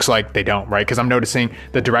know. And it looks like they don't. Right. Because I'm noticing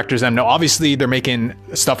the directors them know. Obviously, they're making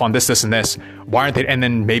stuff on this, and this. Why aren't they? And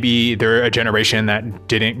then maybe they're a generation that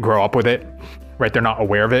didn't grow up with it. Right. They're not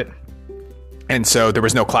aware of it. And so there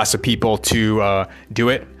was no class of people to do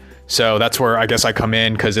it. So that's where I guess I come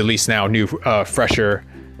in, because at least now new, fresher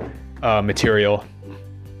material.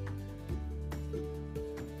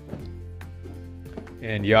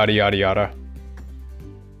 And yada, yada, yada.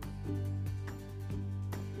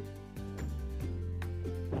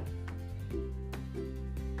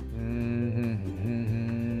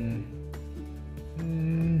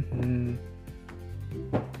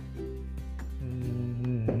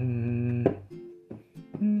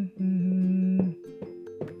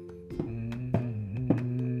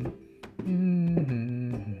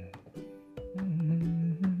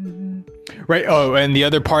 Right. Oh, and the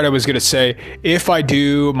other part I was going to say, if I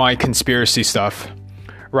do my conspiracy stuff,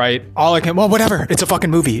 right, well, whatever. It's a fucking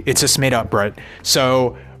movie. It's just made up, right?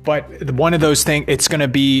 So, but one of those things, it's going to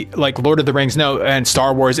be like Lord of the Rings, no, and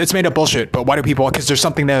Star Wars. It's made up bullshit. But why do people? Because there's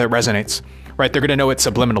something there that resonates, right? They're going to know it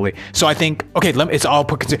subliminally. So I think, okay,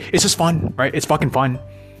 it's just fun, right? It's fucking fun.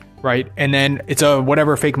 Right. And then it's a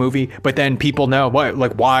whatever fake movie, but then people know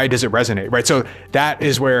why does it resonate? Right. So that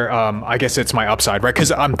is where I guess it's my upside. Right.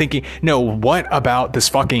 Because I'm thinking, no, what about this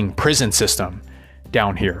fucking prison system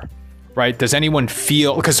down here? Right. Does anyone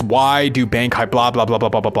feel, because why do bank high blah, blah, blah, blah,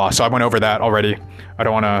 blah, blah, blah. So I went over that already. I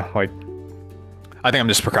don't want to I think I'm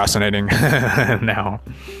just procrastinating now.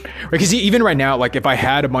 Because even right now, like if I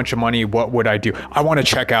had a bunch of money, what would I do? I want to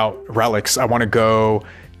check out relics. I want to go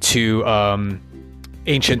to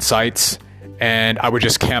ancient sites, and I would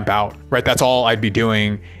just camp out, right? That's all I'd be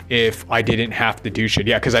doing if I didn't have to do shit.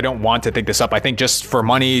 Yeah, because I don't want to think this up. I think just for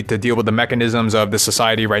money to deal with the mechanisms of the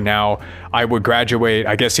society right now, I would graduate,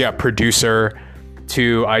 I guess, producer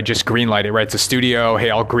to, I just greenlight it, right? It's a studio. Hey,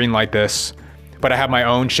 I'll greenlight this. But I have my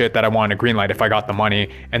own shit that I want to greenlight if I got the money,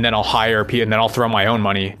 and then I'll hire people, and then I'll throw my own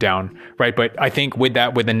money down, right? But I think with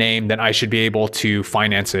the name, then I should be able to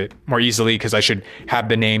finance it more easily, because I should have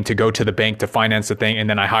the name to go to the bank to finance the thing, and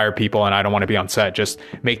then I hire people, and I don't want to be on set. Just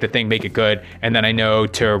make the thing, make it good, and then I know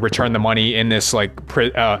to return the money in this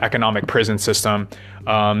economic prison system.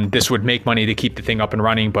 This would make money to keep the thing up and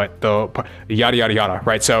running, but the yada, yada, yada,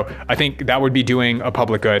 right? So I think that would be doing a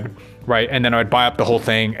public good, right? And then I'd buy up the whole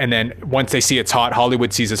thing. And then once they see it's hot,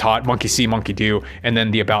 Hollywood sees it's hot, monkey see, monkey do, and then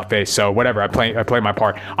the about face. So whatever, I play my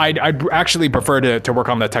part. I'd actually prefer to work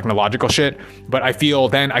on the technological shit, but I feel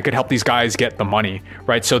then I could help these guys get the money,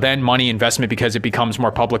 right? So then money investment, because it becomes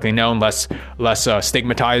more publicly known, less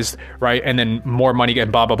stigmatized, right? And then more money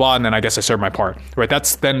get blah, blah, blah. And then I guess I serve my part, right?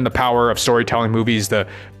 That's then the power of storytelling movies the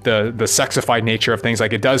sexified nature of things.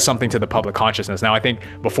 Like it does something to the public consciousness. Now I think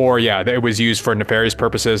before, yeah, it was used for nefarious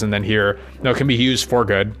purposes, and then here, no, it can be used for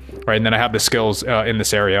good, right? And then I have the skills in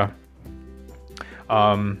this area.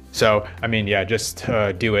 So I mean, yeah, just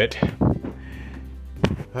do it.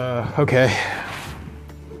 Okay.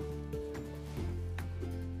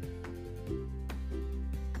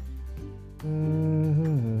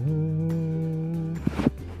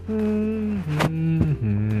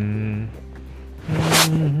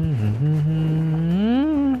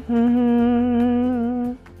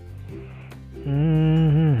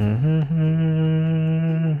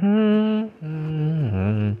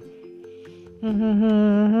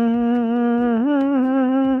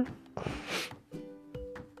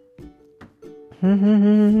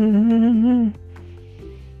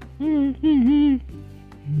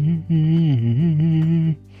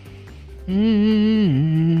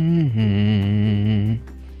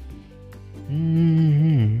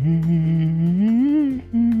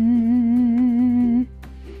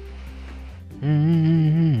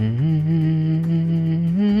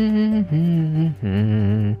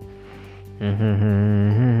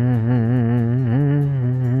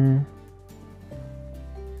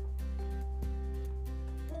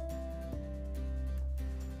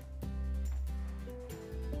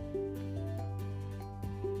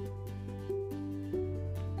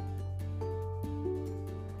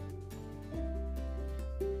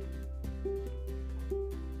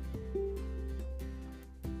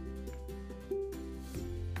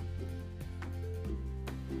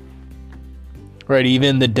 Right,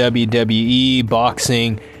 even the WWE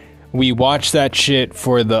boxing, we watch that shit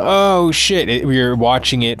for the, oh shit, we were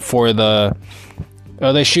watching it for the,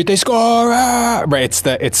 oh, they shoot, they score, right,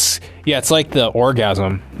 it's like the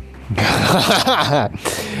orgasm.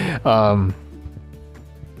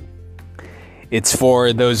 It's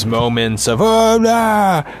for those moments of,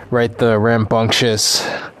 oh, right, the rambunctious,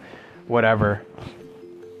 whatever.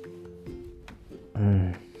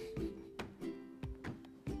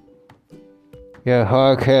 Yeah,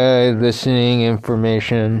 okay, listening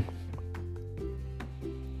information.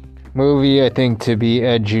 Movie, I think, to be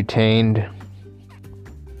edutained.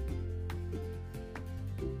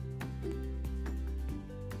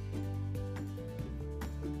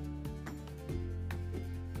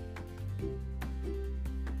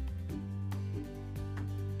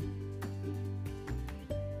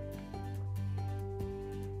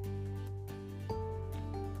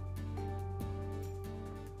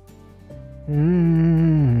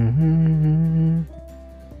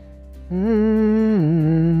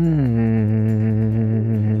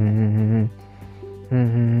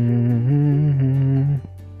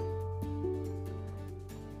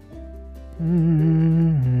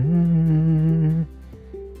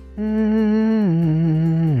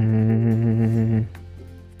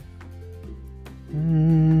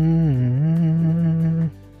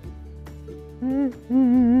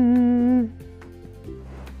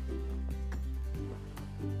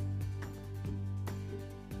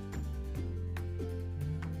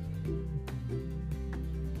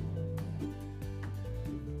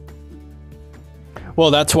 Well,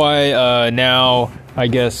 that's why now I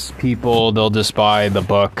guess people, they'll just buy the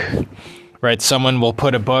book, right? Someone will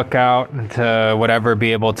put a book out to whatever,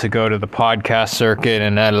 be able to go to the podcast circuit,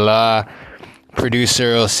 and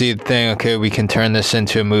producer will see the thing. Okay, we can turn this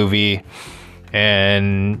into a movie.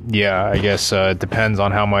 And yeah, I guess it depends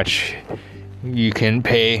on how much you can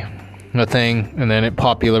pay the thing, and then it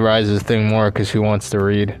popularizes the thing more because who wants to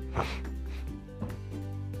read?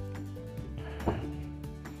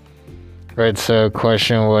 Right, so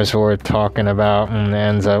question was worth talking about, and it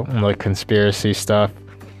ends up like conspiracy stuff.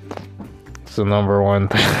 It's the number one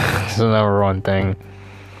thing.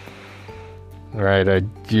 Right, I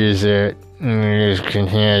use it and just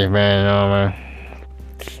continue to spend on my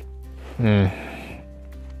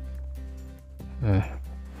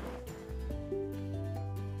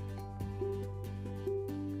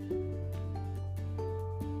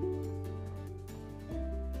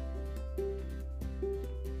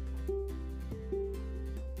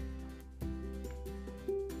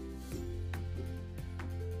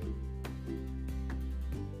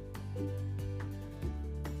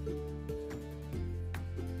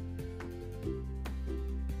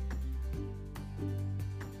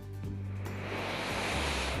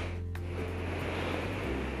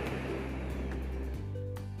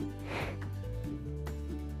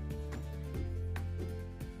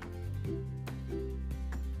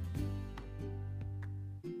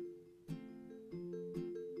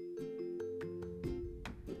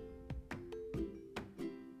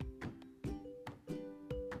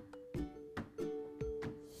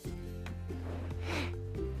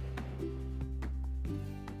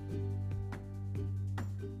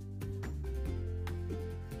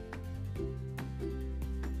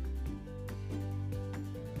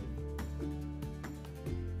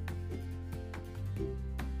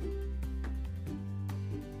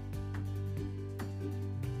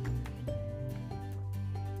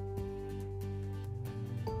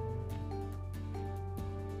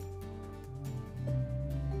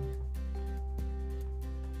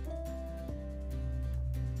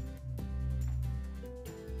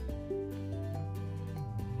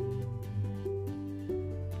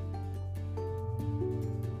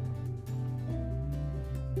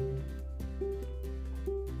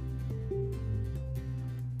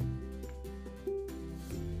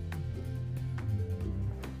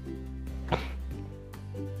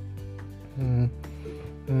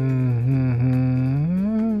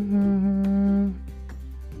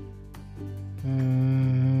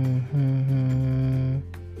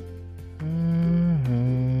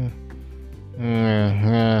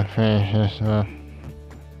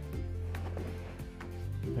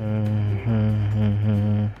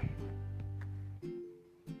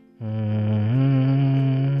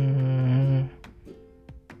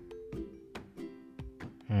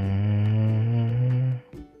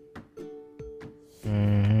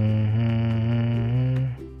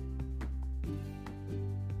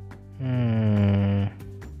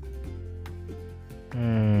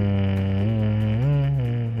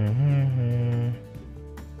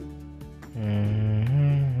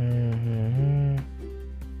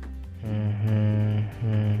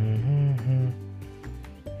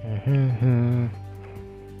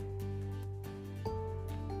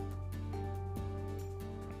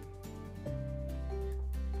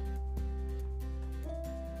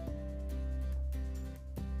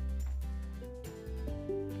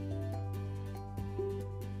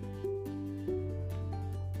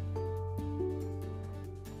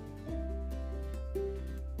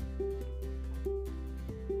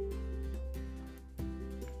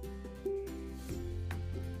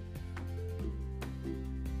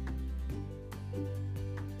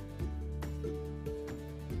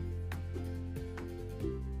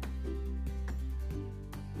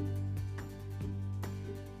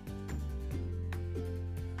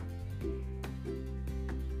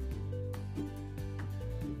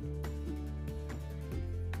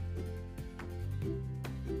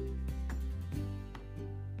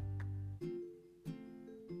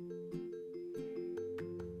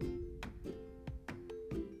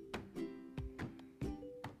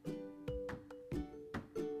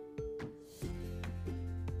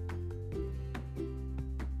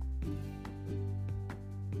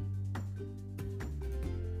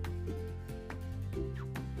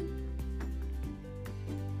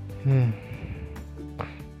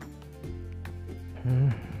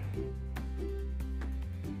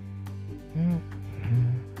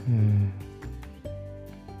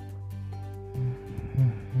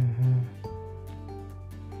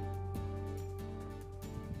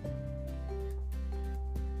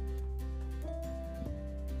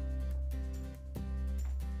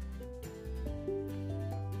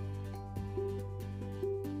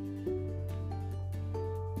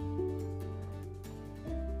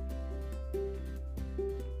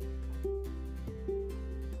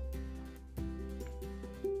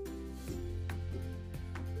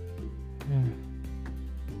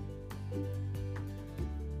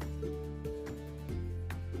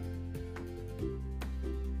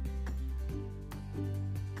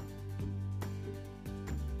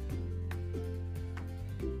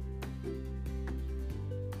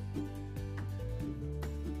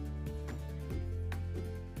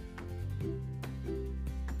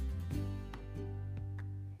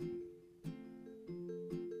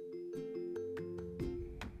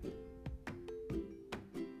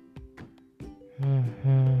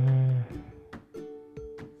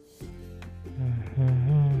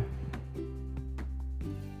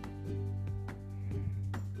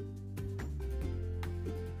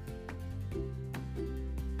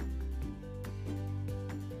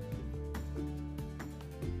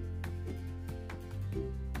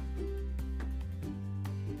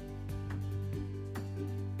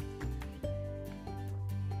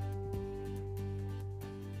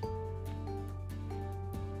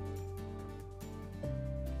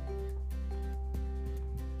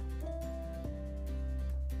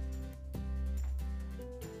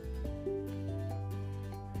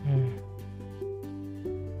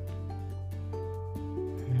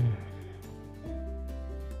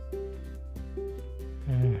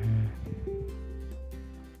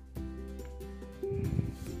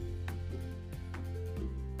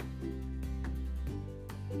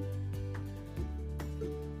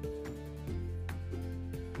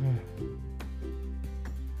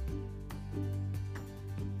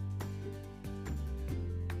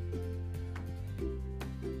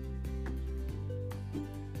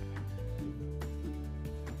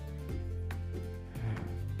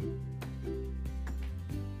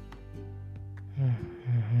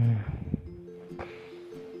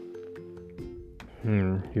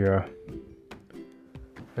Yeah.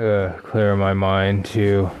 Clear my mind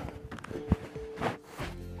to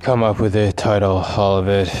come up with a title, all of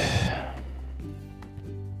it.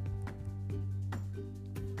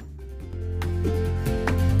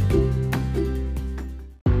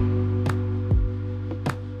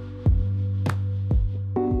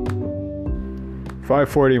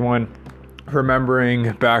 .541,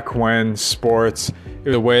 remembering back when sports,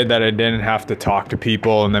 the way that I didn't have to talk to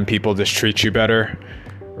people and then people just treat you better,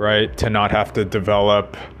 right? To not have to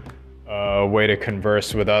develop a way to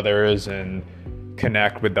converse with others and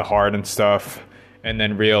connect with the heart and stuff. and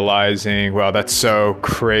then realizing, well, that's so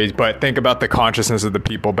crazy. But think about the consciousness of the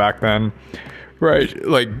people back then. Right,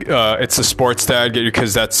 like it's a sports dad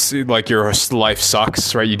because that's like your life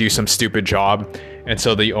sucks, right? You do some stupid job, and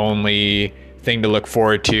so the only thing to look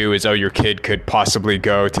forward to is, oh, your kid could possibly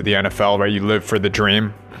go to the NFL, right? You live for the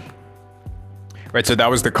dream, right? So that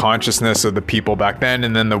was the consciousness of the people back then,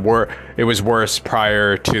 and then it was worse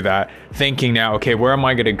prior to that. Thinking now, okay, where am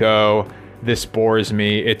I going to go? This bores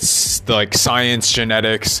me. It's like science,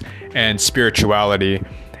 genetics, and spirituality.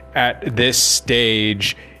 At this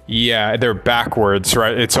stage, yeah, they're backwards,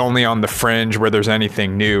 right? It's only on the fringe where there's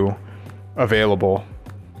anything new available,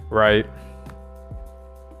 right?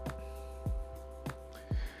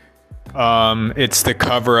 It's the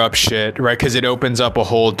cover up shit, right? Because it opens up a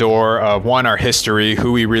whole door of one, our history,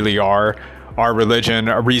 who we really are, our religion,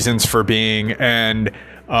 our reasons for being, and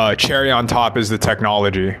cherry on top is the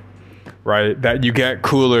technology, right? That you get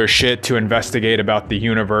cooler shit to investigate about the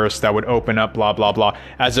universe that would open up blah, blah, blah,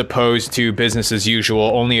 as opposed to business as usual.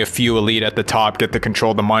 Only a few elite at the top get to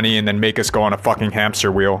control the money and then make us go on a fucking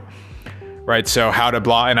hamster wheel, right? So how to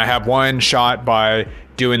blah, and I have one shot by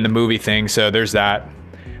doing the movie thing. So there's that.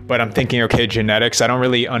 But I'm thinking, okay, genetics, I don't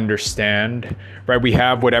really understand, right? We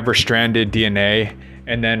have whatever stranded DNA,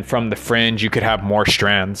 and then from the fringe, you could have more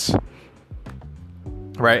strands,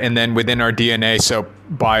 right? And then within our DNA, so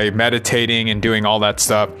by meditating and doing all that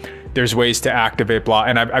stuff, there's ways to activate blah.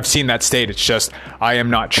 And I've seen that state. It's just, I am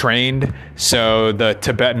not trained. So the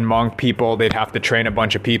Tibetan monk people, they'd have to train a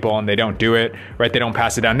bunch of people and they don't do it, right? They don't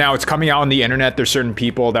pass it down. Now it's coming out on the internet. There's certain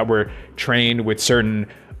people that were trained with certain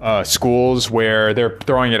schools where they're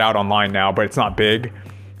throwing it out online now, but it's not big.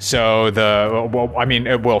 So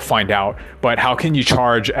we'll find out, but how can you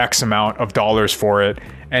charge X amount of dollars for it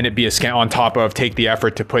and it be a scam on top of take the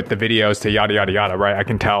effort to put the videos to yada, yada, yada, right? I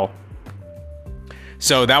can tell.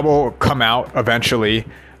 So that will come out eventually.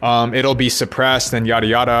 It'll be suppressed and yada,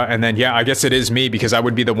 yada. And then, yeah, I guess it is me because I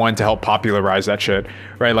would be the one to help popularize that shit,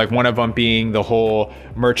 right? Like one of them being the whole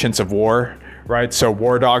Merchants of War, right? So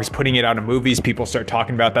War Dogs, putting it out in movies, people start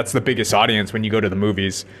talking about, that's the biggest audience when you go to the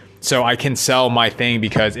movies. So I can sell my thing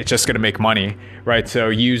because it's just going to make money, right? So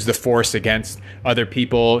use the force against other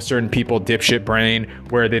people, certain people, dipshit brain,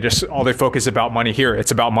 where they just, all they focus about money. Here,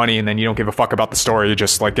 it's about money, and then you don't give a fuck about the story. You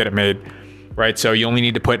just like get it made, right? So you only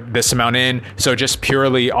need to put this amount in. So just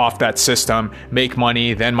purely off that system, make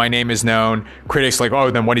money. Then my name is known. Critics like,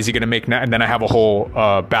 oh, then what is he going to make now? And then I have a whole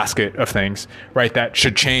basket of things, right? That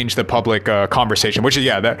should change the public conversation, which is,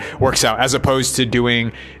 yeah, that works out as opposed to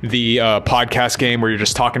doing the podcast game where you're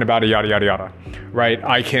just talking about it, yada, yada, yada, right?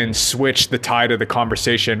 I can switch the tide of the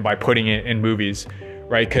conversation by putting it in movies,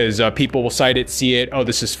 right? Because people will cite it, see it, oh,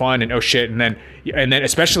 this is fun, and oh shit, and then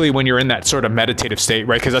especially when you're in that sort of meditative state,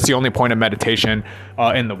 right? Because that's the only point of meditation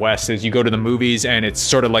in the West is you go to the movies, and it's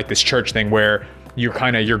sort of like this church thing where you're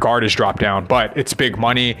kind of, your guard is dropped down, but it's big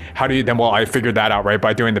money. How do you then? Well, I figured that out, right,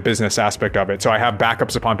 by doing the business aspect of it. So I have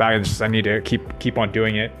backups upon backups. I need to keep on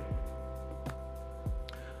doing it.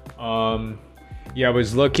 Yeah, I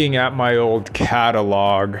was looking at my old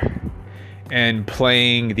catalog and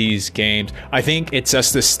playing these games. I think it's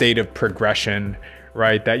just the state of progression,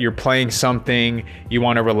 right? That you're playing something, you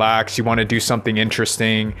want to relax, you want to do something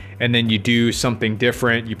interesting, and then you do something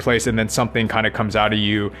different, you play, and then something kind of comes out of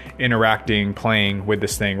you interacting, playing with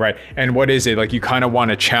this thing, right? And what is it? Like you kind of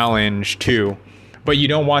want a challenge too, but you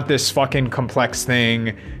don't want this fucking complex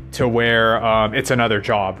thing to where it's another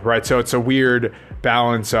job, right? So it's a weird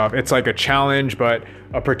balance of, it's like a challenge, but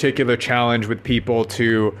a particular challenge with people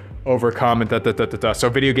to overcome and So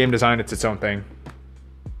video game design, it's its own thing.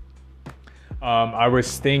 I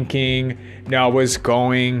was thinking, now I was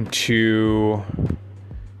going to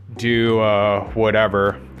do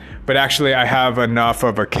whatever, but actually I have enough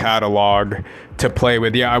of a catalog to play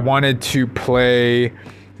with. Yeah, I wanted to play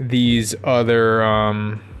these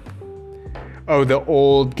other the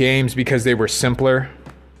old games because they were simpler,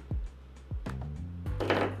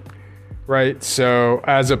 right? So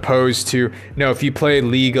as opposed to, no, if you play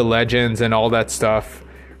League of Legends and all that stuff,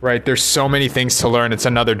 right, there's so many things to learn. It's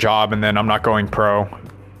another job, and then I'm not going pro.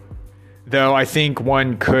 Though I think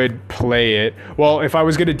one could play it. Well, if I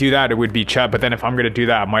was going to do that, it would be chat. But then if I'm going to do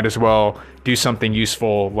that, I might as well do something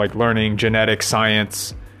useful, like learning genetics,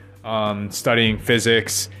 science, studying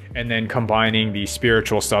physics, and then combining the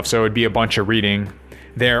spiritual stuff. So it would be a bunch of reading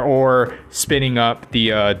there, or spinning up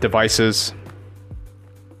the devices,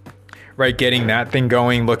 right? Getting that thing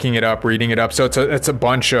going, looking it up, reading it up. So it's a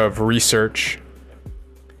bunch of research.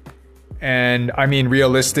 And I mean,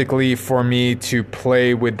 realistically, for me to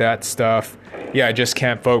play with that stuff, yeah, I just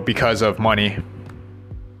can't vote because of money,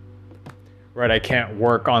 right? I can't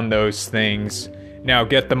work on those things Now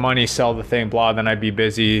get the money, sell the thing, blah, then I'd be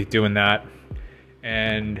busy doing that.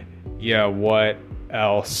 And yeah, what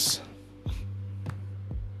else?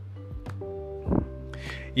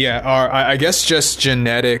 Yeah, I guess just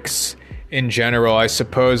genetics in general. I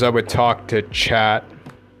suppose I would talk to chat.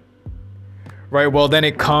 Right, well then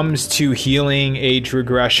it comes to healing, age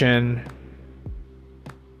regression.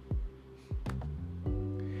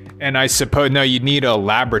 And I suppose, no, you'd need a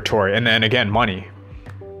laboratory, and then again, money,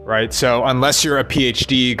 right? So unless you're a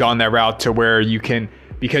PhD, gone that route to where you can,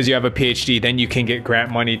 because you have a PhD, then you can get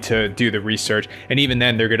grant money to do the research. And even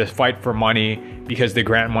then they're gonna fight for money because the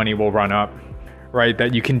grant money will run up, right?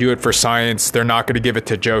 That you can do it for science. They're not gonna give it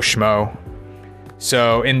to Joe Schmo.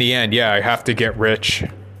 So in the end, yeah, I have to get rich.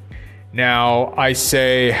 Now I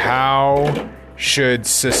say, how should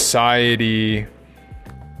society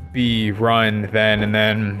be run then? And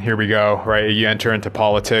then here we go, right? You enter into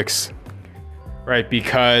politics, right?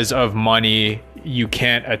 Because of money, you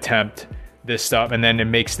can't attempt this stuff, and then it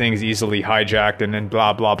makes things easily hijacked, and then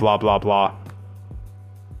blah, blah, blah, blah, blah.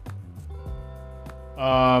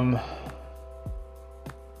 Oh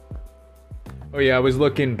yeah, I was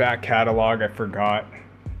looking back catalog, I forgot.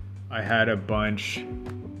 I had a bunch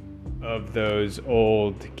of those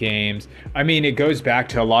old games. I mean, it goes back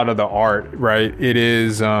to a lot of the art, right? It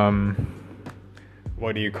is,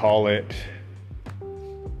 what do you call it?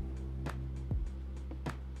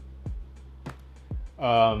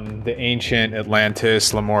 The ancient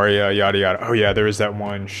Atlantis, Lemuria, yada yada. Oh yeah, there is that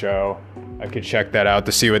one show. I could check that out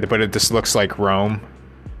to see what, but it just looks like Rome,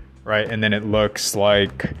 right? And then it looks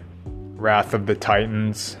like Wrath of the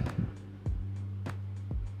Titans.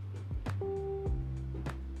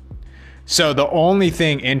 So the only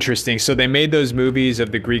thing interesting, so they made those movies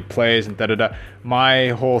of the Greek plays and da-da-da. My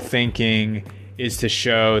whole thinking is to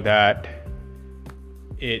show that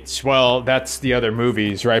it's, well, that's the other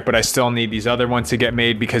movies, right? But I still need these other ones to get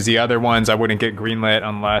made, because the other ones I wouldn't get greenlit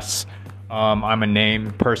unless I'm a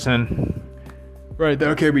name person. Right,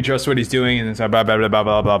 okay, we trust what he's doing, and it's blah, blah, blah, blah,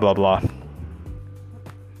 blah, blah, blah, blah.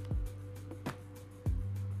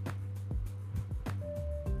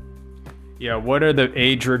 Yeah, what are the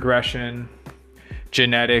age regression,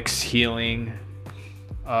 genetics, healing,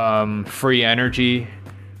 free energy,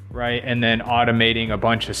 right? And then automating a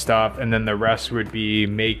bunch of stuff. And then the rest would be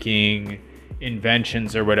making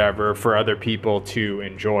inventions or whatever for other people to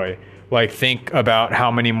enjoy. Like, think about how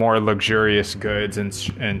many more luxurious goods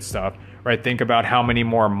and stuff, right? Think about how many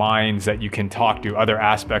more minds that you can talk to, other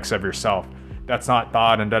aspects of yourself. That's not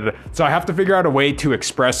thought and da-da-da. So I have to figure out a way to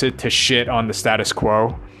express it to shit on the status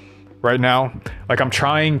quo right now. Like, I'm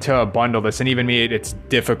trying to bundle this, and even me, it's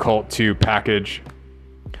difficult to package.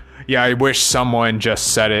 Yeah, I wish someone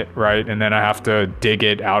just said it, right? And then I have to dig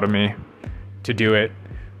it out of me to do it.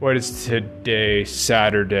 What is today?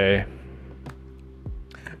 Saturday.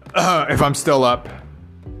 If I'm still up,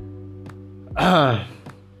 I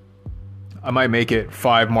might make it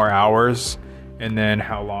 5 more hours. And then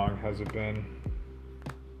how long has it been?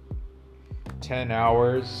 10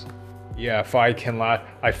 hours. Yeah, if I can last,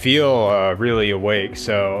 I feel really awake.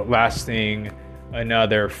 So lasting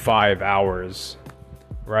another 5 hours,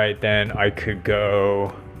 right? Then I could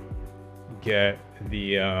go get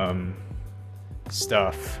the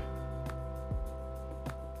stuff,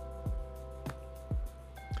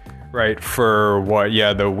 right? For what?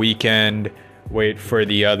 Yeah, the weekend. Wait for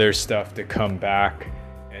the other stuff to come back,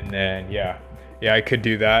 and then yeah, I could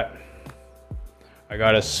do that. I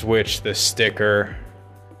gotta switch the sticker.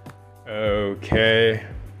 Okay,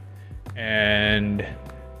 and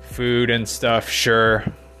food and stuff, sure.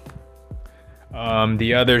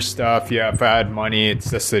 The other stuff, yeah, if I had money,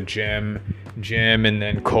 it's just a gym, and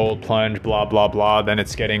then cold plunge, blah, blah, blah. Then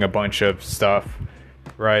it's getting a bunch of stuff,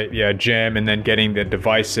 right? Yeah, gym, and then getting the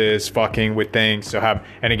devices, fucking with things. So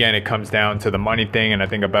and again, it comes down to the money thing, and I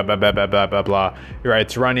think blah, blah, blah, blah, blah, blah, blah. Right,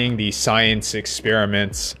 it's running the science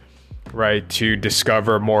experiments, right, to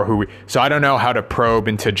discover more so I don't know how to probe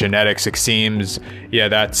into genetics. It seems, yeah,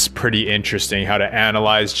 that's pretty interesting, how to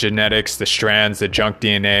analyze genetics, the strands, the junk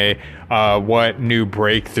DNA, what new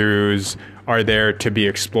breakthroughs are there to be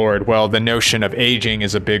explored. Well, the notion of aging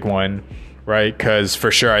is a big one, right? Because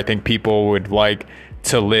for sure, I think people would like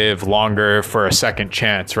to live longer for a second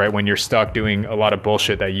chance, right? When you're stuck doing a lot of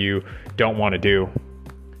bullshit that you don't want to do.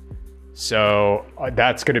 So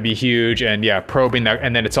that's going to be huge. And yeah, probing that.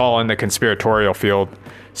 And then it's all in the conspiratorial field.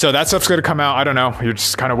 So that stuff's going to come out. I don't know. You're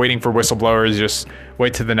just kind of waiting for whistleblowers. Just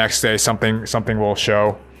wait till the next day. Something will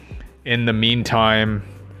show. In the meantime,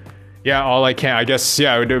 yeah, all I can, I guess,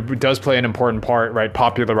 yeah, it does play an important part, right?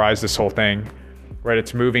 Popularize this whole thing, right?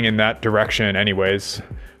 It's moving in that direction anyways.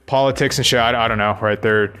 Politics and shit, I don't know, right?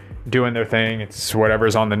 doing their thing. It's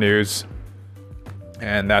whatever's on the news.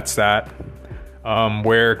 And that's that.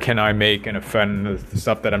 Where can I make an effect in the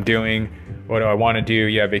stuff that I'm doing? What do I want to do?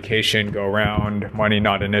 Yeah, vacation, go around, money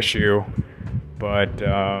not an issue. But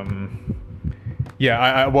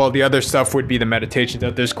yeah, well, the other stuff would be the meditations.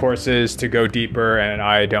 There's courses to go deeper, and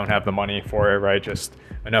I don't have the money for it, right? Just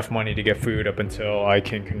enough money to get food up until I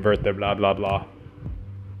can convert the blah, blah, blah.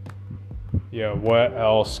 Yeah, what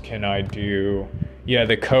else can I do? Yeah,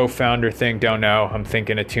 the co-founder thing, don't know. I'm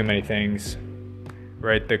thinking of too many things.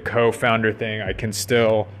 Right, the co-founder thing, I can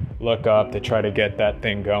still look up to try to get that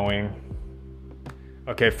thing going.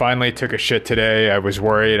 Okay, finally took a shit today. I was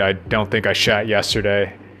worried. I don't think I shat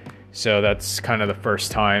yesterday. So that's kind of the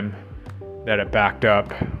first time that it backed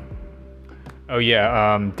up. Oh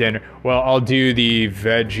yeah, dinner. Well, I'll do the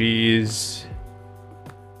veggies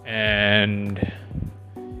and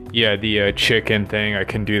yeah, the chicken thing. I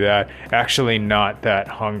can do that. Actually not that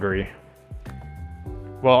hungry.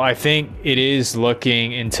 Well, I think it is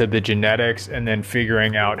looking into the genetics and then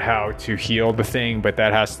figuring out how to heal the thing, but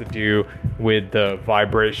that has to do with the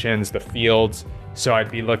vibrations, the fields. So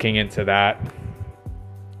I'd be looking into that.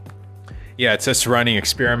 Yeah, it's just running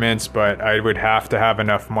experiments, but I would have to have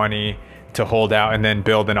enough money to hold out and then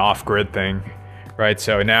build an off-grid thing, right?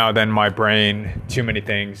 So now then my brain, too many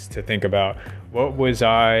things to think about. What was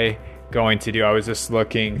I going to do? I was just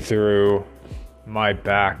looking through my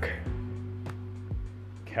back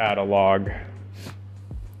catalog,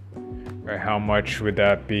 right? How much would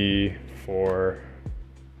that be for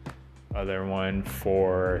other one?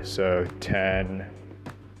 So 10,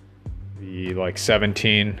 be like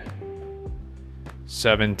 17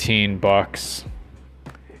 bucks.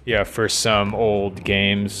 Yeah, for some old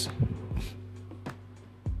games.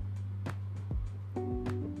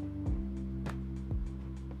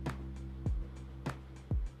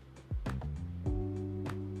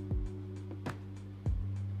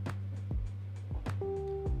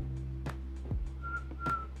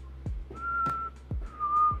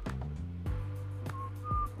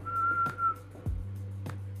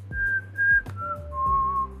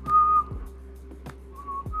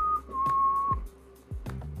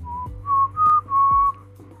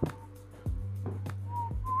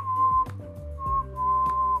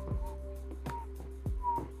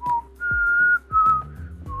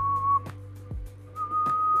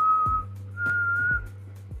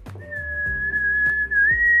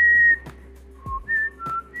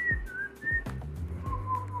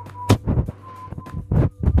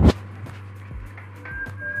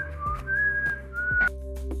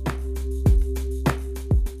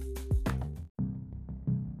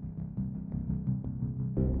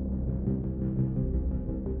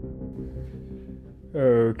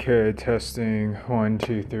 Okay, testing 1,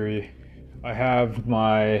 2, 3. I have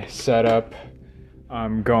my setup.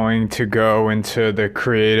 I'm going to go into the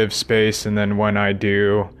creative space, and then when I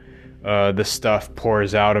do, the stuff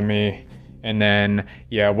pours out of me. And then,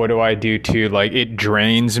 yeah, what do I do to, like, it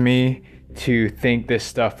drains me to think this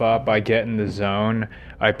stuff up. I get in the zone,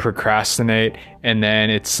 I procrastinate, and then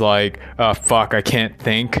it's like, fuck, I can't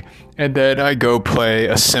think. And then I go play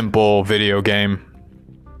a simple video game.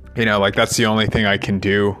 You know, like that's the only thing I can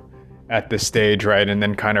do at this stage, right? And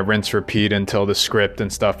then kind of rinse, repeat until the script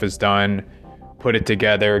and stuff is done, put it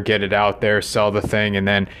together, get it out there, sell the thing. And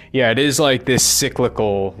then, yeah, it is like this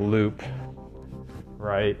cyclical loop,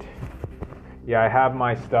 right? Yeah, I have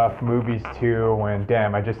my stuff, movies too, when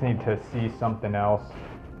damn, I just need to see something else.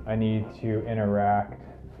 I need to interact,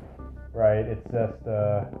 right? It's just,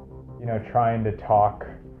 you know, trying to talk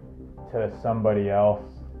to somebody else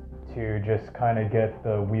to just kind of get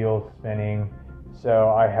the wheels spinning. So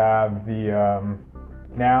I have the,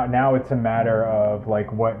 now it's a matter of like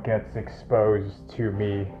what gets exposed to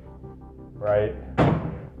me, right?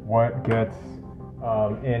 What gets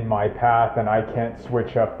in my path, and I can't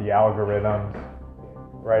switch up the algorithms,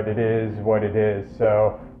 right? It is what it is.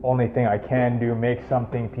 So only thing I can do, make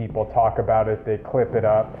something, people talk about it, they clip it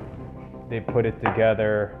up, they put it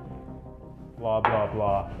together, blah, blah,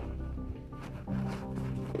 blah.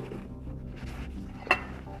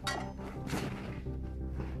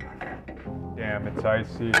 Damn, it's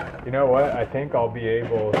icy. You know what? I think I'll be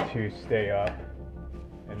able to stay up,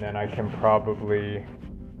 and then I can probably,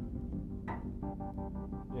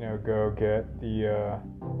 you know, go get the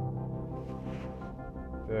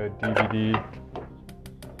DVD.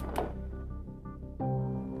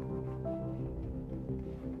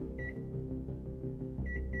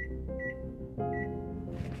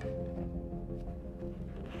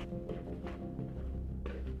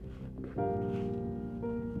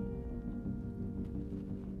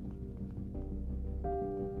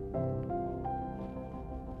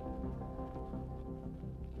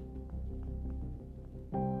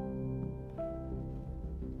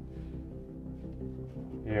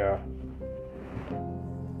 Yeah.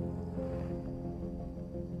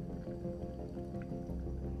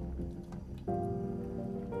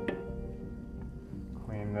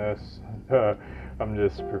 Clean this. I'm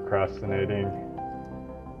just procrastinating.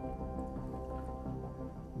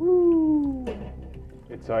 Woo!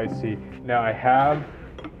 It's icy. Now I have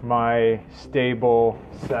my stable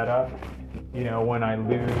setup. You know, when I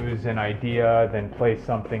lose an idea, then play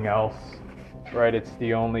something else. Right? It's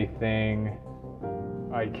the only thing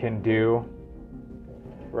I can do.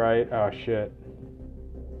 Right? Oh shit.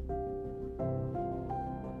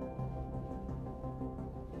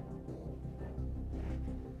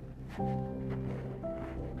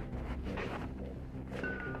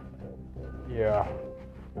 Yeah.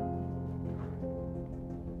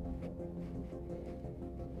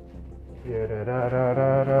 Yeah, da da da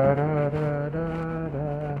da da da da da da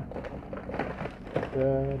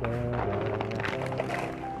da da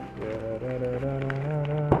yeah, da da da da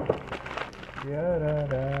da yeah, da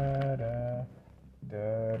da da da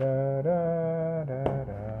da da da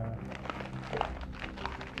da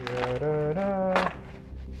yeah, da da da da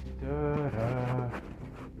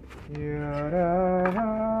yeah, da da da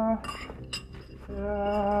da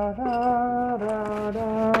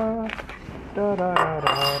da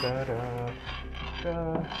da da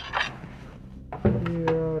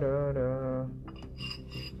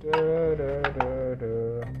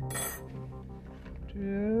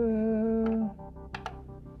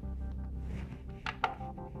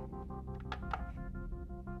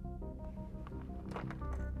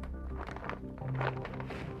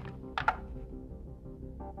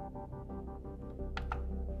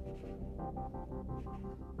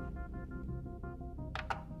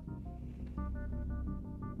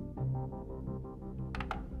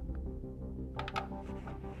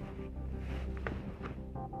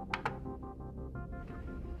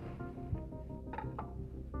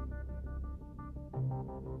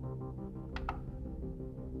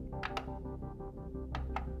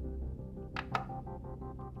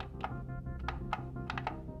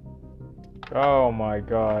Oh my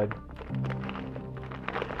god.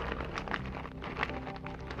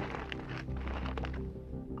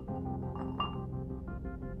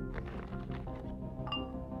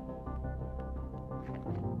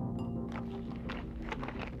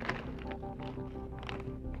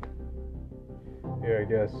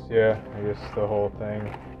 Yeah, I guess the whole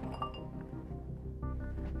thing.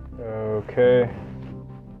 Okay.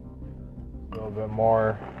 A little bit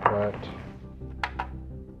more, but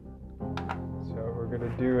that's how we're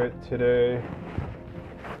gonna do it today.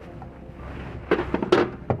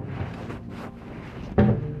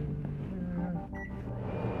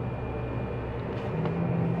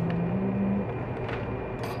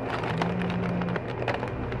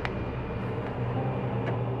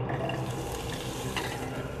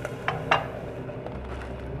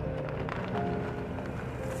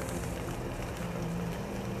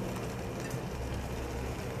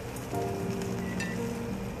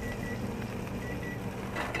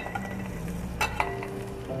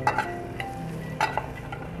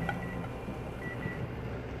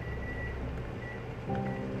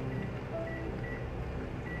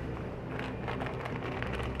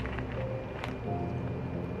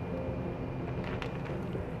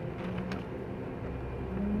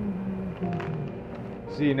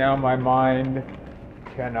 See, now my mind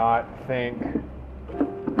cannot think.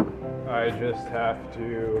 I just have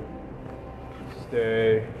to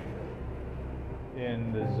stay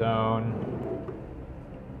in the zone.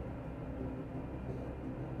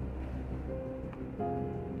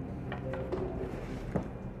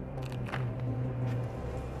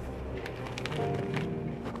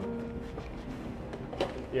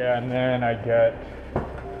 Yeah, and then I get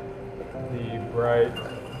the bright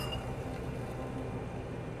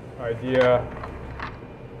idea.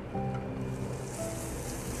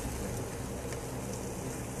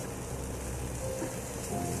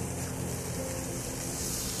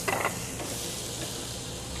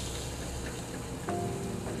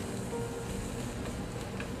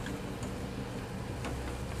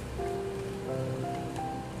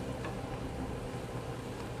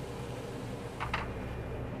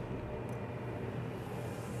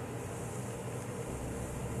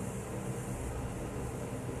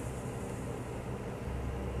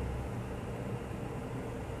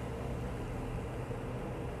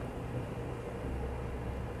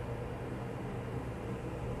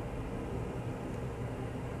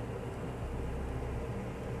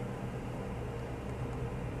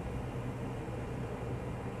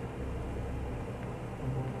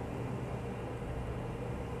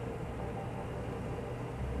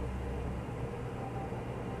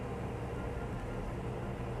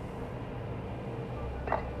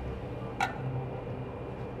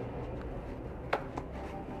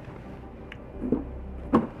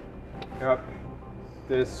 Yep.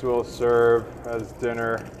 This will serve as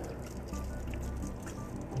dinner.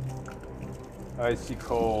 Icy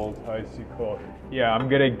cold, icy cold. Yeah, I'm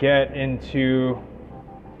gonna get into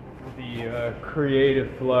the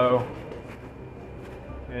creative flow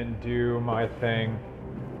and do my thing.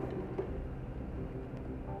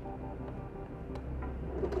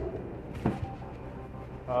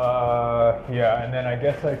 Yeah, and then I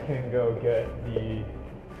guess I can go get the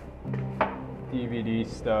DVD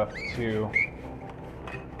stuff too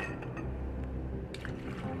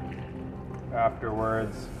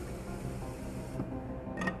afterwards.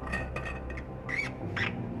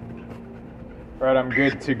 Right, I'm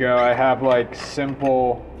good to go. I have like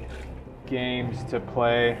simple games to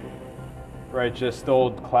play, right? Just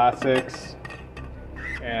old classics,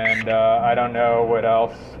 and I don't know what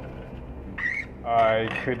else I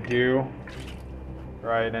could do,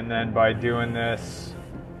 right? And then by doing this,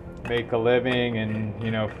 make a living and, you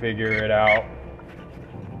know, figure it out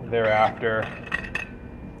thereafter.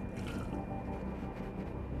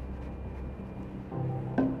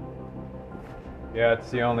 Yeah, it's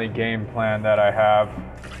the only game plan that I have.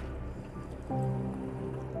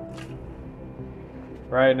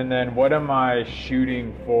 Right, and then what am I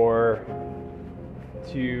shooting for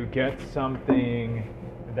to get something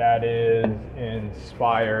that is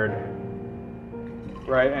inspired?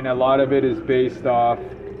 Right, and a lot of it is based off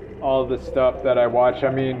all the stuff that I watch.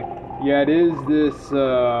 I mean, yeah, it is this,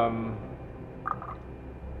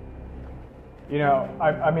 you know,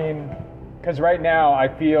 I mean, because right now I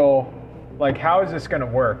feel like, how is this going to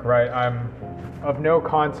work, right? I'm of no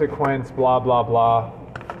consequence, blah, blah, blah.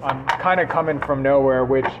 I'm kind of coming from nowhere,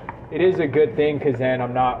 which it is a good thing because then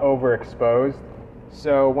I'm not overexposed.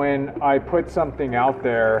 So when I put something out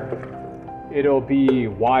there, it'll be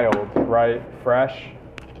wild, right? Fresh.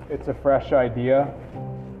 It's a fresh idea.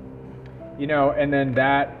 You know, and then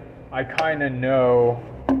that I kind of know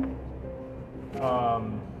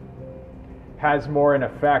has more an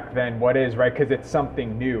effect than what is, right? Because it's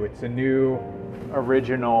something new. It's a new,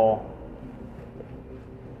 original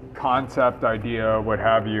concept, idea, what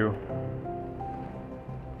have you.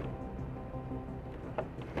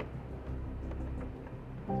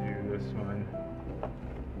 Do this one.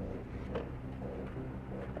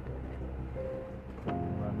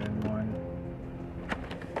 Lemon one.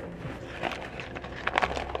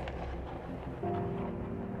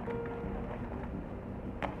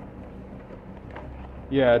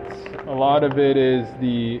 Yeah, it's a lot of it is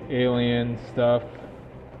the alien stuff.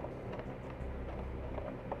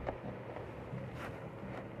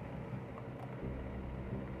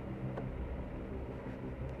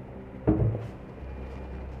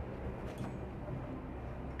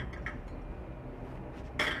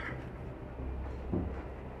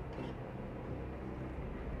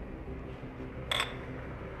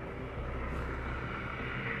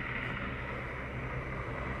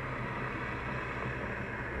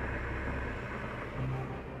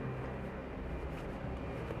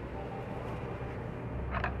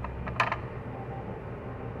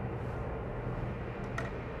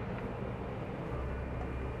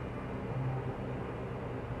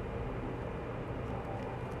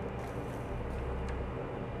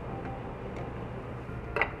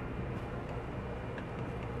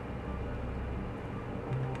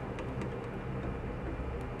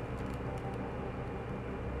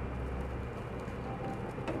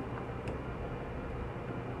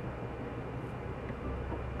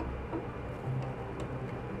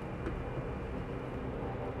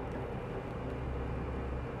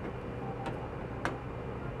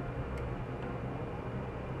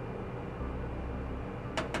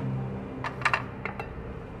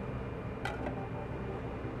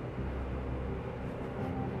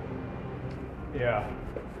 Yeah.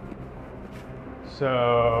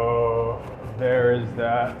 So there is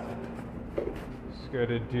that. Just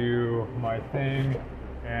gonna do my thing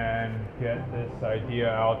and get this idea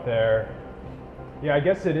out there. Yeah, I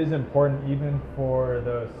guess it is important even for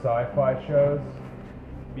those sci-fi shows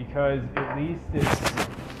because at least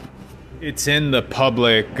it's in the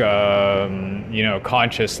public, you know,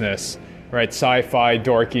 consciousness, right? Sci-fi,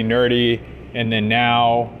 dorky, nerdy, and then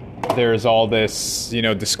now there's all this, you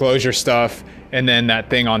know, disclosure stuff. And then that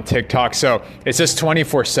thing on TikTok. So it's just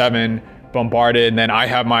 24/7 bombarded. And then I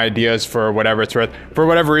have my ideas for whatever it's worth. For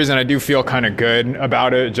whatever reason, I do feel kind of good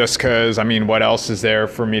about it just because, I mean, what else is there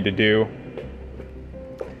for me to do?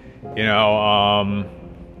 You know,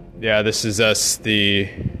 yeah, this is just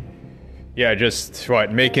making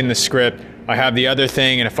the script. I have the other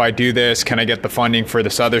thing. And if I do this, can I get the funding for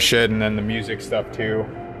this other shit? And then the music stuff too.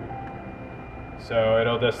 So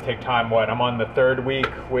it'll just take time. I'm on the third week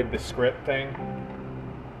with the script thing.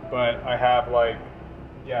 But I have like,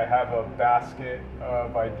 yeah, I have a basket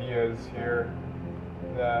of ideas here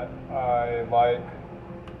that I like.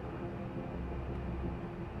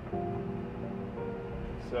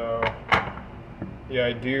 So, yeah,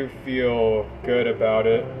 I do feel good about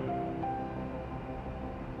it.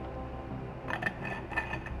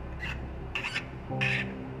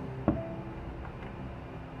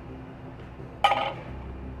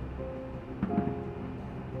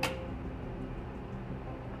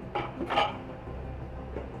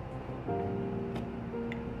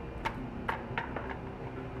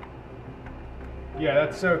 Yeah,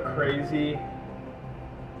 that's so crazy.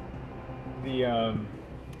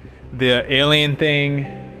 The alien thing,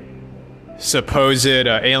 supposed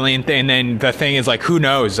alien thing, and then the thing is like, who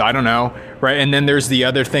knows? I don't know, right? And then there's the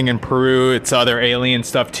other thing in Peru, it's other alien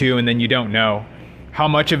stuff too, and then you don't know how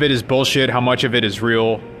much of it is bullshit, how much of it is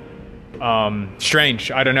real.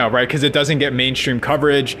 Strange, I don't know, right? Because it doesn't get mainstream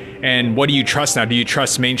coverage. And what do you trust now? Do you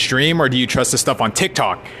trust mainstream or do you trust the stuff on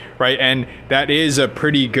TikTok, right? And that is a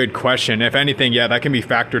pretty good question. If anything, yeah, that can be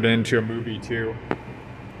factored into a movie too.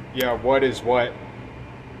 Yeah, what is what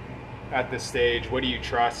at this stage? What do you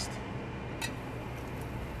trust,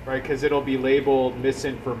 right? Because it'll be labeled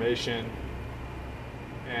misinformation.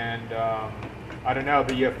 And I don't know,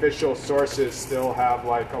 the official sources still have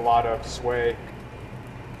like a lot of sway.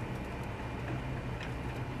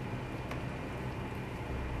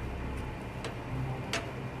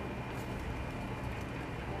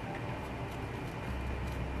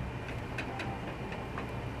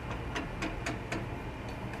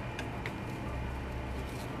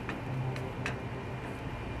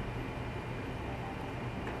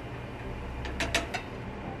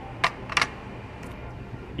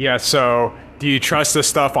 Yeah, so do you trust this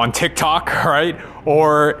stuff on TikTok, right?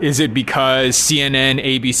 Or is it because CNN,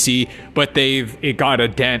 ABC, but it got a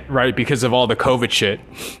dent, right? Because of all the COVID shit.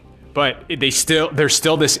 But there's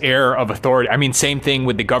still this air of authority. I mean, same thing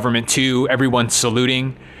with the government too. Everyone's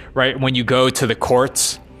saluting, right? When you go to the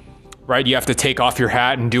courts, right? You have to take off your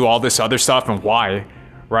hat and do all this other stuff. And why,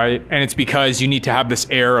 right? And it's because you need to have this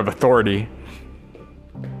air of authority.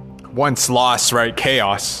 Once lost, right?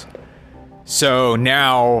 Chaos. So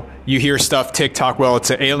now you hear stuff TikTok, well, it's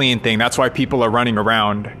an alien thing. That's why people are running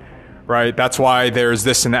around, right? That's why there's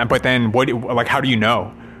this and that. But then how do you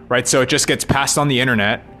know, right? So it just gets passed on the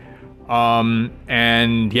internet.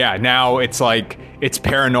 And yeah, now it's like, it's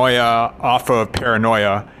paranoia off of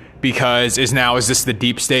paranoia because is this the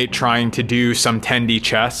deep state trying to do some 10D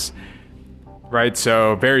chess, right?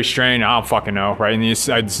 So very strange. I don't fucking know, right? And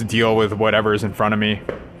I just deal with whatever's in front of me.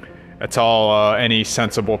 That's all any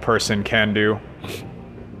sensible person can do.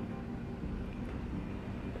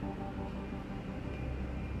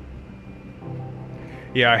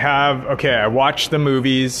 Yeah, I watch the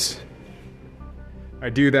movies. I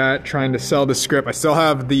do that, trying to sell the script. I still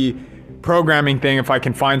have the programming thing. If I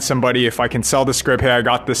can find somebody, if I can sell the script, hey, I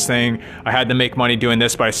got this thing. I had to make money doing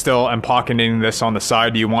this, but I still am pocketing this on the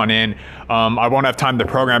side. Do you want in? I won't have time to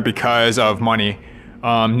program because of money.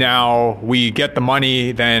 Now we get the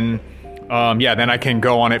money, then I can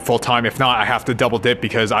go on it full time. If not, I have to double dip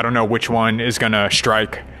because I don't know which one is gonna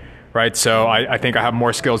strike, right? So I think I have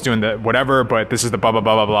more skills doing the whatever, but this is the blah, blah,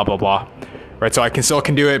 blah, blah, blah, blah, blah, right? So I still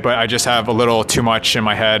can do it, but I just have a little too much in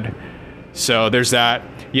my head. So there's that.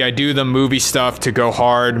 Yeah, I do the movie stuff to go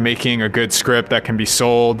hard, making a good script that can be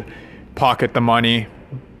sold, pocket the money,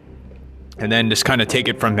 and then just kind of take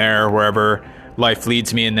it from there wherever life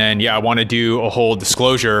leads me. And then, yeah, I want to do a whole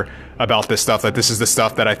disclosure about this stuff, that this is the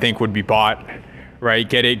stuff that I think would be bought, right?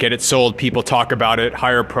 Get it sold. People talk about it,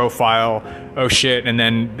 higher profile. Oh shit. And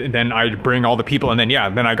then I bring all the people and then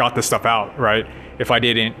I got the stuff out, right? If I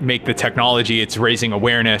didn't make the technology, it's raising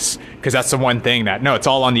awareness because that's the one thing that, no, it's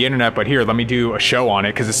all on the internet, but here, let me do a show on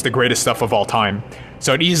it because it's the greatest stuff of all time.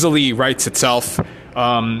 So it easily writes itself.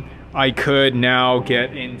 I could now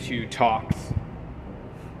get into talks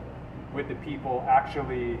with the people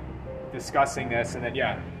actually discussing this and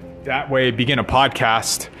then, that way begin a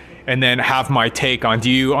podcast and then have my take on,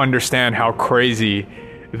 do you understand how crazy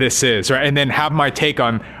this is, right? And then have my take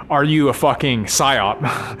on, are you a fucking psyop,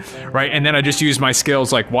 right? And then I just use my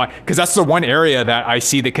skills like why, because that's the one area that I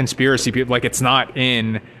see the conspiracy people, like it's not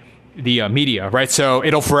in the media, right? So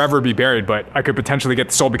it'll forever be buried, but I could potentially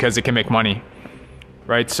get sold because it can make money,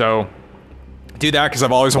 right? So do that because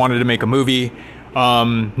I've always wanted to make a movie.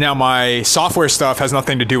 Now my software stuff has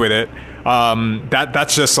nothing to do with it.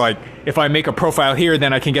 That's just like, if I make a profile here,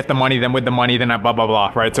 then I can get the money, then with the money, then I blah, blah,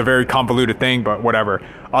 blah, right? It's a very convoluted thing, but whatever.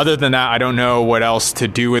 Other than that, I don't know what else to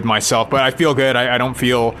do with myself, but I feel good. I don't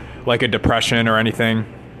feel like a depression or anything,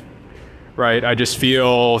 right? I just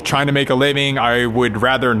feel trying to make a living, I would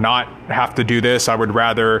rather not have to do this. I would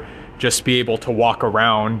rather just be able to walk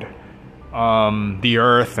around the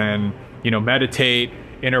earth and, you know, meditate,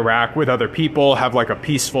 interact with other people, have like a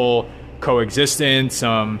peaceful coexistence,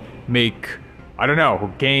 make, I don't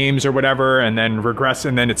know, games or whatever, and then regress,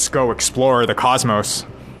 and then it's go explore the cosmos.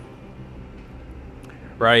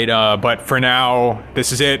 Right, but for now,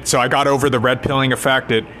 this is it. So I got over the red pilling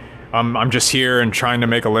effect. I'm just here and trying to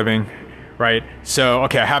make a living, right? So,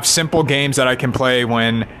 okay, I have simple games that I can play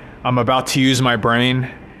when I'm about to use my brain,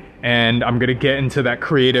 and I'm gonna get into that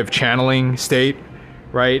creative channeling state,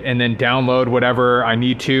 right? And then download whatever I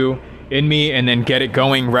need to in me, and then get it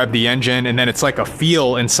going, rev the engine, and then it's like a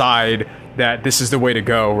feel inside that this is the way to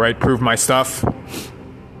go, right? Prove my stuff.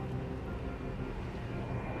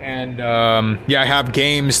 And yeah, I have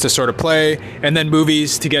games to sort of play, and then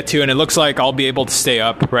movies to get to, and it looks like I'll be able to stay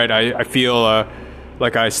up, right? I feel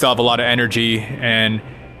like I still have a lot of energy, and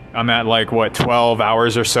I'm at like, what, 12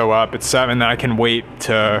 hours or so up. It's 7, then I can wait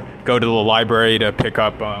to go to the library to pick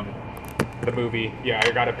up the movie. Yeah,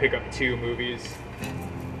 I gotta pick up 2 movies.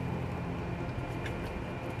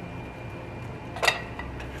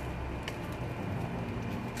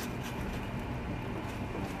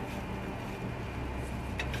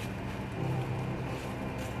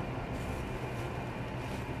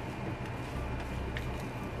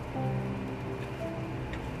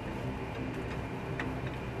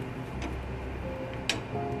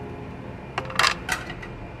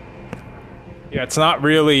 Yeah, it's not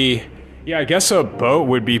really... Yeah, I guess a boat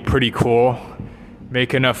would be pretty cool.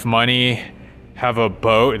 Make enough money, have a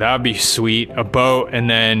boat, that would be sweet. A boat, and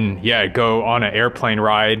then, yeah, go on an airplane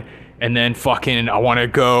ride, and then fucking, I want to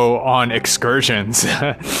go on excursions.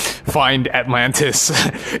 Find Atlantis.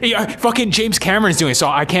 Yeah, fucking James Cameron's doing it, so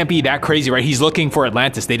I can't be that crazy, right? He's looking for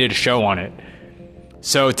Atlantis. They did a show on it.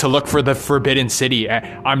 So to look for the Forbidden City,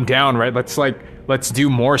 I'm down, right? Let's do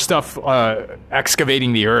more stuff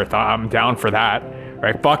excavating the earth. I'm down for that,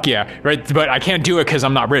 right? Fuck yeah, right? But I can't do it because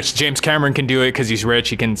I'm not rich. James Cameron can do it because he's rich.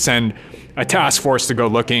 He can send a task force to go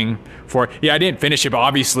looking for it. Yeah, I didn't finish it, but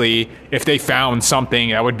obviously if they found something,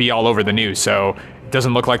 that would be all over the news. So it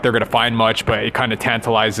doesn't look like they're going to find much, but it kind of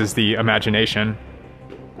tantalizes the imagination.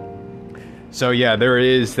 So yeah, there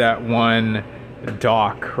is that one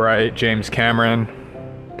doc, right? James Cameron.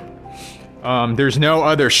 There's no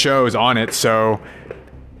other shows on it, so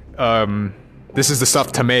this is the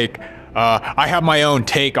stuff to make. I have my own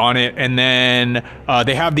take on it, and then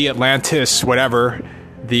they have the Atlantis, whatever,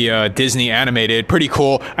 the Disney animated, pretty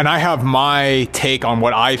cool, and I have my take on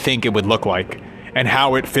what I think it would look like and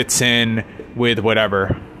how it fits in with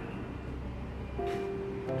whatever.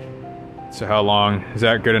 So how long? Is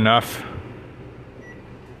that good enough?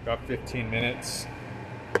 About 15 minutes.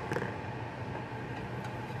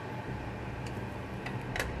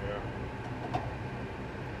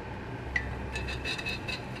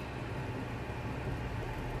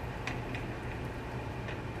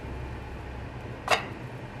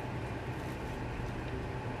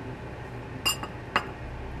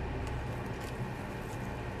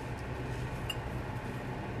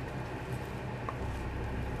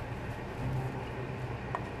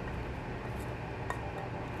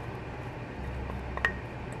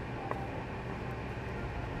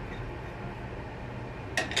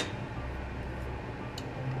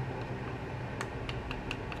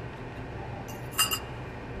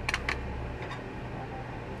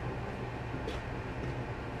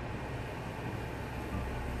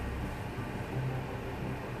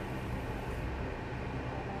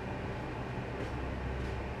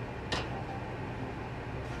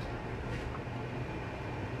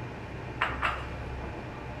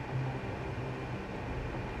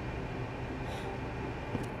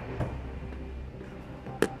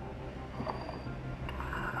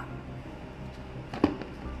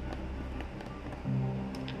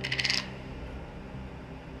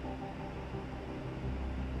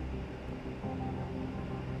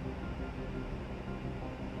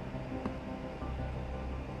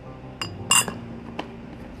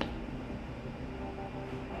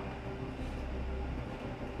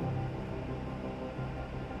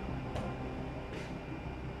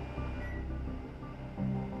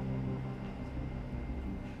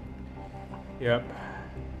 Yep.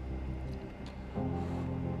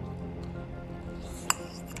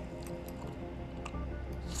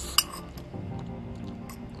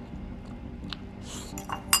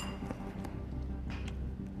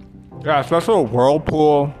 Yeah, especially a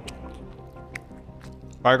whirlpool.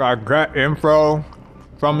 Like, I get info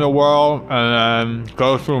from the world and then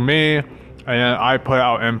go through me, and then I put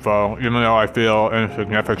out info, even though I feel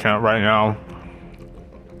insignificant right now.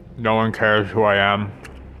 No one cares who I am.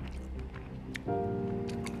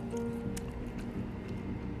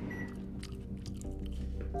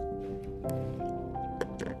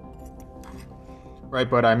 Right,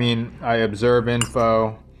 but I mean, I observe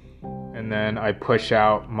info and then I push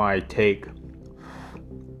out my take.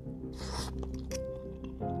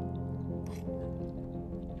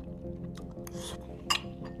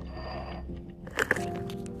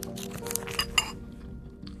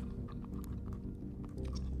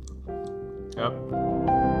 Yep.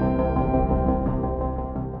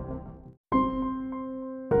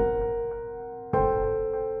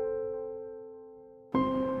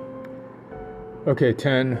 Okay,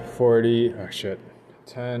 10:40. Oh shit.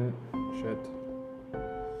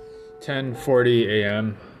 10:40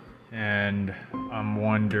 a.m. and I'm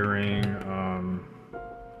wondering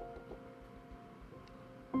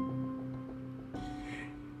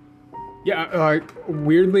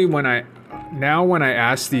weirdly when I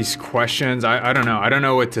ask these questions, I don't know. I don't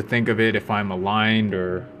know what to think of it, if I'm aligned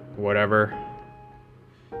or whatever.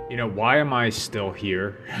 You know, why am I still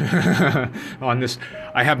here on this?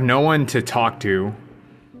 I have no one to talk to.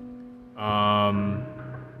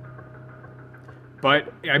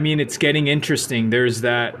 But I mean, it's getting interesting. There's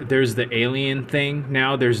the alien thing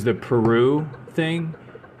now. There's the Peru thing.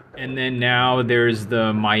 And then now there's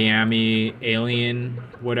the Miami alien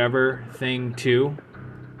whatever thing too.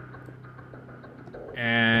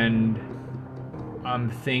 And I'm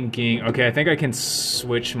thinking, okay, I think I can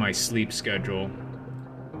switch my sleep schedule.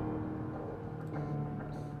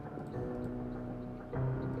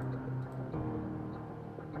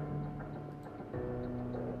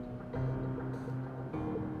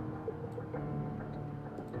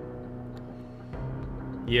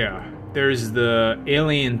 Yeah, there's the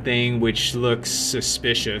alien thing which looks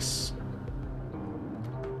suspicious.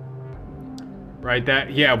 Right,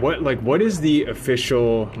 what is the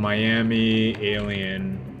official Miami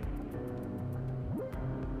alien?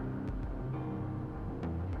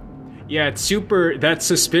 Yeah, that's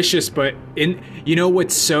suspicious, but you know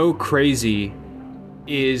what's so crazy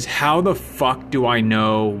is how the fuck do I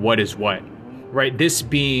know what is what? Right, this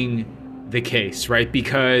being the case, right?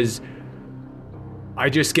 Because I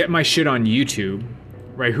just get my shit on YouTube,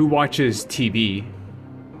 right? Who watches TV?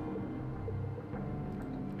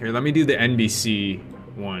 Here, let me do the NBC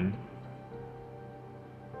one.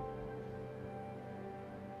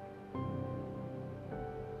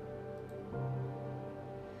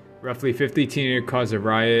 Roughly 50 teenagers cause a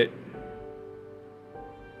riot.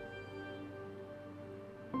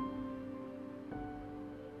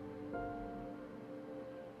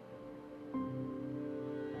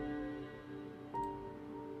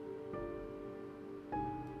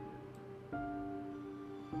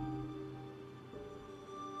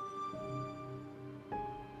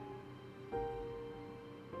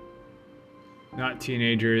 Not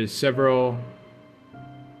teenagers. Several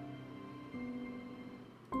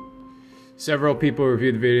people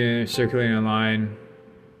reviewed the video circulating online.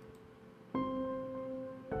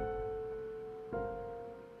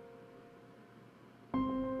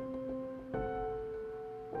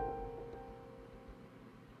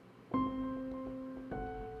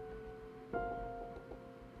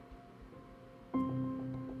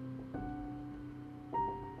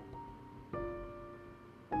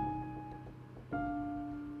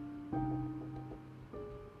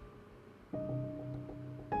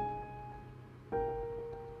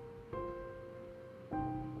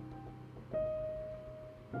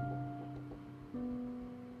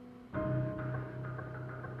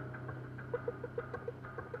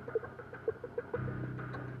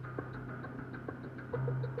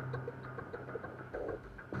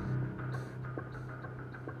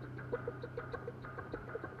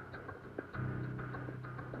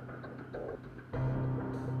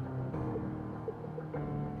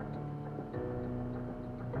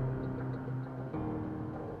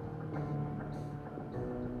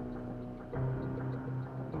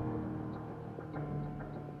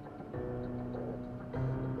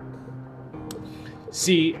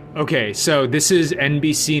 See, okay, so this is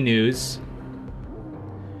NBC News.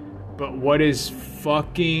 But what is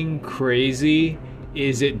fucking crazy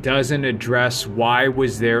is it doesn't address why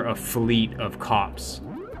was there a fleet of cops.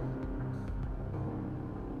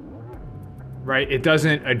 Right? It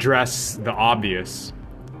doesn't address the obvious.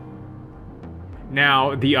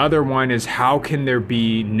 Now, the other one is how can there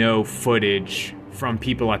be no footage from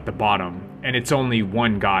people at the bottom? And it's only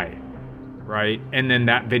one guy, right? And then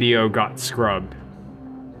that video got scrubbed.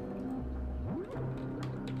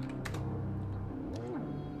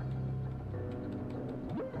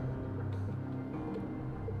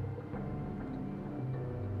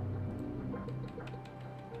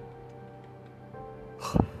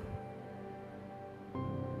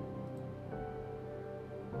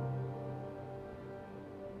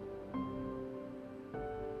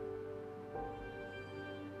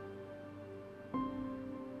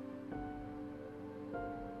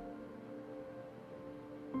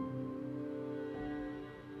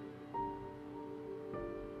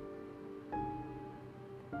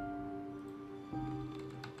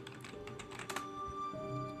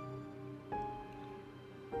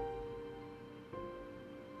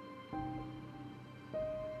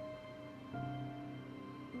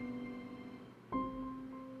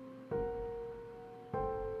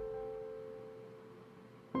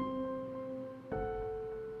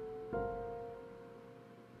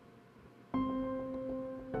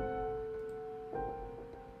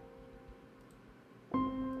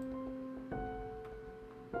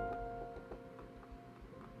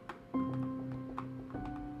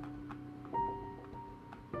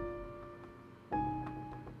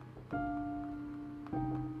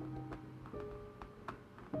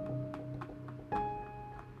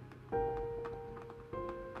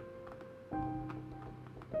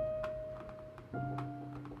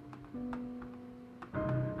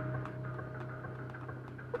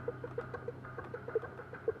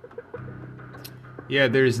 Yeah,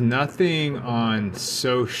 there's nothing on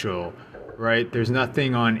social, right? There's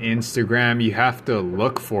nothing on Instagram. You have to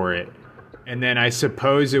look for it. And then I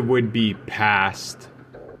suppose it would be past,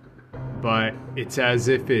 but it's as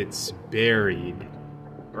if it's buried,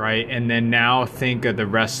 right? And then now think of the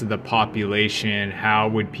rest of the population. How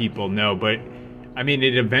would people know? But I mean,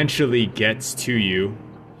 it eventually gets to you,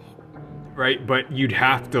 right? But you'd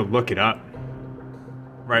have to look it up,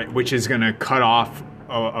 right? Which is going to cut off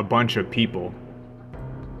a bunch of people.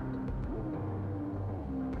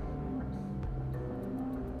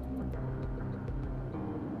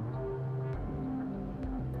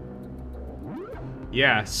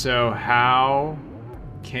 Yeah, so how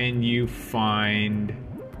can you find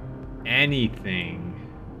anything?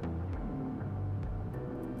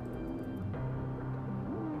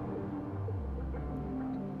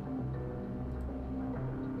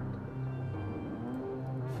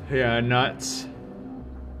 Yeah, nuts.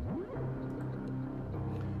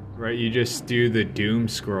 Right, you just do the doom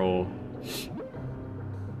scroll.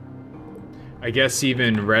 I guess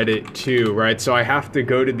even Reddit too, right? So I have to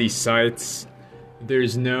go to these sites.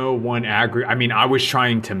 There's no one I mean, I was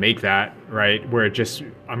trying to make that, right? Where it just,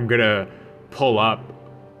 I'm gonna pull up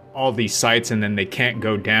all these sites and then they can't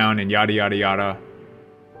go down and yada, yada, yada.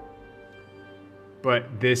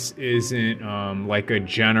 But this isn't like a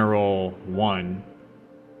general one.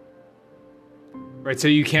 Right, so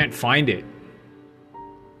you can't find it.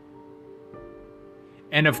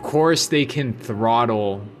 And of course they can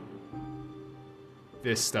throttle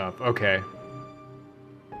this stuff. Okay.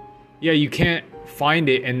 Yeah, you can't find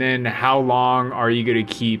it, and then how long are you going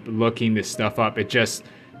to keep looking this stuff up? It just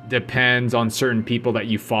depends on certain people that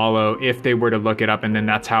you follow if they were to look it up, and then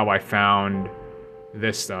that's how I found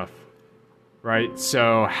this stuff. Right?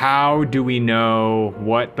 So how do we know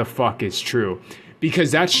what the fuck is true?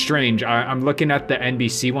 Because that's strange. I'm looking at the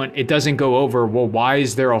NBC one. It doesn't go over, well, why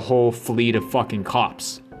is there a whole fleet of fucking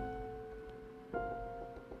cops?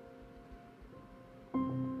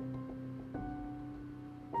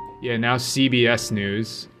 Yeah, now CBS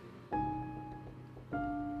News.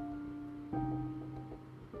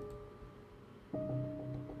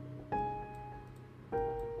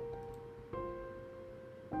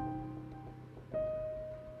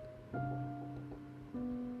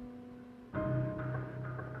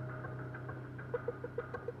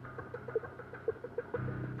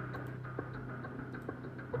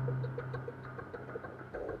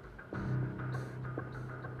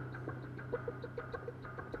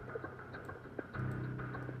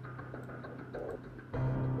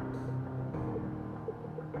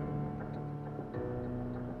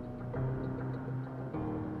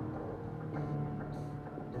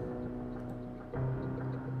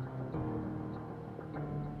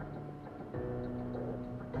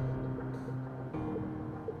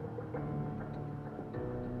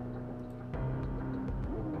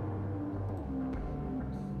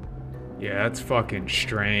 Yeah, that's fucking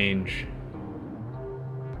strange.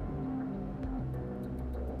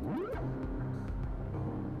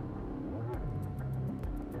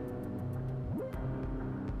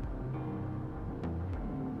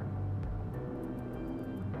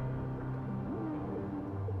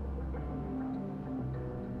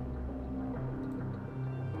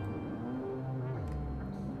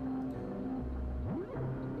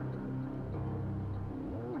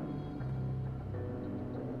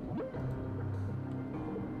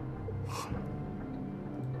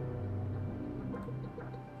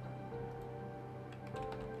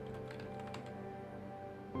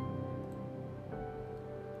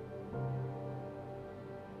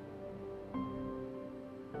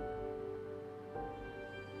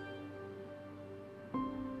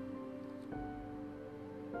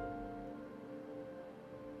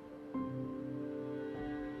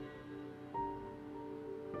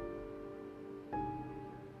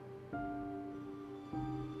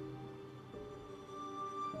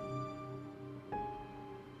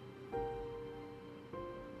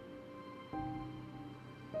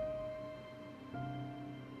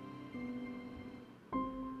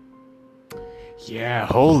 Yeah,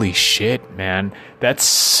 holy shit, man. That's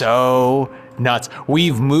so nuts.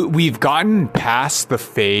 We've gotten past the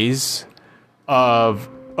phase of,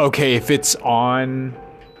 okay, if it's on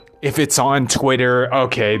Twitter,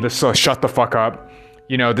 okay, let's shut the fuck up.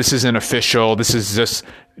 You know, this isn't official. This is just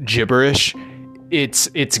gibberish.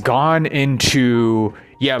 It's gone into,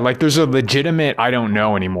 yeah, like there's a legitimate I don't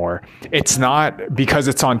know anymore. It's not because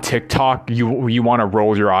it's on TikTok you want to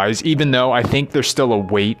roll your eyes, even though I think there's still a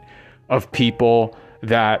weight of people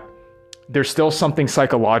that there's still something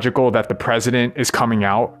psychological that the president is coming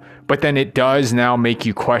out, but then it does now make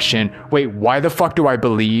you question, wait, why the fuck do I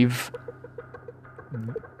believe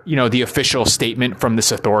the official statement from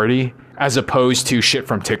this authority as opposed to shit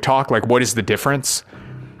from TikTok. Like, what is the difference?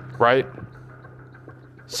 Right?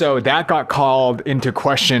 So that got called into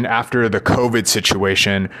question after the COVID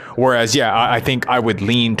situation. Whereas, I think I would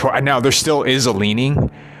lean toward, now there still is a leaning,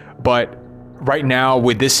 but right now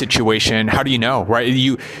with this situation, how do you know, right?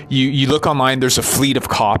 You look online, there's a fleet of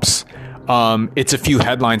cops. It's a few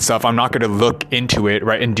headline stuff. I'm not going to look into it,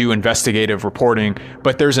 right, and do investigative reporting,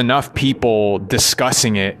 but there's enough people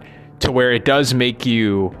discussing it to where it does make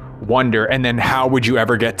you wonder. And then how would you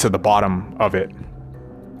ever get to the bottom of it?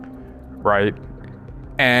 Right?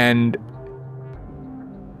 And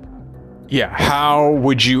how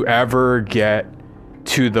would you ever get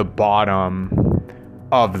to the bottom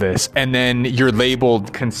of this? And then you're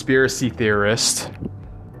labeled conspiracy theorist.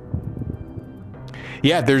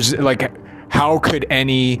 There's like, how could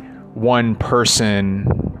any one person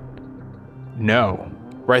know?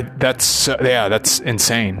 Right? That's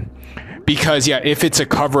insane. Because if it's a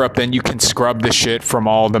cover up, then you can scrub the shit from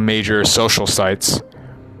all the major social sites.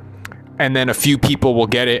 And then a few people will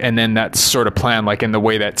get it, and then that's sort of planned, like in the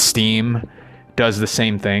way that Steam does the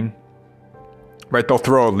same thing. Right? They'll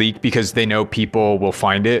throw a leak because they know people will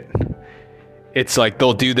find it. It's like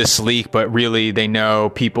they'll do this leak, but really they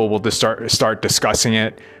know people will just start discussing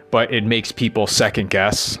it, but it makes people second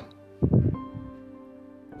guess.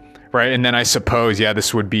 Right? And then I suppose,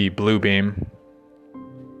 this would be Bluebeam.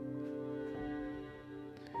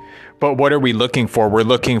 But what are we looking for? We're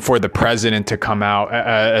looking for the president to come out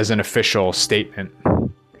as an official statement,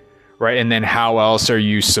 right? And then how else are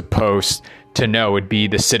you supposed to know? It'd be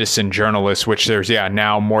the citizen journalist, which there's,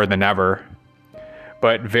 now more than ever.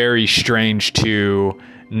 But very strange too,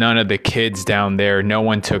 none of the kids down there, no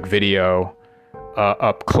one took video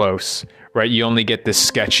up close, right? You only get this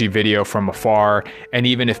sketchy video from afar. And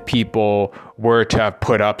even if people were to have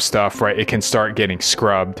put up stuff, right, it can start getting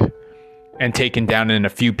scrubbed and taken down, and a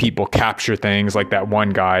few people capture things like that one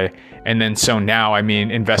guy. And then so now,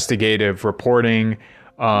 investigative reporting,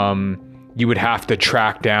 you would have to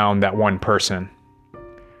track down that one person,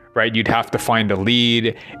 right? You'd have to find a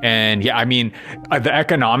lead. And the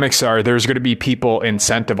economics are, there's going to be people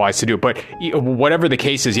incentivized to do it. But whatever the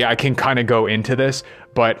case is, I can kind of go into this,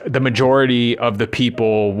 but the majority of the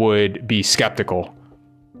people would be skeptical,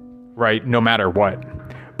 right? No matter what.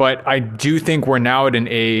 But I do think we're now at an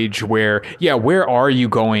age where, where are you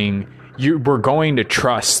going? We're going to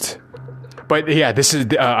trust. But this is,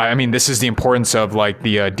 this is the importance of like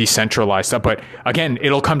the decentralized stuff. But again,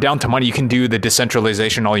 it'll come down to money. You can do the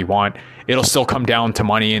decentralization all you want. It'll still come down to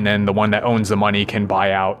money. And then the one that owns the money can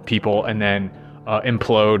buy out people and then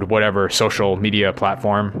implode whatever social media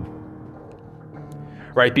platform.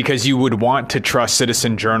 Right? Because you would want to trust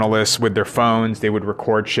citizen journalists with their phones. They would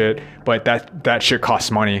record shit, but that shit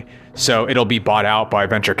costs money. So it'll be bought out by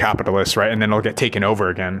venture capitalists, right? And then it'll get taken over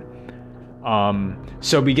again.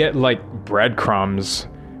 So we get like breadcrumbs,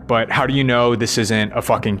 but how do you know this isn't a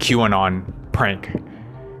fucking QAnon prank?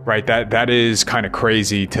 Right? That is kind of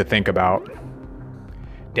crazy to think about.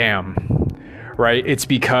 Damn. Right? It's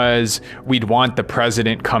because we'd want the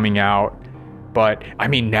president coming out. But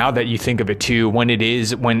now that you think of it too, when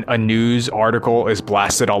a news article is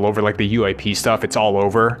blasted all over, like the UAP stuff, it's all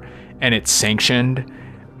over and it's sanctioned.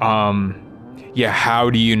 How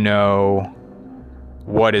do you know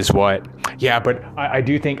what is what? But I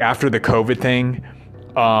do think after the COVID thing,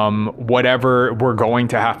 whatever, we're going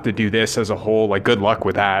to have to do this as a whole, like good luck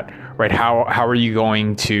with that, right? How are you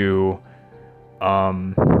going to, how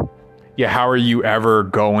are you ever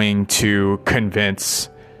going to convince,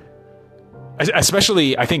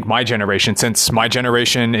 especially I think my generation, since my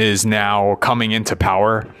generation is now coming into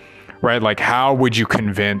power, right? Like how would you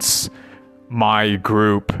convince my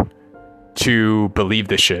group to believe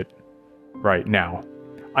this shit right now?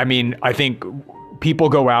 I think people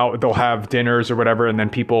go out, they'll have dinners or whatever, and then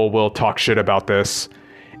people will talk shit about this.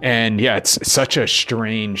 And it's such a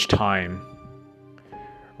strange time,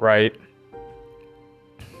 right?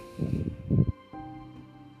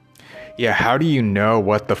 How do you know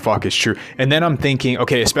what the fuck is true? And then I'm thinking,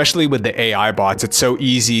 okay, especially with the AI bots, it's so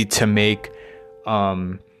easy to make,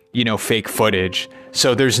 fake footage.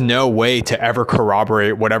 So there's no way to ever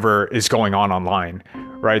corroborate whatever is going on online,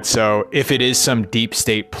 right? So if it is some deep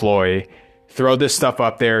state ploy, throw this stuff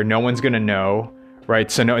up there. No one's going to know,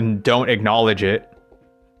 right? So and don't acknowledge it,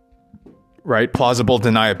 right? Plausible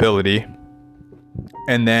deniability.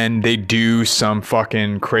 And then they do some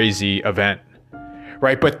fucking crazy event.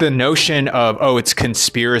 Right. But the notion of, it's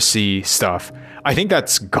conspiracy stuff, I think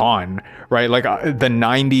that's gone. Right. Like the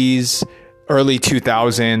 90s, early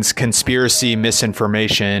 2000s, conspiracy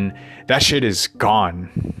misinformation, that shit is gone.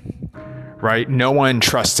 right? No one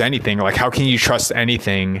trusts anything. Like, how can you trust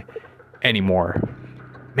anything anymore?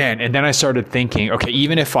 Man, and then I started thinking, okay,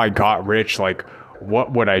 even if I got rich, like,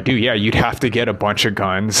 what would I do? Yeah, you'd have to get a bunch of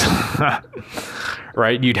guns,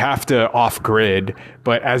 right? You'd have to off-grid,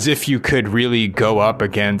 but as if you could really go up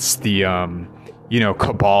against the,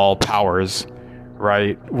 cabal powers,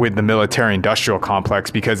 right? With the military-industrial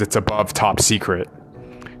complex, because it's above top secret.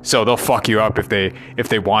 So they'll fuck you up if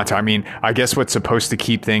they want to. I mean, I guess what's supposed to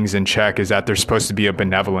keep things in check is that there's supposed to be a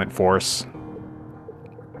benevolent force.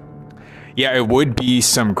 Yeah, it would be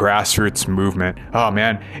some grassroots movement. Oh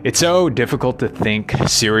man, it's so difficult to think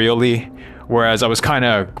serially. Whereas I was kind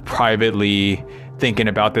of privately thinking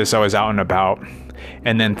about this. I was out and about,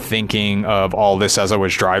 and then thinking of all this as I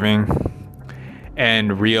was driving,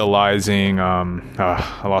 and realizing,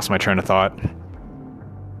 I lost my train of thought.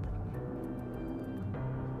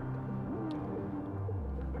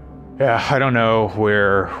 Yeah, I don't know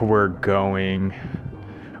where we're going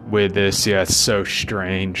with this. Yeah, it's so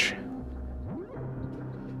strange.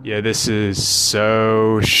 Yeah, this is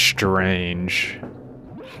so strange.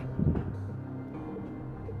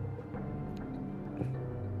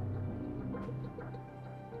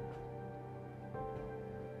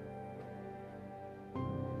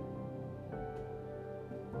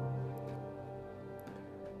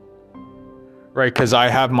 Right, because I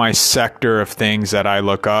have my sector of things that I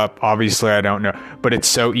look up. Obviously, I don't know, but it's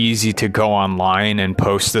so easy to go online and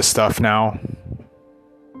post this stuff now.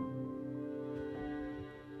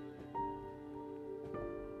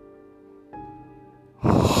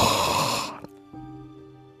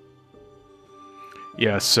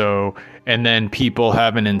 Yeah, so, and then people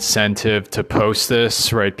have an incentive to post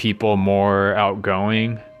this, right? People more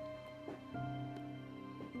outgoing.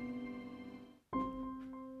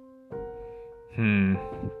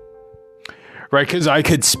 Right, because I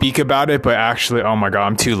could speak about it, but actually, oh my God,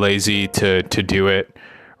 I'm too lazy to do it,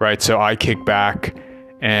 right? So I kick back,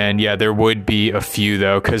 and yeah, there would be a few,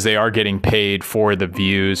 though, because they are getting paid for the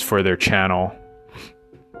views for their channel.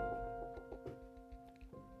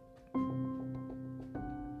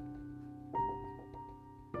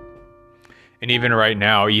 And even right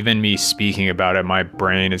now, even me speaking about it, my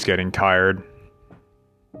brain is getting tired.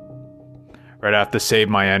 Right, I have to save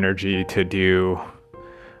my energy to do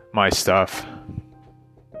my stuff.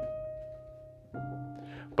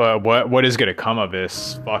 But what is going to come of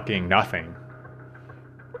this? Fucking nothing.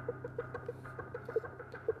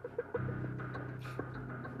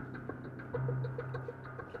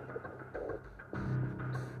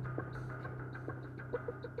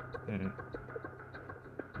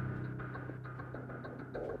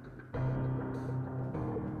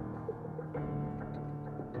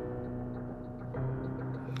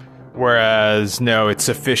 Whereas, no, it's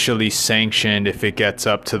officially sanctioned if it gets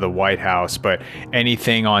up to the White House, but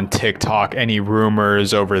anything on TikTok, any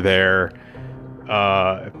rumors over there,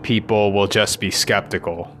 people will just be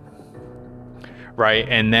skeptical. Right?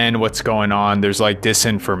 And then what's going on, there's like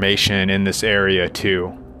disinformation in this area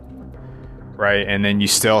too. Right? And then you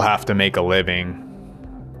still have to make a living.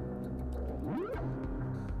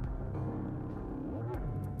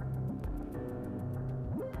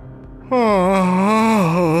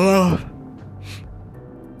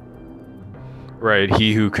 Right,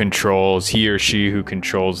 he or she who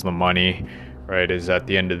controls the money, right, is at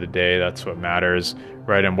the end of the day, that's what matters,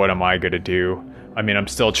 right? And what am I going to do? I mean, I'm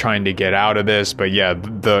still trying to get out of this, but yeah,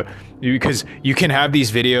 because you can have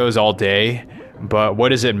these videos all day, but what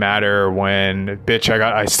does it matter when, bitch,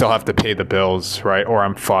 I still have to pay the bills, right? Or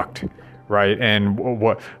I'm fucked, right? And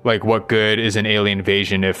what good is an alien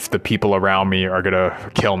invasion if the people around me are going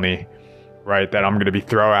to kill me, right? That I'm going to be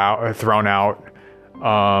thrown out.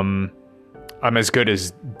 I'm as good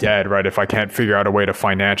as dead, right? If I can't figure out a way to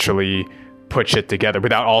financially put shit together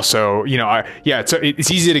without also,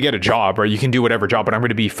 it's easy to get a job, right? You can do whatever job, but I'm going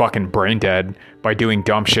to be fucking brain dead by doing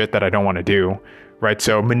dumb shit that I don't want to do, right?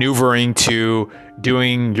 So maneuvering to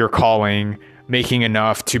doing your calling, making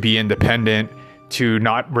enough to be independent, to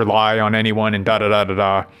not rely on anyone, and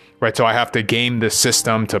da-da-da-da-da, right? So I have to game the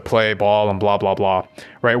system to play ball and blah, blah, blah,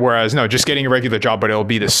 right? Whereas, no, just getting a regular job, but it'll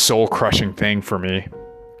be this soul-crushing thing for me.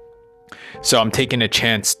 So I'm taking a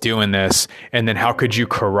chance doing this, and then how could you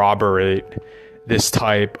corroborate this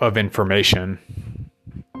type of information?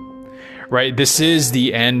 Right? This is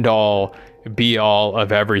the end all, be all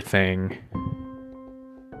of everything.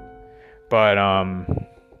 But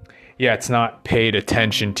yeah, it's not paid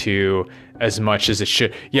attention to as much as it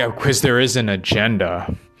should. Yeah, because there is an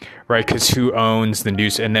agenda, right? Because who owns the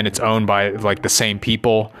news? And then it's owned by like the same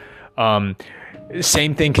people.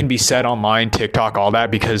 Same thing can be said online, TikTok, all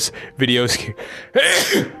that, because videos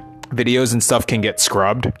and stuff can get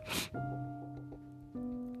scrubbed,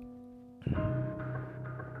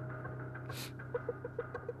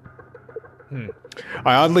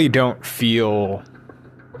 I oddly don't feel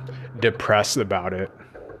depressed about it.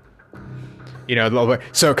 You know,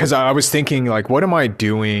 so because I was thinking, like, what am I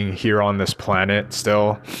doing here on this planet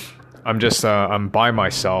still? I'm just, I'm by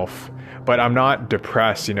myself, but I'm not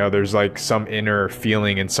depressed. You know, there's like some inner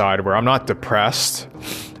feeling inside where I'm not depressed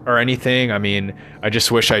or anything. I mean, I just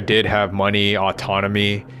wish I did have money,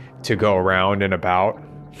 autonomy to go around and about,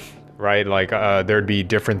 right? Like, there'd be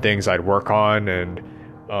different things I'd work on,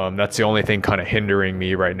 and that's the only thing kind of hindering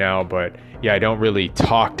me right now. But yeah, I don't really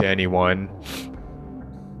talk to anyone.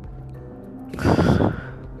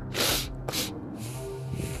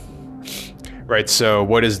 Right, so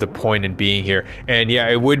what is the point in being here? And yeah,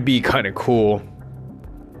 it would be kind of cool.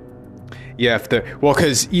 Yeah,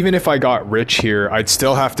 because even if I got rich here, I'd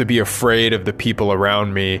still have to be afraid of the people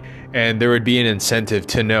around me, and there would be an incentive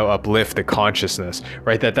to uplift the consciousness,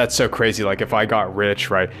 right? That's so crazy. Like, if I got rich,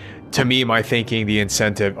 right? To me, my thinking, the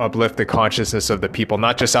incentive, uplift the consciousness of the people,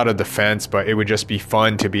 not just out of defense, but it would just be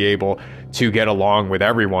fun to be able to get along with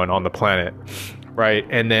everyone on the planet. Right.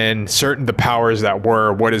 And then the powers that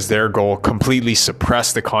were, what is their goal? Completely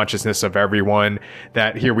suppress the consciousness of everyone.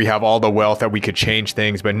 That here we have all the wealth that we could change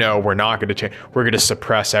things, but no, we're not going to change. We're going to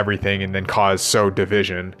suppress everything and then cause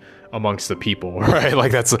division amongst the people, right?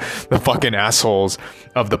 Like, that's the fucking assholes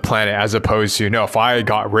of the planet, as opposed to, no, if I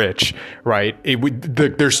got rich, right,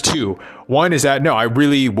 there's two. One is that, no, I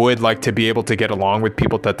really would like to be able to get along with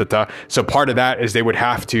people, So part of that is they would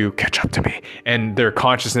have to catch up to me, and their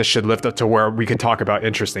consciousness should lift up to where we could talk about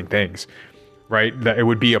interesting things, right? That it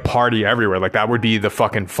would be a party everywhere. Like, that would be the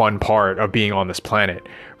fucking fun part of being on this planet,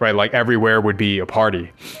 right? Like, everywhere would be a party,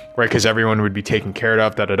 right? Because everyone would be taken care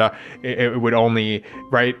of, It would only,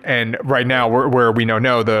 right? And right now, where we know,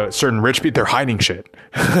 no, the certain rich people, they're hiding shit.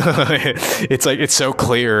 It's like, it's so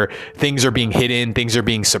clear. Things are being hidden, things are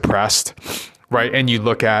being suppressed, right? And you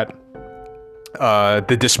look at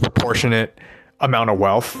the disproportionate amount of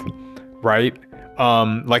wealth, right?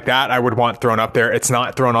 Like that, I would want thrown up there. It's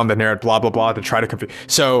not thrown on the narrative, blah, blah, blah, to try to confuse.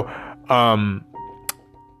 So,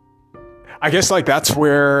 I guess, like, that's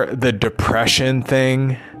where the depression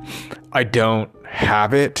thing, I don't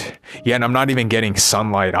have it. Yeah, and I'm not even getting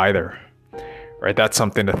sunlight either, right? That's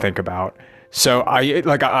something to think about. So I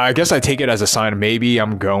guess I take it as a sign maybe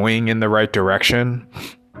I'm going in the right direction,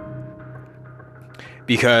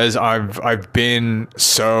 because I've been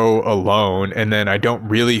so alone, and then I don't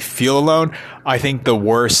really feel alone. I think the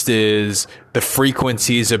worst is the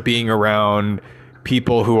frequencies of being around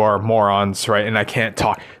people who are morons, right? And I can't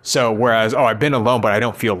talk. So whereas, I've been alone, but I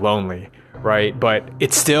don't feel lonely, right? But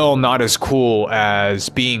it's still not as cool as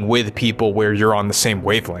being with people where you're on the same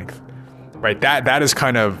wavelength, right? That is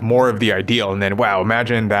kind of more of the ideal. And then, wow,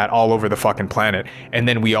 imagine that all over the fucking planet, and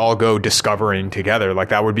then we all go discovering together. Like,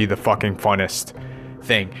 that would be the fucking funnest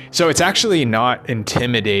thing. So it's actually not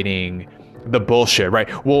intimidating, the bullshit, right?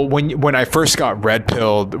 Well, when I first got red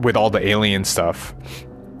pilled with all the alien stuff,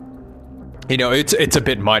 you know, it's a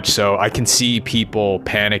bit much. So I can see people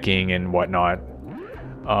panicking and whatnot.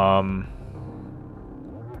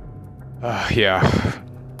 Yeah,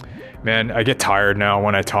 man, I get tired now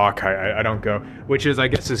when I talk. I don't go, which is, I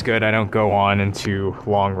guess, is good. I don't go on into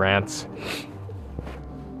long rants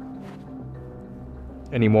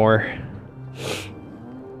anymore.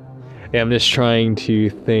 Yeah, I'm just trying to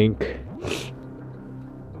think.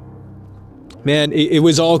 Man, it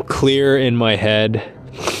was all clear in my head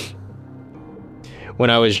when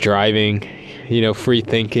I was driving, you know, free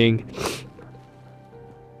thinking.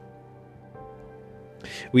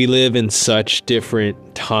 We live in such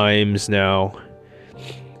different times now.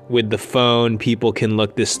 With the phone, people can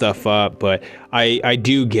look this stuff up, but I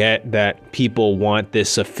do get that people want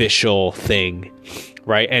this official thing,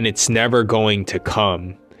 right? And it's never going to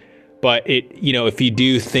come. But if you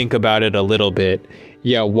do think about it a little bit,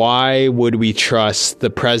 yeah, why would we trust the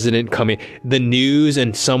president coming, the news,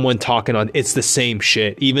 and someone talking on, it's the same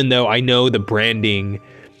shit, even though I know the branding,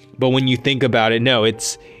 but when you think about it, no,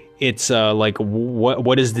 it's like,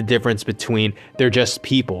 what is the difference between, they're just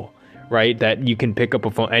people, right? That you can pick up a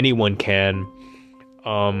phone, anyone can.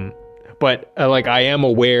 But like, I am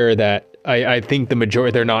aware that I think the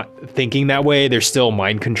majority, they're not thinking that way. They're still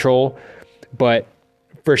mind control, but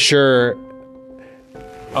for sure,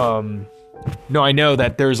 no, I know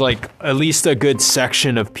that there's like at least a good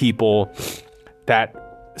section of people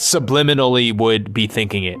that subliminally would be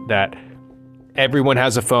thinking it, that everyone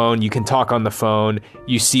has a phone, you can talk on the phone,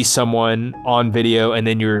 you see someone on video, and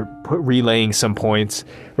then you're relaying some points,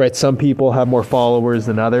 right? Some people have more followers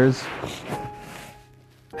than others.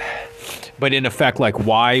 But in effect, like,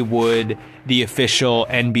 why would the official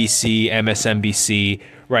NBC, MSNBC,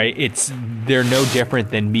 right? They're no different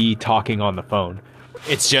than me talking on the phone.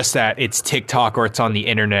 It's just that it's TikTok or it's on the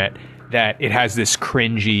internet that it has this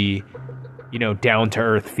cringy, down to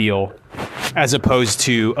earth feel, as opposed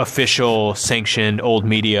to official sanctioned old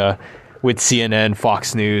media with CNN,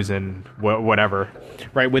 Fox News, and whatever,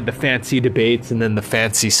 right? With the fancy debates and then the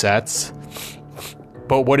fancy sets.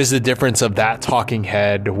 But what is the difference of that talking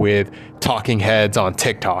head with talking heads on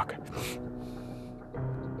TikTok?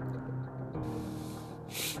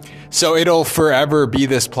 So it'll forever be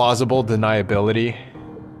this plausible deniability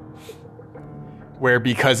where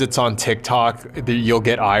because it's on TikTok, you'll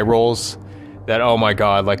get eye rolls that, oh my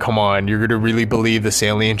God, like, come on, you're going to really believe this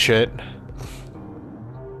alien shit?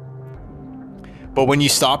 But when you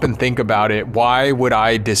stop and think about it, why would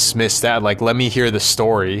I dismiss that? Like, let me hear the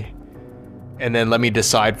story and then let me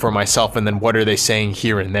decide for myself. And then what are they saying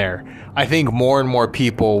here and there? I think more and more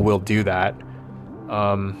people will do that.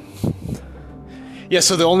 Yeah,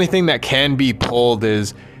 so the only thing that can be pulled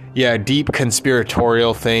is, deep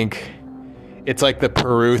conspiratorial think. It's like the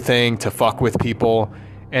Peru thing to fuck with people.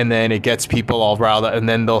 And then it gets people all riled up. And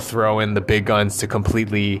then they'll throw in the big guns to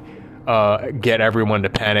completely get everyone to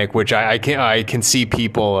panic, which I can see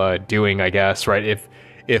people doing, I guess, right?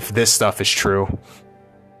 If this stuff is true.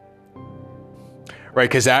 Right,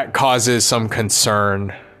 because that causes some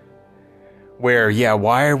concern where,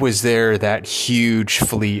 why was there that huge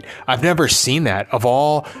fleet? I've never seen that. Of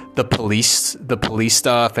all the police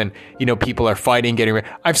stuff and, people are fighting, getting...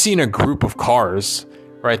 I've seen a group of cars,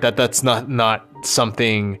 right? That's not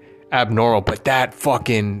something abnormal, but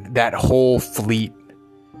that whole fleet,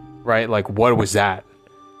 right? Like, what was that?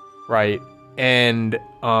 Right? And,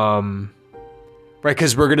 right,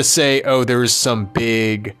 because we're going to say, oh, there was some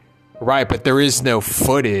big... Right, but there is no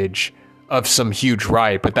footage of some huge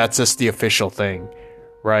riot, but that's just the official thing,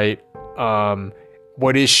 right?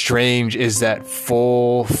 What is strange is that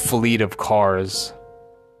full fleet of cars.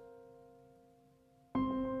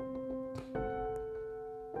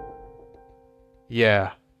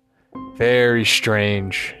 Yeah, very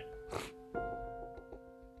strange.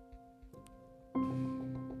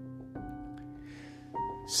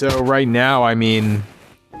 So right now, I mean...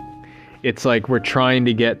 It's like we're trying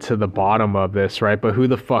to get to the bottom of this, right? But who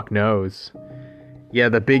the fuck knows? Yeah,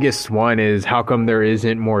 the biggest one is how come there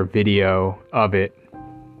isn't more video of it,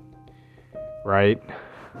 right?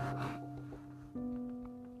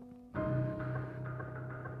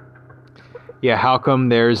 Yeah, how come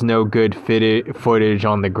there's no good footage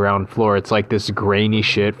on the ground floor? It's like this grainy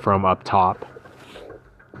shit from up top,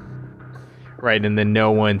 right? And then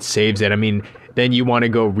no one saves it. I mean, then you want to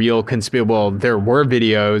go real conspiracy. Well, there were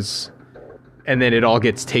videos... And then it all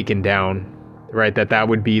gets taken down, right? That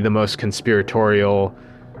would be the most conspiratorial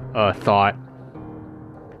thought,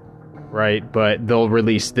 right? But they'll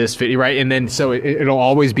release this video, right? And then so it'll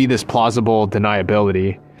always be this plausible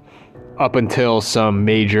deniability up until some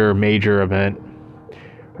major event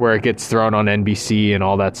where it gets thrown on NBC and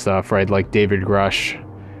all that stuff, right? Like David Grush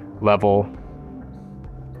level.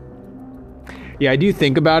 Yeah, I do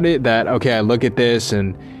think about it that, okay, I look at this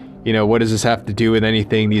and... what does this have to do with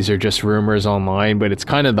anything? These are just rumors online, but it's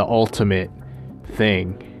kind of the ultimate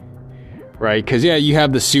thing, right? Because, you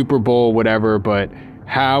have the Super Bowl, whatever, but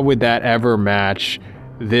how would that ever match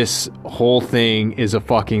this whole thing is a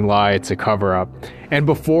fucking lie, it's a cover-up? And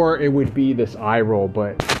before, it would be this eye roll,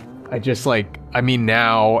 but I just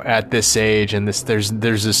now at this age and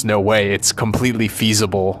there's just no way. It's completely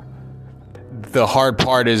feasible. The hard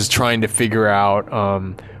part is trying to figure out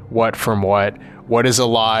what from what. What is a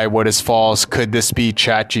lie? What is false? Could this be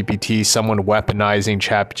ChatGPT, someone weaponizing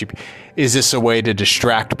ChatGPT? Is this a way to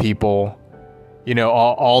distract people?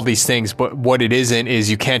 All these things. But what it isn't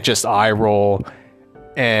is you can't just eye roll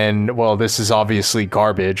and, well, this is obviously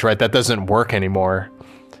garbage, right? That doesn't work anymore.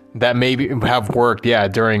 That maybe have worked,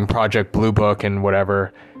 during Project Blue Book and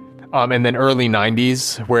whatever. And then early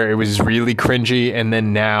 90s where it was really cringy. And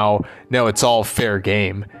then now, no, it's all fair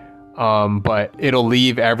game. But it'll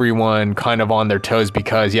leave everyone kind of on their toes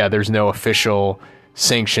because, there's no official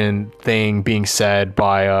sanctioned thing being said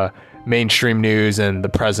by mainstream news and the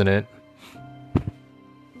president.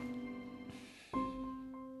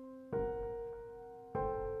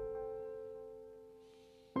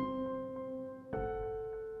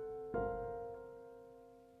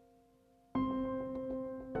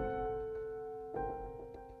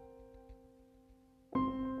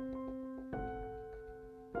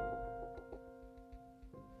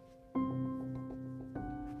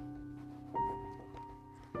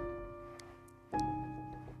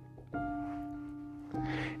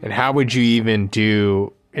 And how would you even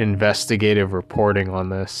do investigative reporting on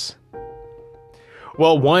this?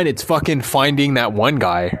 Well, one, it's fucking finding that one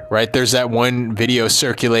guy, right? There's that one video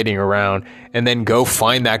circulating around, and then go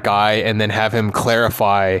find that guy and then have him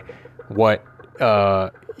clarify what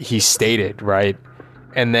he stated, right?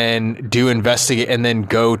 And then do investigate, and then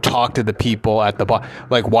go talk to the people at the bottom.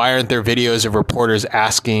 Like, why aren't there videos of reporters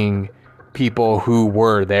asking people who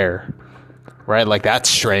were there, right? Like, that's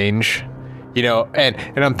strange. You know, and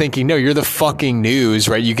I'm thinking, no, you're the fucking news,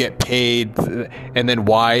 right? You get paid, and then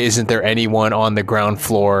why isn't there anyone on the ground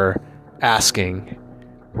floor asking,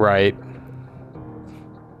 right?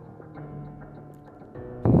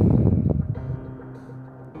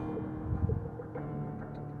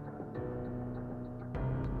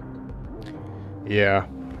 Yeah.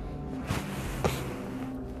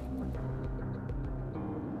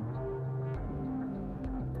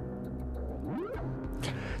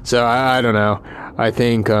 So I don't know. I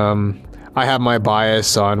think I have my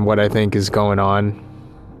bias on what I think is going on.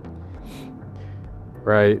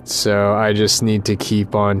 Right, so I just need to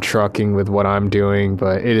keep on trucking with what I'm doing,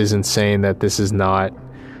 but it is insane that this is not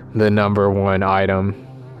the number one item.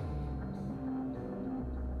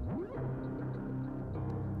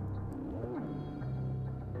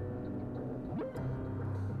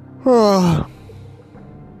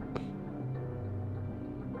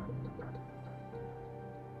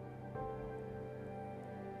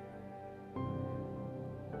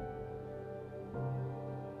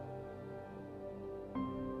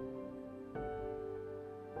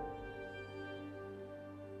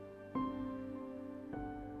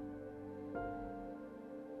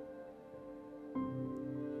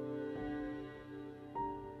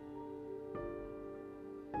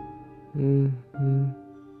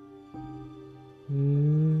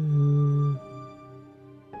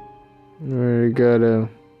 I gotta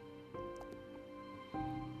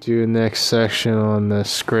do the next section on the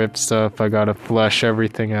script stuff. I gotta flesh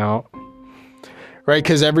everything out. Right,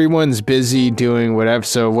 because everyone's busy doing whatever,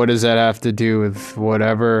 so what does that have to do with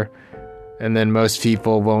whatever? And then most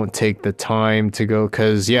people won't take the time to go,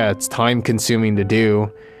 because, yeah, it's time consuming to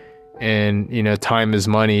do. And, you know, time is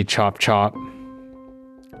money, chop chop.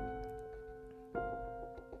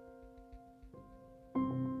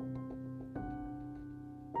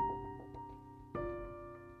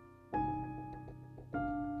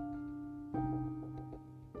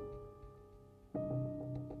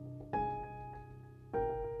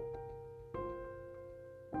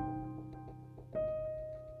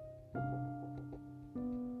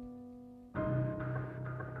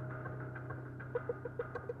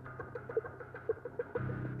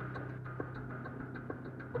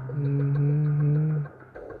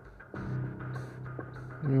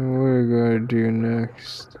 What are we gonna do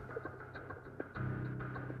next?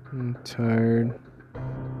 I'm tired.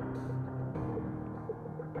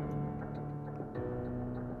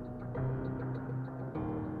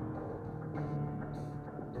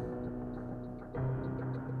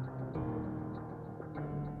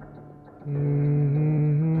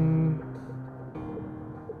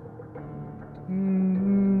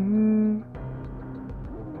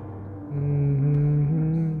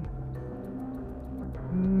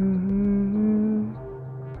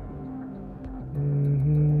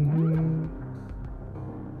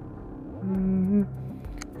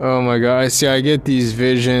 Oh my god, see, I get these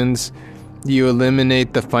visions. You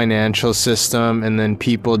eliminate the financial system and then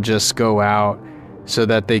people just go out so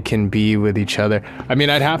that they can be with each other. I mean,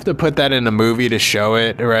 I'd have to put that in a movie to show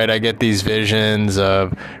it, right? I get these visions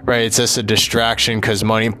of, right, it's just a distraction because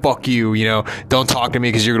money, fuck you, you know, don't talk to me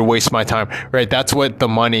because you're going to waste my time, right? That's what the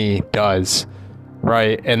money does,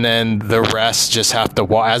 right? And then the rest just have to,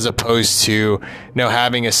 as opposed to, you know,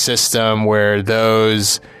 having a system where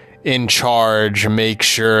those in charge make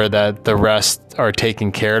sure that the rest are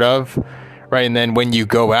taken care of, right? And then when you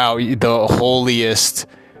go out, the holiest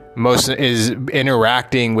most is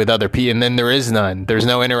interacting with other people, and then there's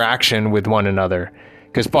no interaction with one another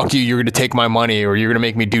because fuck you, you're gonna take my money or you're gonna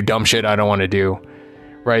make me do dumb shit I don't want to do,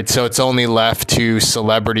 right? So it's only left to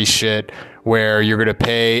celebrity shit where you're gonna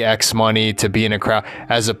pay X money to be in a crowd,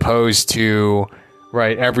 as opposed to,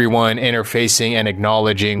 right, everyone interfacing and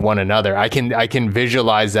acknowledging one another. I can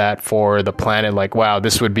visualize that for the planet, like, wow,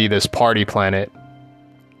 this would be this party planet,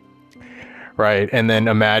 right? And then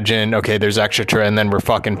imagine, okay, there's extra, and then we're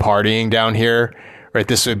fucking partying down here, right?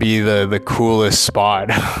 This would be the coolest spot.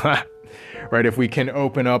 Right? If we can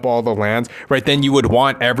open up all the lands, right, then you would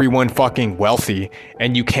want everyone fucking wealthy,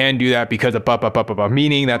 and you can do that because of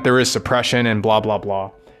meaning that there is suppression and blah blah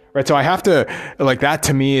blah. Right, so I have to, like, that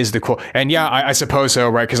to me is the cool, and yeah, I suppose so,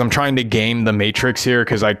 right, because I'm trying to game the matrix here,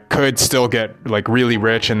 because I could still get, like, really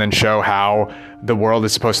rich and then show how the world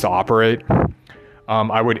is supposed to operate.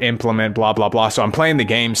 I would implement blah, blah, blah. So I'm playing the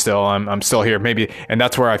game still. I'm still here. Maybe, and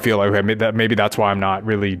that's where I feel like maybe that's why I'm not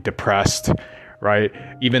really depressed, right?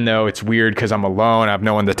 Even though it's weird because I'm alone, I have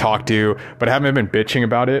no one to talk to, but I haven't been bitching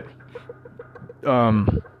about it.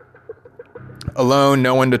 Alone,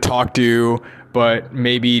 no one to talk to, but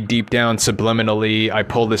maybe deep down subliminally, I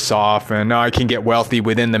pull this off and now I can get wealthy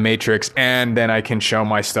within the matrix, and then I can show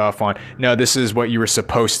my stuff on, no, this is what you were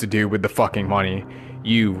supposed to do with the fucking money.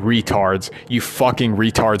 You retards, you fucking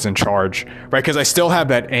retards in charge, right? Because I still have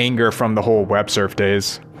that anger from the whole web surf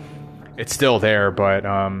days. It's still there, but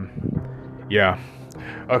yeah.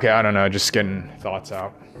 Okay, I don't know, just getting thoughts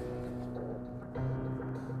out.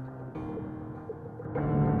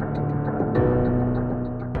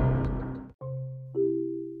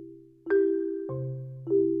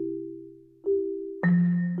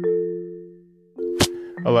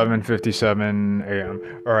 (11:57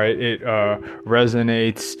 a.m.) All right, it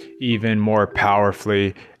resonates even more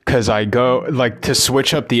powerfully because I go like to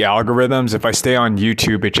switch up the algorithms. If I stay on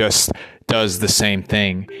YouTube, it just does the same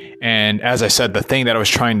thing. And as I said, the thing that I was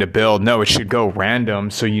trying to build, no, it should go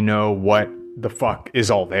random so you know what the fuck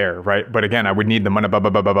is all there, right? But again, I would need the money, blah,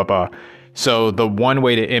 blah, blah, blah, blah, blah. So the one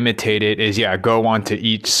way to imitate it is, yeah, go onto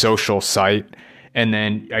each social site and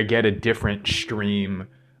then I get a different stream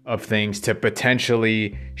of things to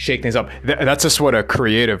potentially shake things up. That's just what a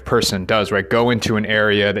creative person does, right? Go into an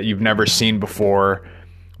area that you've never seen before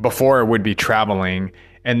it would be traveling.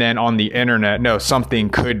 And then on the internet, no, something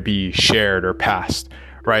could be shared or passed,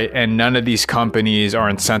 right? And none of these companies are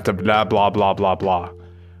incentive, blah, blah, blah, blah, blah,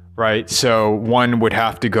 right? So one would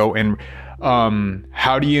have to go in.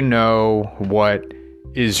 How do you know what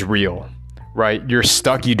is real, right? You're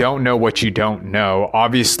stuck. You don't know what you don't know.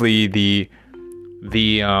 Obviously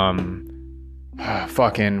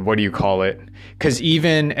fucking, what do you call it? Because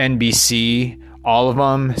even NBC, all of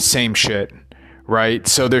them, same shit, right?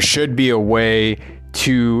 So there should be a way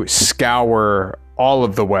to scour all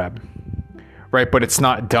of the web, right? But it's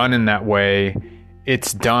not done in that way.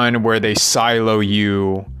 It's done where they silo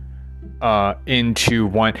you into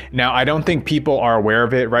one. Now, I don't think people are aware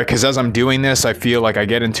of it, right? Because as I'm doing this, I feel like I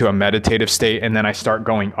get into a meditative state and then I start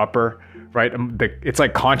going upper, right? It's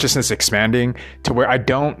like consciousness expanding to where I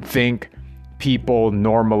don't think people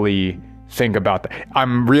normally think about that.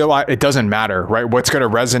 I'm realizing it doesn't matter, right? What's going to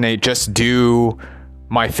resonate, just do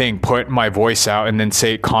my thing, put my voice out and then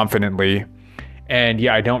say it confidently. And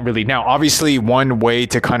yeah, I don't really. Now, obviously, one way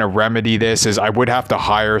to kind of remedy this is I would have to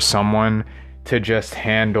hire someone to just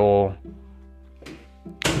handle,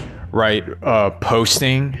 right,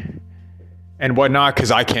 posting and whatnot,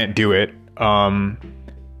 because I can't do it. But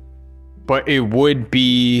it would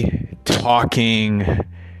be talking.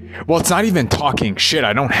 Well, it's not even talking shit.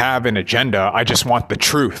 I don't have an agenda. I just want the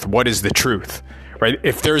truth. What is the truth, right?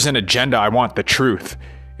 If there's an agenda, I want the truth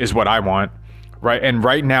is what I want, right? And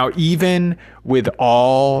right now, even with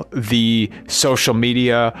all the social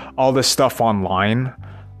media, all the stuff online,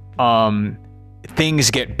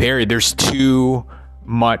 things get buried. There's too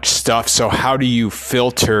much stuff. So how do you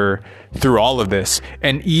filter through all of this?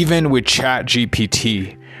 And even with Chat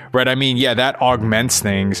GPT, right? I mean, yeah, that augments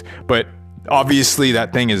things, but obviously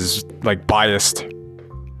that thing is like biased.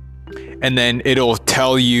 And then it'll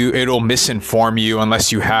tell you, it'll misinform you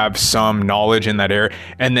unless you have some knowledge in that area.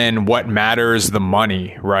 And then what matters, the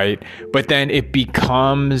money, right? But then it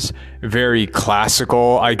becomes very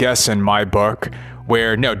classical, I guess, in my book,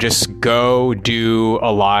 where no, just go do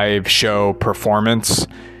a live show performance,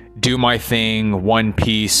 do my thing, one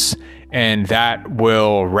piece, and that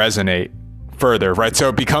will resonate further, right? So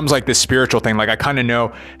it becomes like this spiritual thing. Like I kind of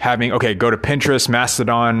know having, okay, go to Pinterest,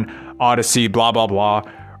 Mastodon, Odyssey, blah, blah, blah,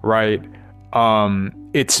 right?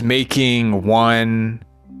 It's making one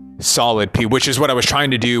solid piece, which is what I was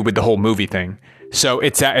trying to do with the whole movie thing. So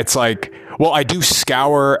it's like, well, I do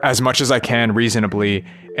scour as much as I can reasonably.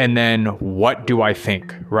 And then what do I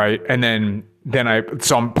think, right? And then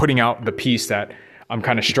so I'm putting out the piece that I'm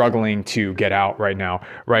kind of struggling to get out right now,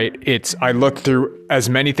 right? I look through as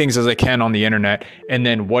many things as I can on the internet, and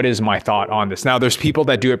then what is my thought on this? Now, there's people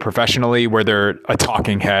that do it professionally where they're a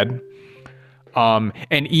talking head. And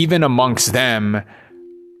even amongst them,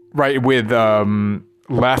 right, with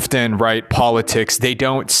left and right politics, they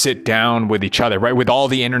don't sit down with each other, right? With all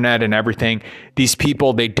the internet and everything, these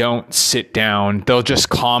people, they don't sit down. They'll just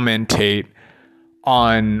commentate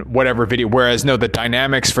on whatever video. Whereas no, the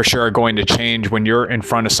dynamics for sure are going to change when you're in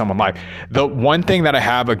front of someone live. The one thing that I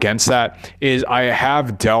have against that is I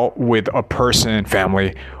have dealt with a person,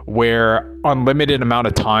 family, where unlimited amount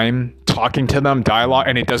of time talking to them, dialogue,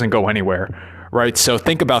 and it doesn't go anywhere, right? So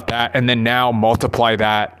think about that. And then now multiply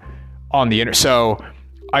that on the internet. So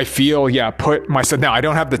I feel, put myself, now I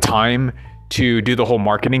don't have the time to do the whole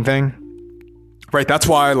marketing thing, right? That's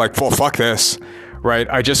why like, well, fuck this, right?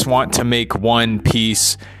 I just want to make one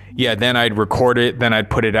piece. Yeah, then I'd record it, then I'd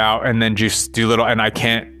put it out, and then just do little, and I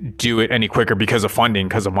can't do it any quicker because of funding,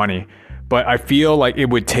 because of money. But I feel like it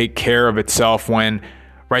would take care of itself when,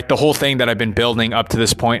 right, the whole thing that I've been building up to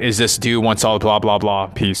this point is this do one solid blah, blah, blah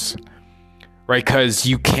piece, right? Because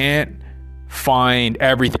you can't find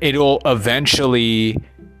everything. It'll eventually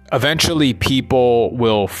people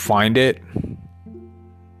will find it,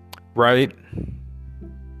 right?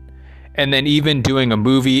 And then even doing a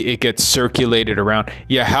movie, it gets circulated around.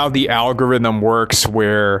 Yeah, how the algorithm works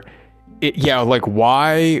where like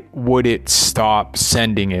why would it stop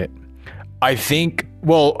sending it? I think,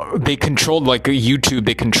 well, they controlled like YouTube,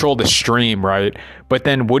 they control the stream, right? But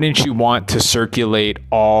then wouldn't you want to circulate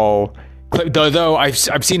all, though I've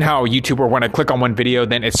seen how YouTube, or when I click on one video,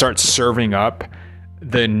 then it starts serving up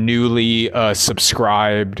the newly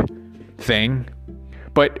subscribed thing.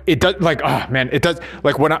 But it does, like, oh man, it does,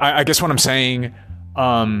 like, when I guess what I'm saying,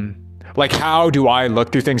 like, how do I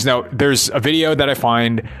look through things? Now, there's a video that I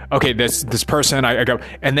find, okay, this person, I go,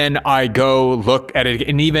 and then I go look at it,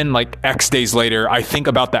 and even like X days later, I think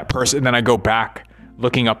about that person, and then I go back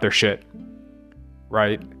looking up their shit,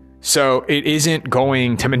 right? So it isn't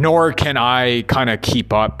going to, nor can I kind of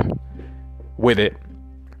keep up with it,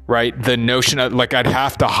 right? The notion of like, I'd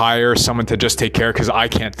have to hire someone to just take care, because I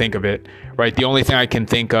can't think of it, right? The only thing I can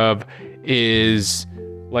think of is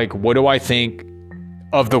like, what do I think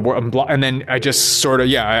of the world? And then I just sort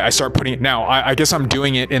of, I start putting it now. I guess I'm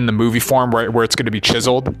doing it in the movie form, right, where it's going to be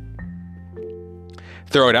chiseled.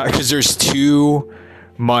 Throw it out, because there's too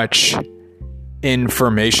much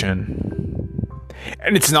information.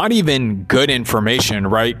 And it's not even good information,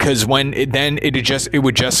 right? Because when it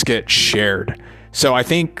would just get shared. So I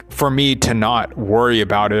think for me to not worry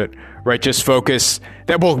about it, right? Just focus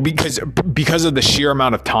that, well, because of the sheer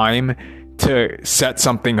amount of time to set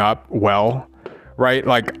something up well, right?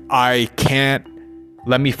 Like I can't,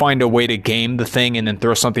 let me find a way to game the thing and then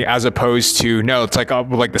throw something, as opposed to, no, it's like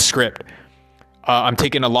the script. I'm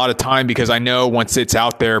taking a lot of time because I know once it's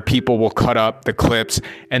out there, people will cut up the clips,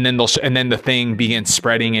 and then and then the thing begins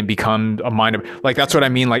spreading and become a mind of, like, that's what I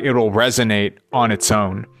mean. Like it'll resonate on its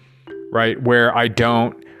own, right? Where I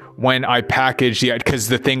don't, when I package because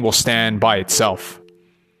the thing will stand by itself.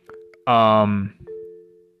 Right.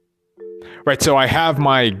 So I have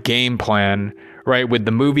my game plan, right? With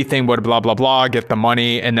the movie thing, blah, blah, blah, blah, get the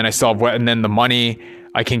money. And then I still have and then the money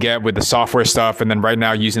I can get with the software stuff. And then right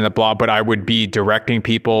now using the blah, but I would be directing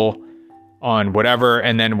people on whatever.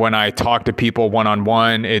 And then when I talk to people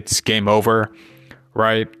one-on-one, it's game over.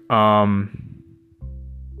 Right.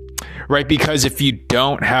 Right. Because if you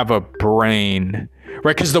don't have a brain,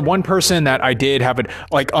 right. Because the one person that I did have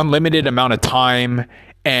like unlimited amount of time,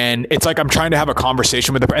 and it's like I'm trying to have a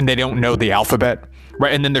conversation with them and they don't know the alphabet,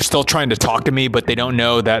 right? And then they're still trying to talk to me, but they don't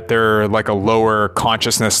know that they're like a lower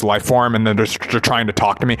consciousness life form, and then they're trying to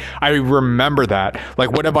talk to me. I remember that.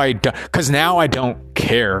 Like, what have I done? Because now I don't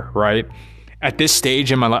care, right? At this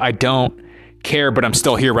stage in my life, I don't care, but I'm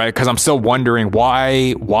still here, right? Because I'm still wondering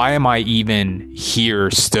why am I even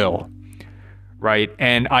here still, right?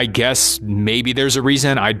 And I guess maybe there's a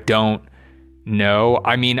reason. I don't know.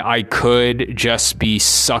 I mean, I could just be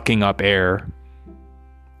sucking up air,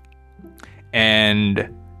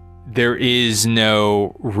 and there is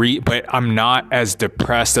no but I'm not as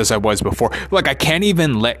depressed as I was before. Like, I can't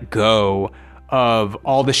even let go of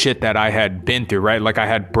all the shit that I had been through, right? Like, I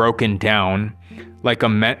had broken down, like a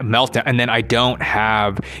meltdown, and then I don't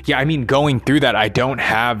have, going through that, I don't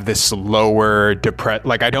have this lower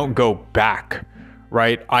like I don't go back,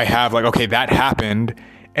 right? I have like, okay, that happened.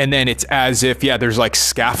 And then it's as if, there's like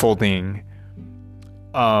scaffolding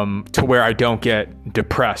to where I don't get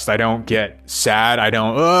depressed. I don't get sad. I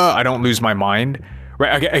don't lose my mind.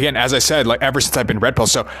 Right. Again, as I said, like ever since I've been red pill.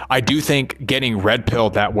 So I do think getting red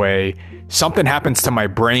pilled that way, something happens to my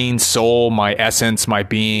brain, soul, my essence, my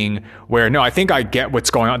being, where no, I think I get what's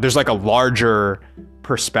going on. There's like a larger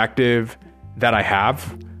perspective that I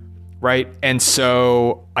have. Right. And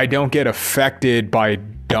so I don't get affected by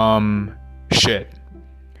dumb shit.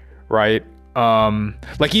 Right.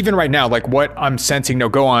 Like even right now, like what I'm sensing,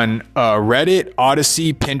 go on Reddit,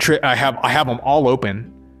 Odyssey, Pinterest. I have them all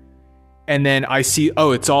open, and then I see,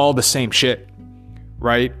 it's all the same shit.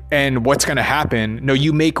 Right. And what's going to happen? No,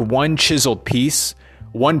 you make one chiseled piece,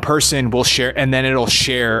 one person will share, and then it'll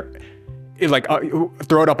share it, like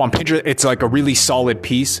throw it up on Pinterest. It's like a really solid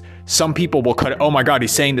piece. Some people will cut it. Oh my God,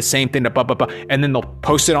 he's saying the same thing, and then they'll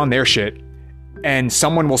post it on their shit. And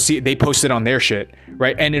someone will see it, they post it on their shit,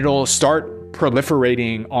 right? And it'll start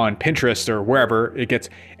proliferating on Pinterest or wherever it gets.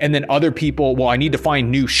 And then other people, well, I need to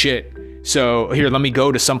find new shit. So here, let me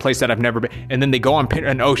go to some place that I've never been. And then they go on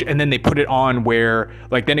Pinterest, and then they put it on where,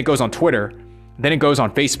 like, then it goes on Twitter, then it goes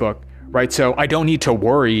on Facebook, right? So I don't need to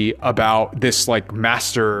worry about this like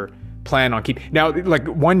master plan on keep. Now, like,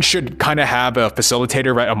 one should kind of have a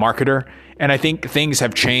facilitator, right? A marketer. And I think things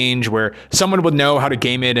have changed where someone would know how to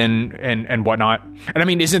game it and whatnot. And I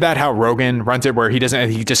mean, isn't that how Rogan runs it, where he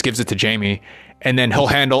just gives it to Jamie and then he'll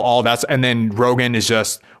handle all that. And then Rogan is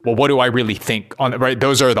just, well, what do I really think on, right?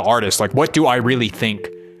 Those are the artists. Like, what do I really think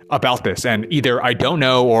about this? And either I don't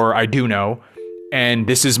know or I do know. And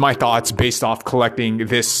this is my thoughts based off collecting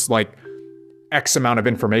this like X amount of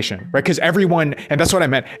information, right? Because everyone, and that's what I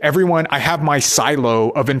meant, everyone, I have my silo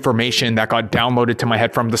of information that got downloaded to my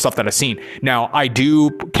head from the stuff that I've seen. Now, I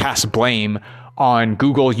do cast blame on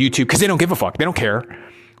Google, YouTube, because they don't give a fuck. They don't care,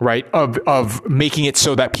 right? Of making it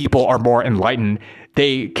so that people are more enlightened.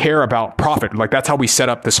 They care about profit. Like, that's how we set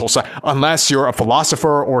up this whole site. Unless you're a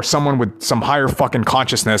philosopher or someone with some higher fucking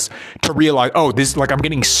consciousness to realize, oh, this, like, I'm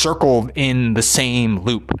getting circled in the same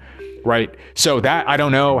loop. Right. So that I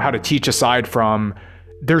don't know how to teach aside from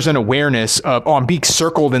there's an awareness of, oh, I'm being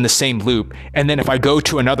circled in the same loop. And then if I go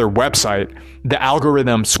to another website, the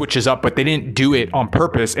algorithm switches up, but they didn't do it on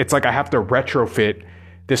purpose. It's like I have to retrofit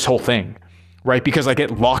this whole thing. Right. Because I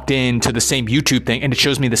get locked into the same YouTube thing and it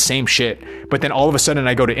shows me the same shit. But then all of a sudden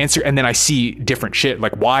I go to Instagram and then I see different shit.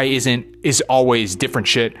 Like, why is always different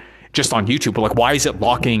shit just on YouTube? But like, why is it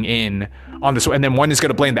locking in on this? And then one is going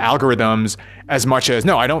to blame the algorithms as much as,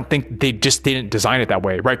 no, I don't think they just didn't design it that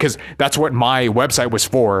way, right? Because that's what my website was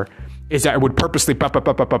for, is that I would purposely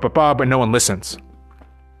but no one listens.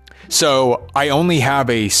 So I only have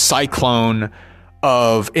a cyclone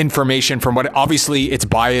of information from what, obviously it's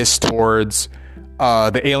biased towards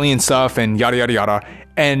the alien stuff and yada, yada, yada.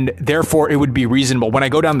 And therefore it would be reasonable when I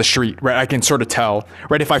go down the street, right? I can sort of tell,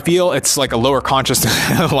 right? If I feel it's like a lower conscious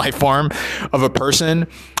life form of a person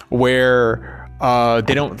where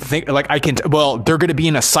they don't think, like, I can, well, they're going to be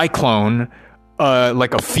in a cyclone,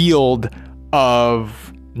 like a field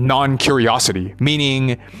of non-curiosity,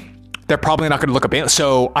 meaning they're probably not going to look up.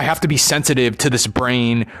 So I have to be sensitive to this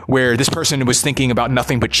brain where this person was thinking about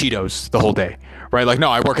nothing but Cheetos the whole day, right? Like,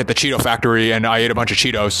 no, I work at the Cheeto factory and I ate a bunch of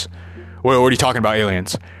Cheetos. What are you talking about,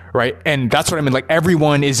 aliens? Right? And that's what I mean. Like,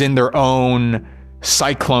 everyone is in their own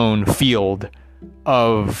cyclone field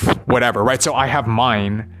of whatever, right? So I have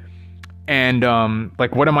mine. And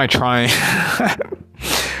like, what am I trying?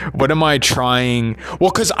 What am I trying?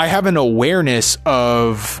 Well, because I have an awareness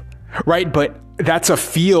of, right? But that's a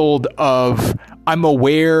field of, I'm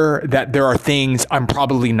aware that there are things I'm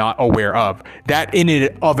probably not aware of. That in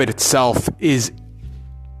it of it itself is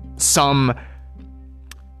some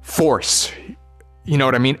force. You know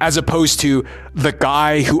what I mean? As opposed to the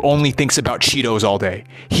guy who only thinks about Cheetos all day.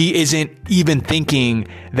 He isn't even thinking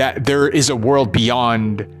that there is a world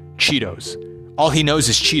beyond Cheetos. All he knows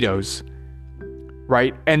is Cheetos.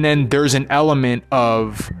 Right? And then there's an element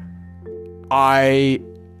of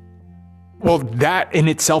that in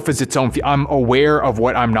itself is its own. I'm aware of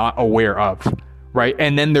what I'm not aware of. Right?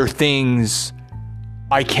 And then there are things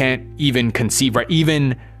I can't even conceive. Right?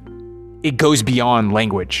 Even it goes beyond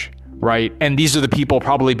language. Right? And these are the people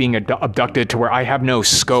probably being abducted to where I have no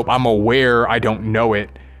scope. I'm aware I don't know it.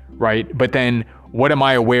 Right? But then what am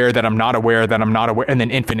I aware that I'm not aware that I'm not aware? And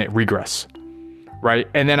then infinite regress. Right?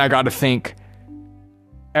 And then I got to think,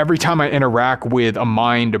 every time I interact with a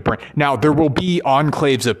mind, a brain. Now, there will be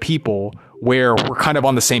enclaves of people where we're kind of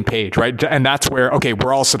on the same page, right? And that's where, okay,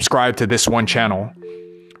 we're all subscribed to this one channel,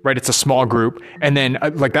 right? It's a small group. And then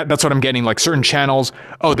like that's what I'm getting, like certain channels.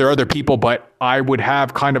 Oh, there are other people, but I would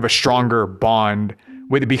have kind of a stronger bond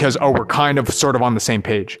with it because, oh, we're kind of sort of on the same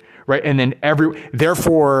page, right? And then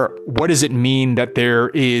therefore, what does it mean that there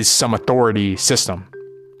is some authority system,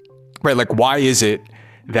 right? Like, why is it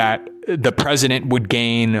that the president would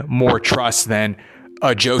gain more trust than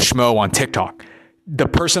a Joe Schmo on TikTok? The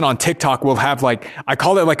person on TikTok will have, like, I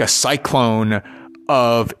call it like a cyclone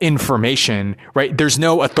of information, right? There's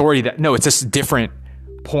no authority it's just different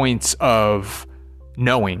points of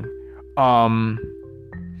knowing.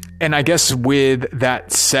 And I guess with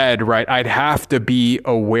that said, right, I'd have to be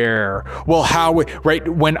aware. Well, right,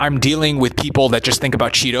 when I'm dealing with people that just think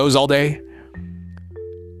about Cheetos all day,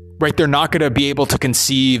 right, they're not going to be able to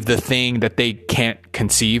conceive the thing that they can't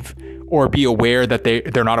conceive or be aware that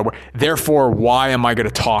they're not aware. Therefore, why am I going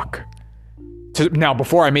to talk to now?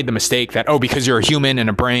 Before I made the mistake that, because you're a human and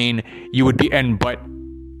a brain, you would be, but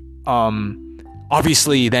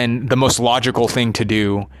obviously then the most logical thing to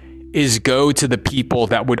do is go to the people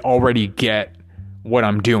that would already get what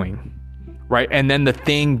I'm doing, right? And then the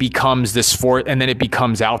thing becomes this force, and then it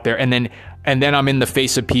becomes out there, and then I'm in the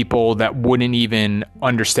face of people that wouldn't even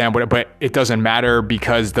understand what, but it doesn't matter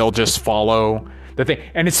because they'll just follow the thing.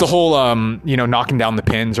 And it's the whole, knocking down the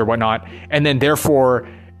pins or whatnot. And then therefore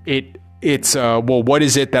it's well, what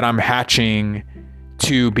is it that I'm hatching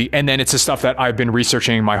to be? And then it's the stuff that I've been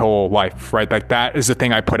researching my whole life, right? Like that is the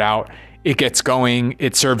thing I put out. It gets going,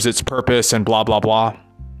 it serves its purpose, and blah, blah, blah.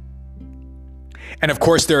 And of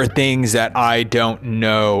course, there are things that I don't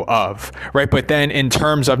know of, right? But then in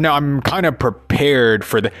terms of, no, I'm kind of prepared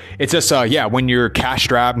for it's just, when you're cash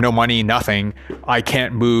strapped, no money, nothing, I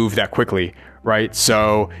can't move that quickly, right?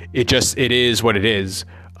 So it is what it is.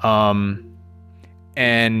 And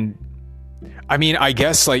I mean, I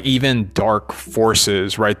guess like even dark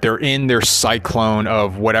forces, right? They're in their cyclone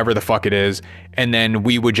of whatever the fuck it is. And then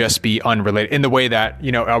we would just be unrelated in the way that,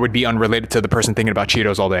 I would be unrelated to the person thinking about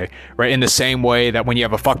Cheetos all day, right? In the same way that when you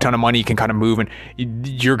have a fuck ton of money, you can kind of move and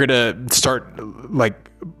you're going to start like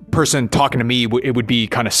person talking to me. It would be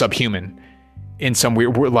kind of subhuman in some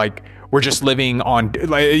weird, we're just living on,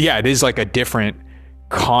 it is like a different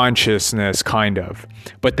consciousness kind of,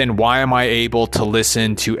 but then why am I able to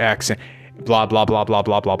listen to X and blah, blah, blah, blah,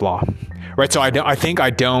 blah, blah, blah. Right. So I think I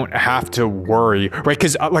don't have to worry. Right.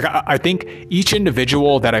 Because I think each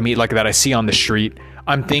individual that I meet, like that I see on the street,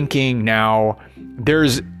 I'm thinking now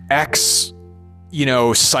there's X,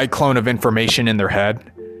 cyclone of information in their head.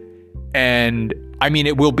 And I mean,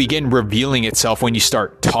 it will begin revealing itself when you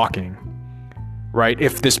start talking. Right.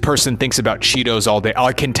 If this person thinks about Cheetos all day,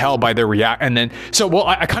 I can tell by their react. And then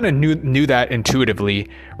I kind of knew that intuitively.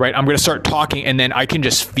 Right. I'm going to start talking and then I can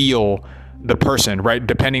just feel the person, right?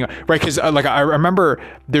 Depending, right? Because I remember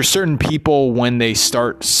there's certain people when they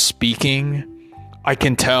start speaking, I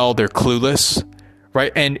can tell they're clueless,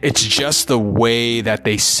 right? And it's just the way that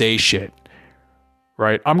they say shit,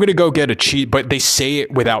 right? I'm gonna go get a cheat, but they say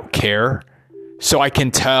it without care, so I can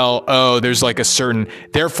tell. Oh, there's like a certain.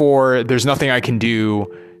 Therefore, there's nothing I can do,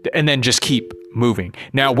 and then just keep moving.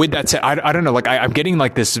 Now, with that said, I don't know. Like I'm getting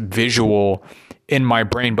like this visual in my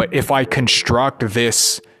brain, but if I construct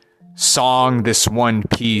this song, this one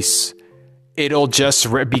piece, it'll just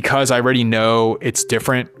because I already know it's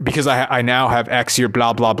different because I now have X here,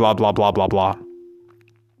 blah, blah, blah, blah, blah, blah, blah.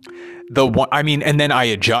 And then I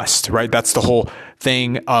adjust, right? That's the whole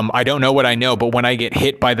thing. I don't know what I know, but when I get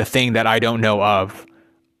hit by the thing that I don't know of,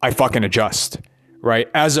 I fucking adjust, right?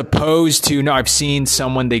 As opposed to, no, I've seen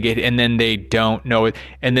someone they get, and then they don't know it,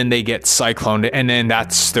 and then they get cycloned, and then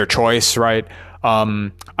that's their choice, right?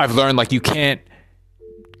 I've learned like you can't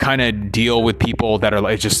kind of deal with people that are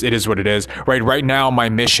like, it is what it is, right now my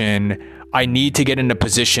mission, I need to get in a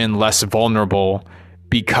position less vulnerable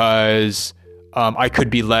because I could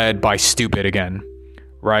be led by stupid again,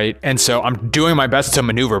 right? And so I'm doing my best to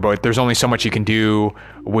maneuver, but there's only so much you can do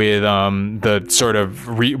with the sort of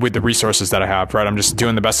with the resources that I have, right? I'm just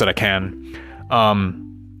doing the best that I can.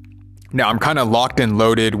 Now I'm kind of locked and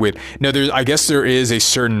loaded with, I guess there is a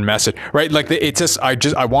certain message, right? Like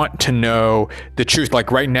I want to know the truth.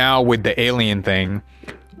 Like right now with the alien thing,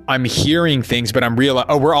 I'm hearing things, but I'm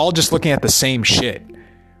realizing, we're all just looking at the same shit,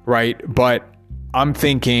 right? But I'm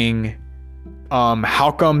thinking,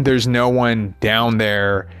 how come there's no one down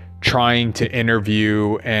there trying to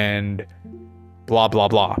interview and blah, blah,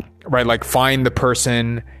 blah, right? Like find the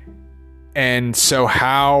person. And so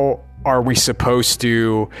how are we supposed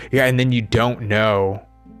to, and then you don't know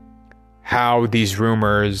how these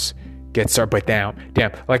rumors get started, but damn,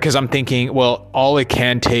 like, cause I'm thinking, well, all it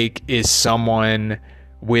can take is someone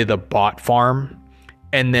with a bot farm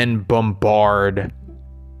and then bombard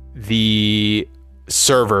the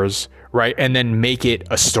servers, right? And then make it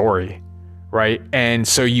a story, right? And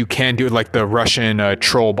so you can do it like the Russian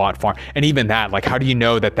troll bot farm. And even that, like, how do you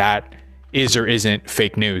know that that is or isn't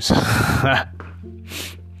fake news?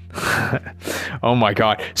 Oh my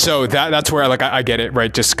God. So that's where I get it,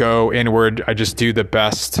 right? Just go inward. I just do the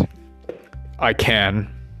best I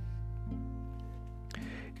can.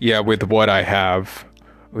 Yeah, with what I have.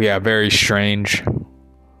 Yeah, very strange.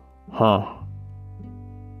 Huh.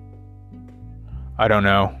 I don't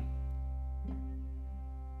know.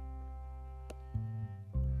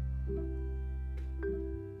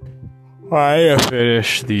 I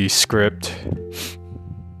finished the script.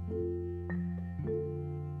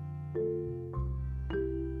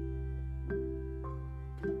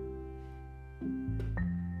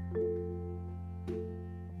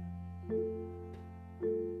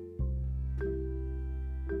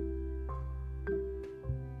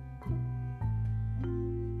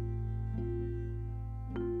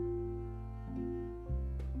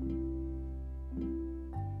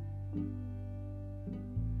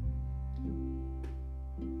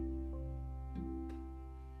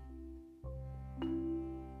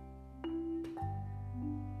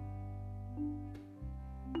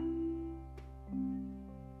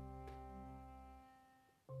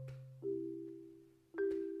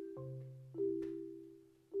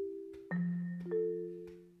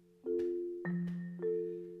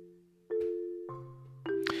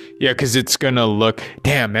 Yeah, because it's gonna look,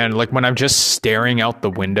 damn, man, like when I'm just staring out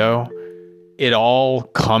the window, it all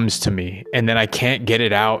comes to me and then I can't get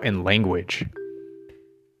it out in language.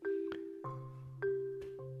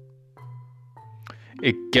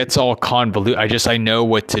 It gets all convoluted. I know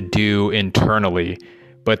what to do internally,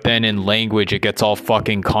 but then in language, it gets all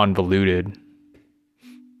fucking convoluted.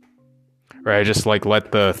 Right? I just like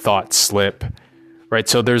let the thought slip. Right?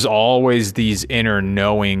 So there's always these inner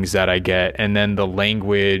knowings that I get, and then the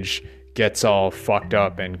language gets all fucked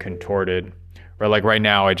up and contorted. Or like right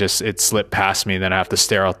now, it slipped past me, then I have to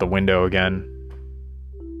stare out the window again.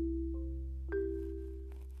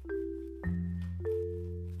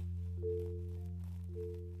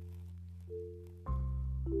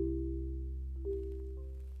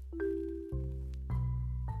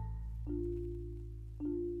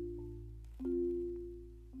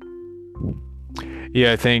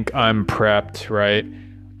 Yeah, I think I'm prepped, right?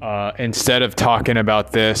 Instead of talking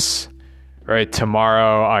about this, right,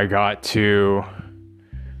 tomorrow I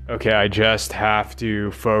just have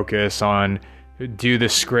to focus on do the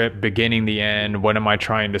script, beginning, the end, what am I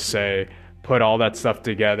trying to say, put all that stuff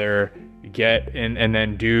together, get in, and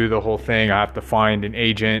then do the whole thing. I have to find an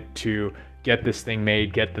agent to get this thing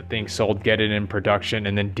made, get the thing sold, get it in production,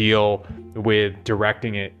 and then deal with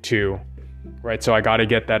directing it too. Right, so I got to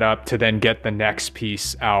get that up to then get the next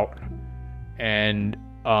piece out, and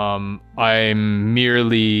I'm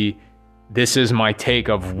merely, this is my take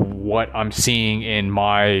of what I'm seeing in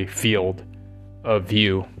my field of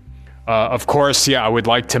view. Of course, yeah, I would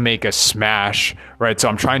like to make a smash, right? So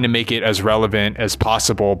I'm trying to make it as relevant as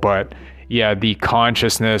possible, but yeah, the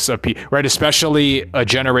consciousness of people, right? Especially a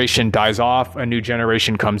generation dies off, a new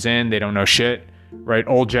generation comes in, they don't know shit, right?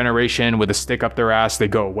 Old generation with a stick up their ass, they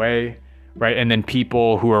go away. Right. And then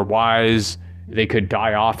people who are wise, they could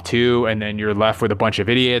die off too. And then you're left with a bunch of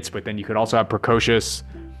idiots. But then you could also have precocious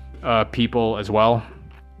people as well.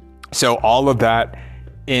 So all of that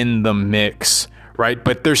in the mix. Right.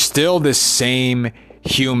 But there's still this same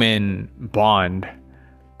human bond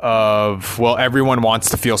of, well, everyone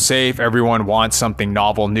wants to feel safe. Everyone wants something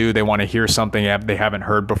novel, new. They want to hear something they haven't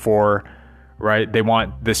heard before. Right. They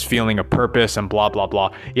want this feeling of purpose and blah, blah,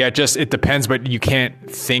 blah. Yeah, it depends. But you can't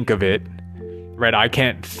think of it. Right, I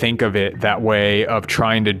can't think of it that way of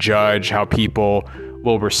trying to judge how people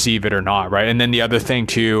will receive it or not, right? And then the other thing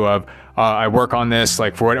too of I work on this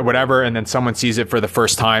like for whatever, and then someone sees it for the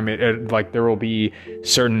first time, like there will be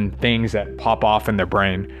certain things that pop off in their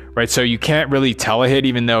brain, right? So you can't really tell a hit,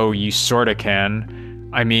 even though you sort of can.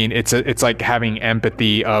 I mean, it's like having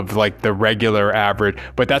empathy of like the regular average,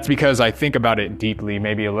 but that's because I think about it deeply,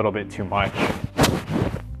 maybe a little bit too much.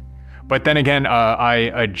 But then again,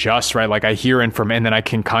 I adjust, right? Like I hear information and then I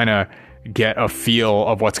can kind of get a feel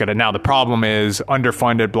of what's gonna. Now the problem is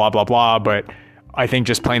underfunded, blah, blah, blah. But I think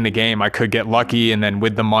just playing the game, I could get lucky. And then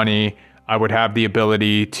with the money, I would have the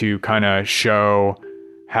ability to kind of show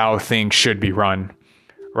how things should be run,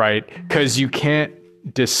 right? Because you can't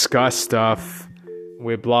discuss stuff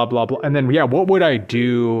with blah, blah, blah. And then, yeah, what would I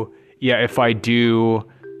do? Yeah, if I do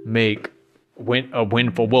make a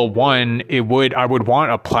windfall, well, one, I would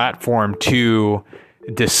want a platform to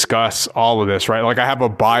discuss all of this, right? Like I have a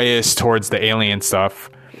bias towards the alien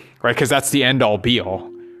stuff, right? Because that's the end all be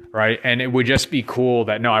all, right? And it would just be cool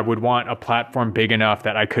that, no, I would want a platform big enough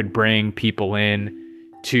that I could bring people in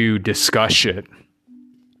to discuss shit.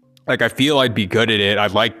 Like I feel I'd be good at it. I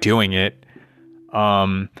like doing it.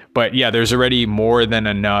 But yeah, there's already more than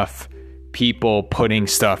enough people putting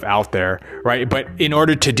stuff out there, right? But in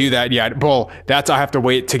order to do that, yeah, well, I have to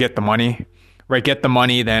wait to get the money, right? Get the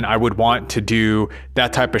money, then I would want to do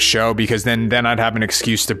that type of show, because then I'd have an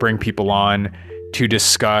excuse to bring people on to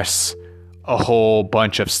discuss a whole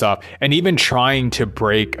bunch of stuff, and even trying to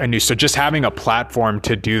break a new. So just having a platform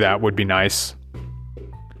to do that would be nice.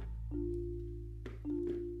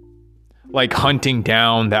 Like hunting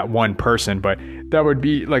down that one person, but that would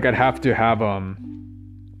be like I'd have to have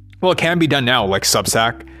well, it can be done now, like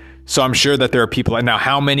Substack. So I'm sure that there are people. And now,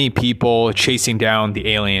 how many people chasing down the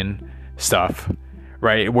alien stuff,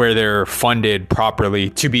 right? Where they're funded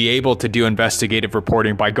properly to be able to do investigative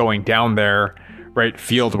reporting by going down there, right?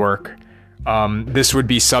 Field work. This would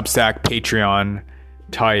be Substack, Patreon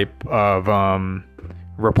type of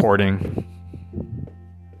reporting.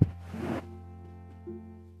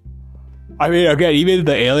 I mean, again, even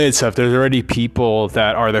the alien stuff, there's already people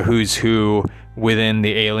that are the who's who within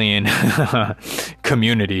the alien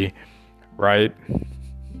community, right?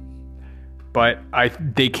 But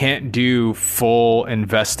they can't do full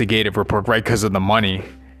investigative report, right? Because of the money.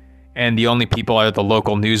 And the only people are the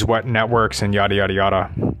local news networks and yada, yada, yada.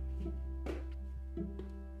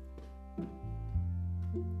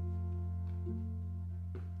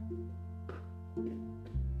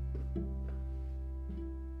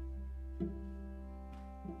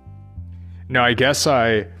 No, I guess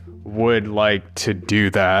I would like to do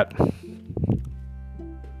that.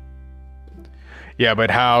 Yeah,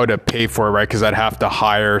 but how to pay for it, right? Because I'd have to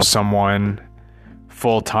hire someone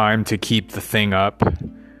full time to keep the thing up,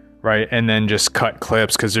 right? And then just cut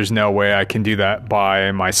clips, because there's no way I can do that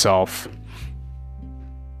by myself.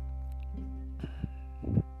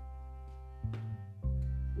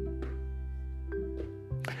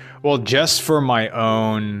 Well, just for my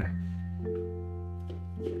own...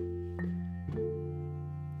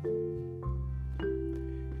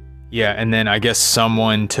 Yeah, and then I guess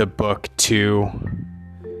someone to book too.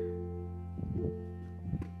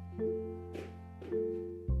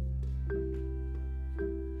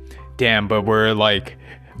 Damn, but we're like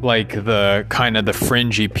the kind of the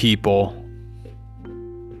fringy people.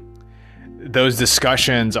 Those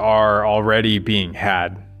discussions are already being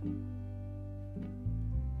had.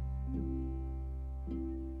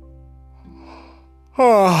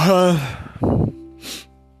 Oh,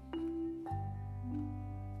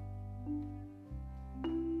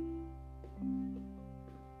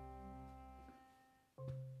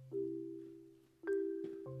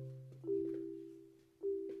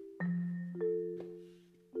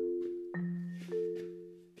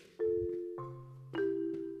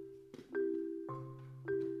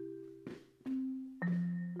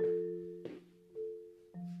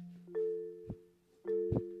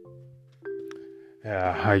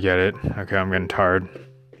 yeah, I get it. Okay, I'm getting tired.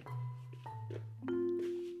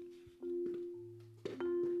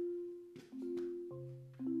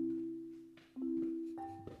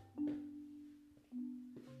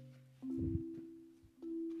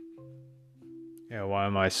 Yeah, why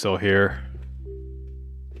am I still here?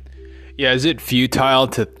 Yeah, is it futile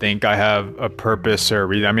to think I have a purpose or a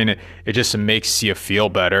reason? I mean, it just makes you feel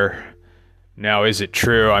better. Now, is it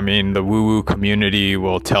true? I mean, the woo-woo community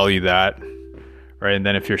will tell you that, right? And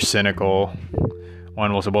then if you're cynical,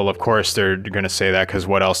 one will say, well, of course they're going to say that, because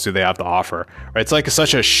what else do they have to offer? Right? It's like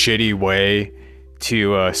such a shitty way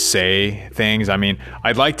to say things. I mean,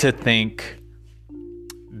 I'd like to think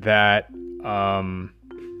that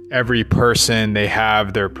every person, they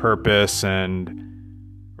have their purpose, and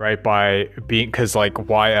right, by being, because like,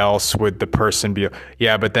 why else would the person be?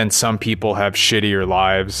 Yeah, but then some people have shittier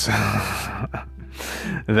lives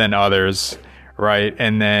than others, right?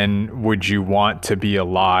 And then would you want to be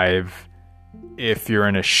alive if you're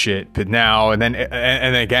in a shit? But now,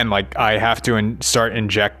 and again, like, I have to start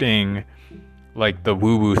injecting like the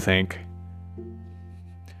woo-woo think,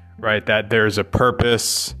 right? That there's a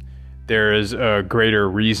purpose, there is a greater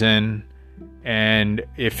reason. And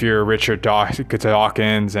if you're Richard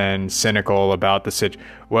Dawkins and cynical about the situation,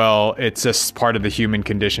 well, it's just part of the human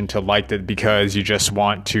condition to like it, because you just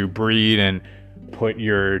want to breed and put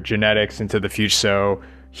your genetics into the future. So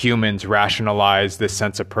humans rationalize this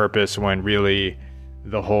sense of purpose when really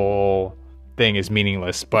the whole thing is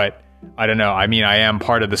meaningless. But I don't know. I mean, I am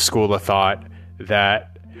part of the school of thought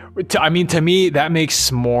that, to me, that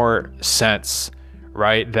makes more sense,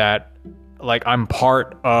 right? That, like, I'm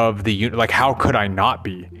part of the, like, how could I not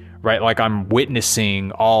be, right? Like, I'm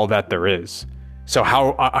witnessing all that there is. So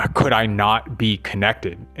how could I not be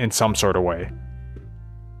connected in some sort of way?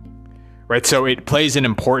 Right? So it plays an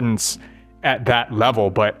importance at that level.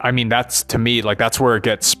 But I mean, that's, to me, like, that's where it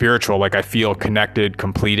gets spiritual. Like, I feel connected,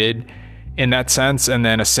 completed in that sense. And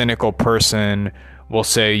then a cynical person will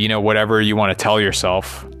say, you know, whatever you want to tell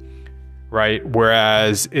yourself, right?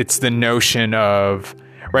 Whereas it's the notion of,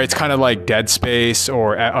 right, it's kind of like Dead Space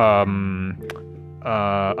or Event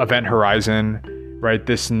Horizon, right?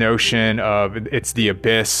 This notion of it's the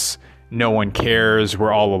abyss, no one cares,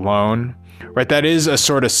 we're all alone, right? That is a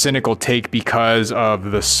sort of cynical take because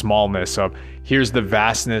of the smallness of, here's the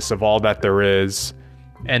vastness of all that there is,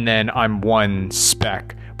 and then I'm one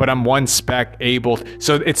speck. But I'm one speck able.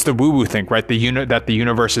 So it's the woo-woo thing, right? That the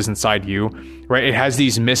universe is inside you, right? It has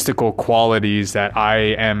these mystical qualities that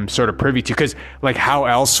I am sort of privy to. Because, like, how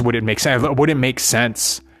else would it make sense? Would it make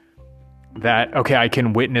sense that, okay, I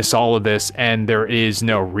can witness all of this and there is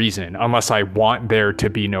no reason, unless I want there to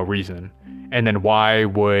be no reason? And then why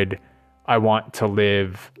would I want to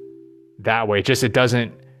live that way? It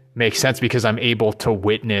doesn't make sense, because I'm able to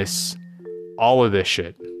witness all of this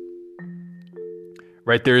shit.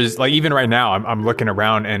 Right, there's, like, even right now, I'm looking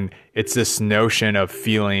around, and it's this notion of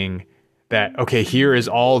feeling that, okay, here is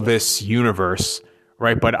all this universe,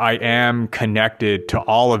 right? But I am connected to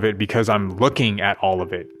all of it because I'm looking at all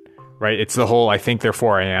of it, right? It's the whole, I think,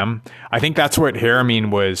 therefore I am. I think that's what Harriman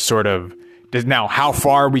was sort of, now how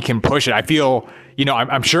far we can push it. I feel, you know,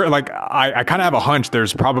 I'm sure, like, I kind of have a hunch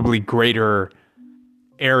there's probably greater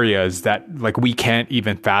areas that like we can't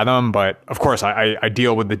even fathom. But of course I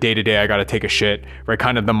deal with the day to day. I got to take a shit, right?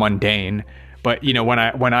 Kind of the mundane. But you know, when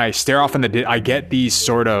I stare off in the, I get these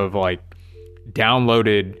sort of like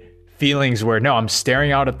downloaded feelings where no, I'm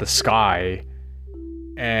staring out at the sky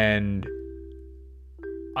and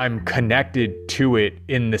I'm connected to it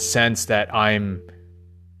in the sense that I'm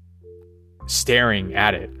staring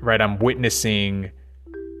at it, right? I'm witnessing,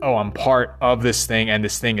 oh, I'm part of this thing and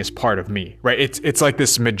this thing is part of me, right? It's like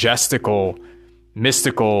this mystical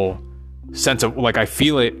sense of like, I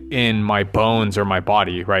feel it in my bones or my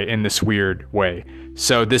body, right? In this weird way.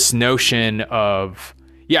 So this notion of,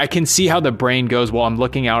 yeah, I can see how the brain goes, well, I'm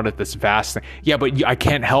looking out at this vast thing. Yeah, but I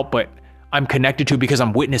can't help but I'm connected to it because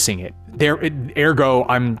I'm witnessing it. Ergo,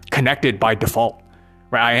 I'm connected by default,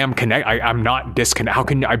 right? I am I'm not disconnected. How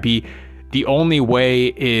can I be? The only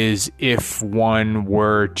way is if one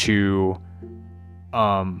were to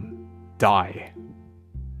die,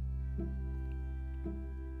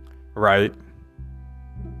 right?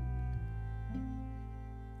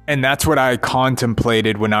 And that's what I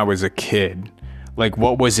contemplated when I was a kid. Like,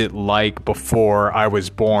 what was it like before I was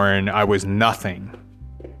born? I was nothing.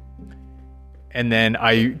 And then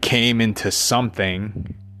I came into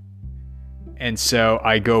something. And so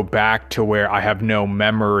I go back to where I have no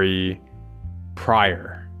memory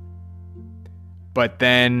prior. But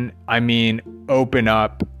then, I mean, open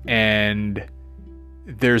up and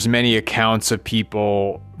there's many accounts of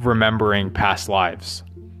people remembering past lives.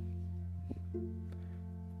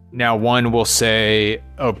 Now, one will say,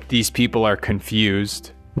 oh, these people are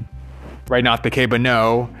confused. Right? Not the case, but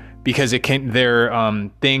no, because it can, they're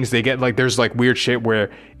things they get, like there's like weird shit where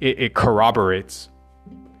it corroborates.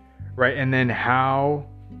 Right? And then how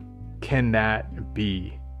can that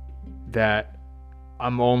be that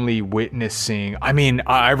I'm only witnessing? I mean,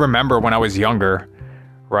 I remember when I was younger,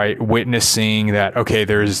 right, witnessing that, okay,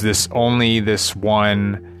 there's only this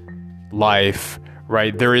one life,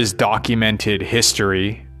 right? There is documented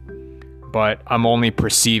history, but I'm only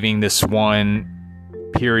perceiving this one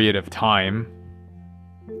period of time.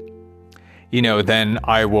 You know, then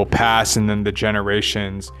I will pass and then the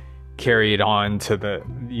generations carry it on to the,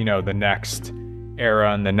 you know, the next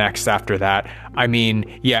era and the next after that. I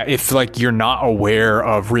mean, yeah, if like you're not aware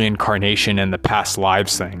of reincarnation and the past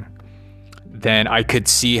lives thing, then I could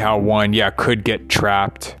see how one, could get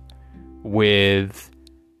trapped with,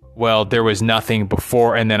 well, there was nothing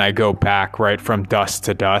before and then I go back, right, from dust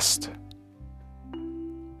to dust.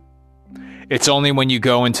 It's only when you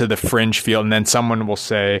go into the fringe field and then someone will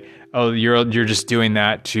say, oh, you're just doing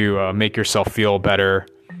that to make yourself feel better,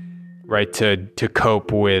 right, to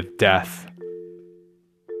cope with death.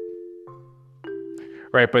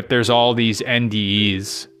 Right, but there's all these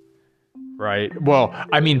NDEs, right? Well,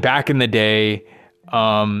 I mean, back in the day,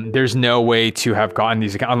 there's no way to have gotten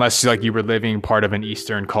these unless like you were living part of an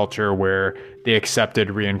Eastern culture where they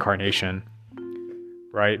accepted reincarnation,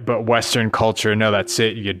 right? But Western culture, no, that's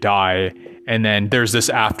it, you die. And then there's this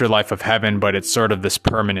afterlife of heaven, but it's sort of this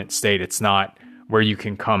permanent state. It's not where you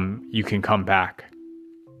can come back.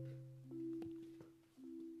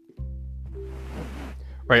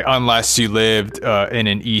 Right, unless you lived in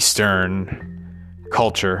an Eastern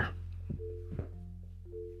culture.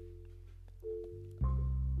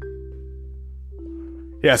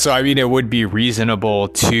 Yeah, so I mean, it would be reasonable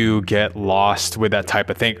to get lost with that type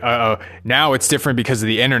of thing. Now it's different because of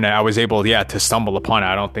the internet. I was able, to stumble upon it.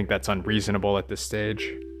 I don't think that's unreasonable at this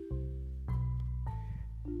stage.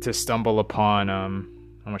 To stumble upon,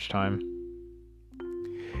 how much time?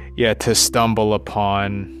 Yeah, to stumble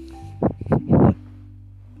upon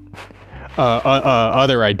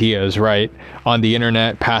other ideas, right? On the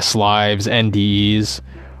internet, past lives, NDEs,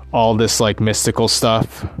 all this like mystical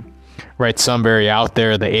stuff. Right, some very out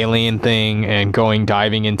there, the alien thing and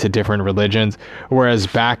diving into different religions. Whereas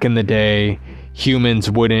back in the day,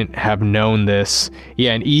 humans wouldn't have known this.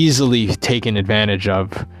 Yeah, and easily taken advantage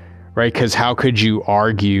of, right? Because how could you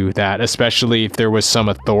argue that, especially if there was some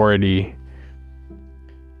authority,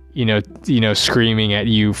 you know, screaming at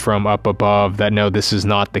you from up above that, no, this is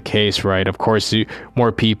not the case, right? Of course,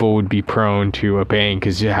 more people would be prone to obeying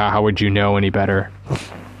because how would you know any better?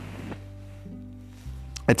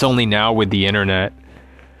 It's only now with the internet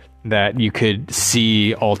that you could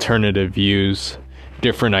see alternative views,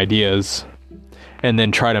 different ideas, and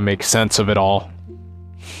then try to make sense of it all.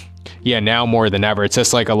 Yeah, now more than ever. It's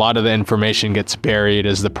just like a lot of the information gets buried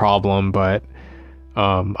is the problem. But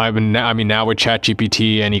now with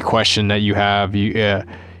ChatGPT, any question that you have, you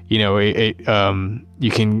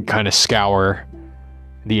can kind of scour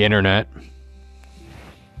the internet.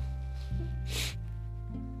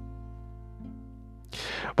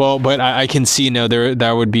 Well, but I can see now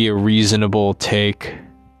that would be a reasonable take.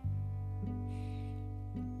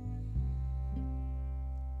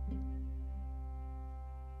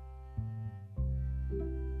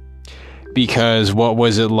 Because what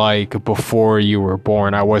was it like before you were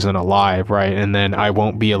born? I wasn't alive, right? And then I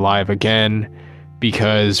won't be alive again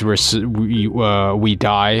because we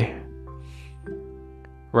die,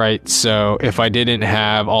 right? So if I didn't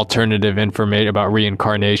have alternative information about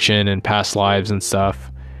reincarnation and past lives and stuff,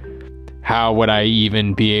 how would I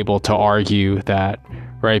even be able to argue that,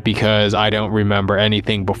 right? Because I don't remember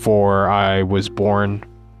anything before I was born.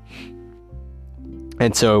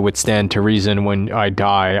 And so it would stand to reason when I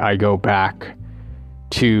die, I go back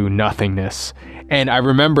to nothingness. And I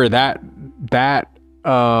remember that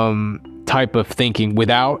type of thinking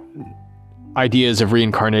without ideas of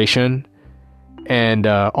reincarnation and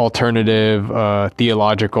alternative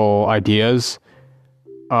theological ideas.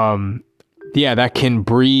 That can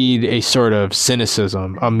breed a sort of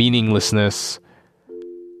cynicism, a meaninglessness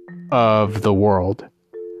of the world.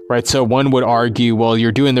 Right, so one would argue, well,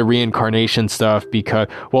 you're doing the reincarnation stuff because,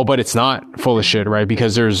 but it's not full of shit, right?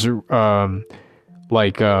 Because there's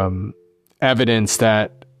evidence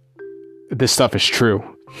that this stuff is true.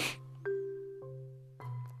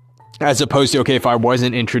 As opposed to, okay, if I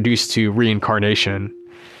wasn't introduced to reincarnation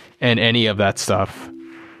and any of that stuff,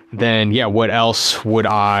 then what else would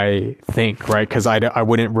I think, right? Because I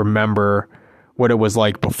wouldn't remember what it was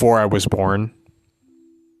like before I was born.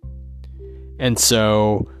 And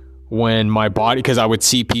so when my body, because I would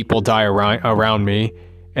see people die around me,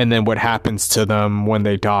 and then what happens to them when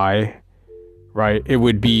they die, right? It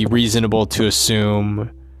would be reasonable to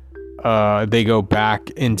assume they go back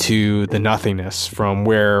into the nothingness from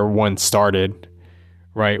where one started,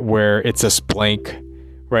 right? Where it's just blank,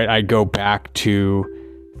 right? I'd go back to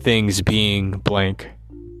things being blank.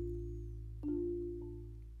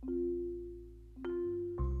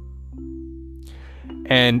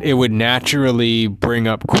 And it would naturally bring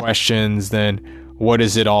up questions then, what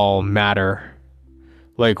does it all matter?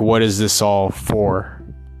 Like, what is this all for?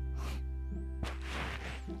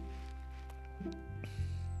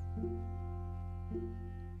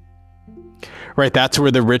 Right, that's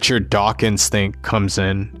where the Richard Dawkins thing comes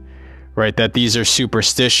in, right? That these are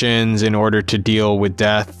superstitions in order to deal with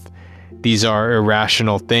death. These are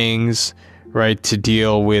irrational things, right, to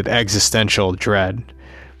deal with existential dread.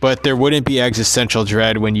 But there wouldn't be existential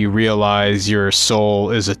dread when you realize your soul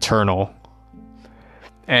is eternal.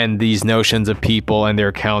 And these notions of people and their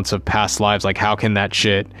accounts of past lives, like how can that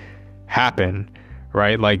shit happen,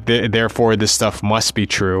 right? Like therefore this stuff must be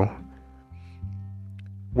true.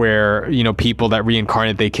 Where, people that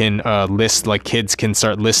reincarnate, they can list, like kids can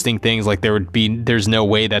start listing things, like there's no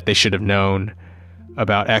way that they should have known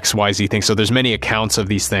about XYZ things. So there's many accounts of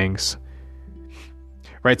these things.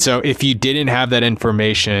 Right, so if you didn't have that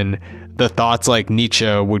information, the thoughts like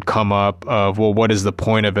Nietzsche would come up of, well, what is the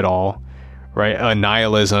point of it all? Right,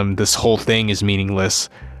 nihilism, this whole thing is meaningless.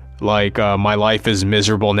 Like, my life is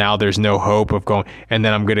miserable now, there's no hope of going, and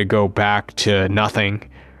then I'm going to go back to nothing.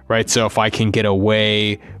 Right, so if I can get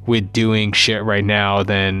away with doing shit right now,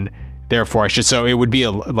 then therefore I should. So it would be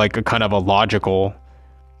a kind of a logical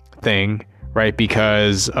thing, right?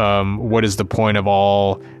 Because what is the point of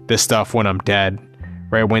all this stuff when I'm dead?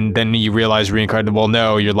 Right, when then you realize reincarnated, well,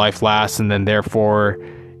 no, your life lasts, and then therefore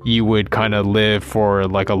you would kind of live for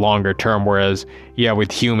like a longer term. Whereas,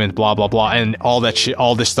 with humans, blah blah blah, and all that shit,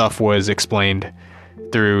 all this stuff was explained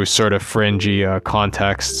through sort of fringy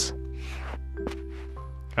contexts.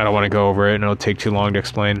 I don't want to go over it, and it'll take too long to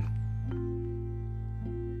explain.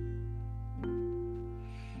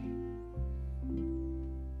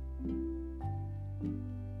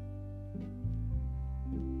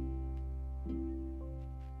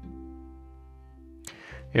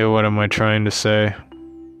 What am I trying to say?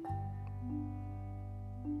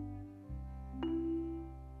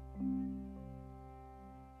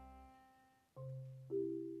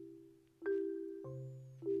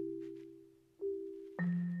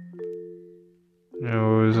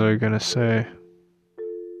 What was I gonna say?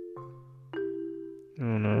 I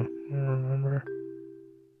don't know. I don't remember.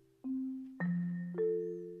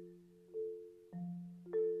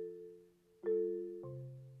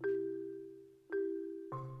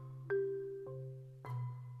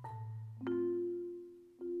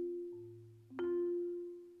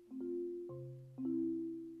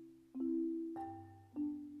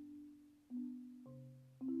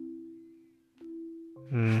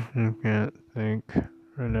 I can't think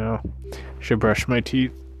right now. Should brush my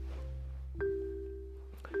teeth.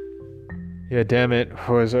 Damn it. What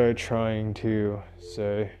was I trying to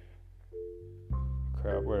say?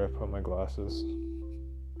 Crap, where did I put my glasses?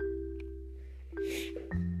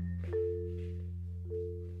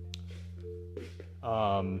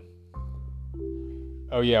 Oh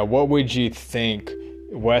yeah, what would you think?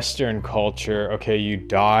 Western culture, okay, you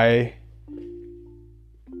die,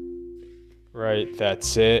 right?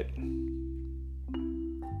 That's it.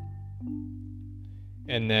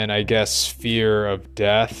 And then I guess fear of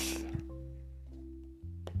death,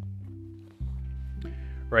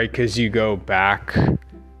 right? Because you go back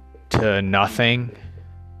to nothing,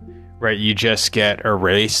 right? You just get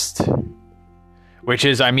erased, which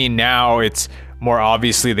is, I mean, now it's more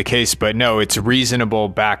obviously the case, but no, it's reasonable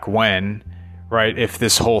back when, right? If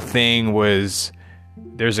this whole thing was,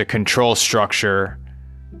 there's a control structure,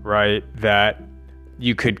 right? That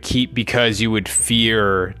you could keep because you would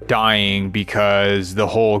fear dying because the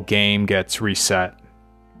whole game gets reset.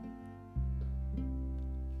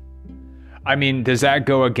 I mean, does that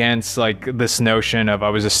go against like this notion of I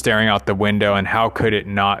was just staring out the window and how could it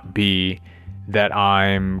not be that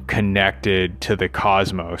I'm connected to the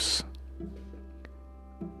cosmos?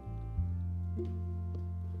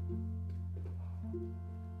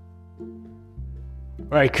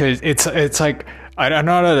 Right, because it's like I don't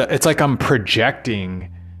know. It's like I'm projecting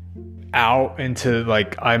out into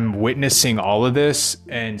like I'm witnessing all of this,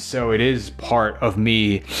 and so it is part of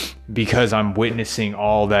me because I'm witnessing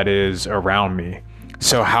all that is around me.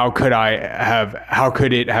 So how could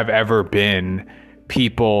it have ever been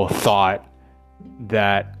people thought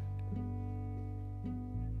that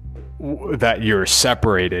you're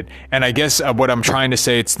separated? And I guess what I'm trying to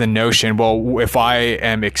say, it's the notion, well, if I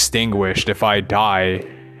am extinguished, if I die,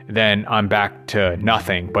 then I'm back to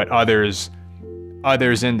nothing, but others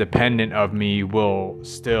independent of me will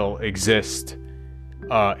still exist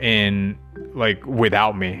in like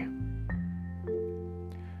without me.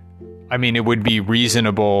 I mean, it would be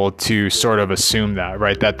reasonable to sort of assume that,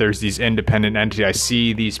 right? That there's these independent entities. I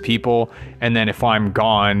see these people, and then if I'm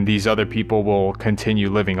gone, these other people will continue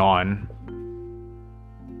living on.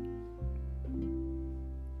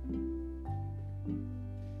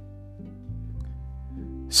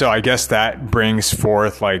 So I guess that brings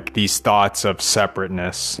forth like these thoughts of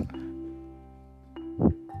separateness.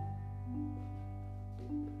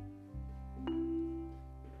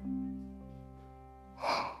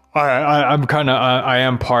 I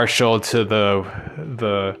am partial to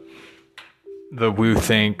the woo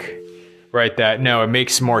think, right? That no, it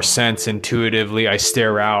makes more sense intuitively. I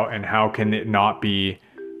stare out, and how can it not be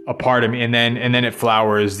a part of me? And then it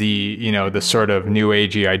flowers the sort of new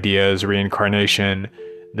agey ideas, reincarnation,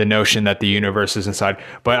 the notion that the universe is inside.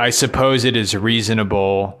 But I suppose it is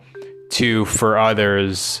reasonable for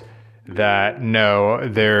others that no,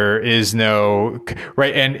 there is no,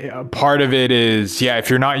 right? And part of it is, yeah, if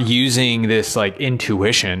you're not using this like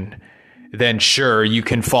intuition, then sure, you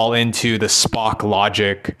can fall into the Spock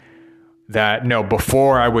logic that no,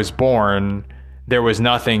 before I was born, there was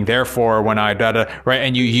nothing. Therefore, when I right,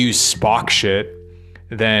 and you use Spock shit,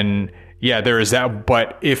 then yeah, there is that.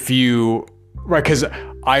 But if you, right, because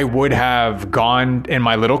I would have gone in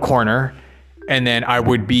my little corner, and then I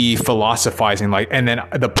would be philosophizing, like, and then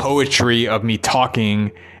the poetry of me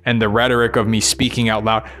talking and the rhetoric of me speaking out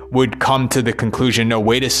loud would come to the conclusion, no,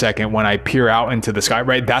 wait a second, when I peer out into the sky,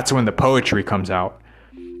 right, that's when the poetry comes out.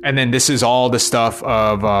 And then this is all the stuff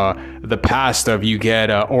of the past of you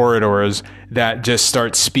get orators that just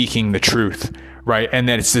start speaking the truth, right? And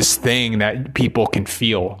then it's this thing that people can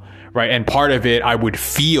feel, right? And part of it I would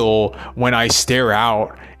feel when I stare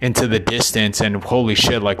out into the distance and holy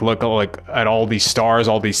shit, like look like at all these stars,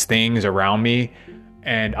 all these things around me,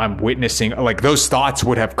 and I'm witnessing, like those thoughts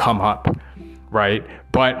would have come up, right?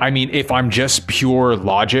 But I mean, if I'm just pure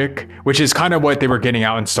logic, which is kind of what they were getting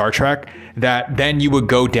out in Star Trek, that then you would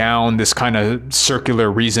go down this kind of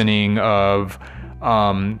circular reasoning of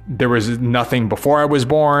there was nothing before I was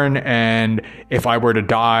born, and if I were to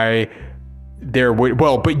die, there would,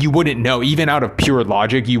 well, but you wouldn't know, even out of pure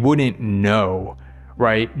logic, you wouldn't know,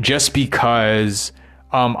 right? Just because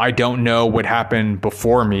I don't know what happened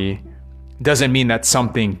before me doesn't mean that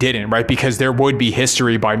something didn't, right? Because there would be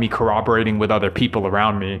history by me corroborating with other people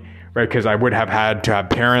around me, right? Because I would have had to have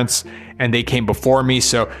parents and they came before me.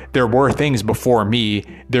 So there were things before me.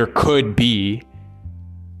 There could be,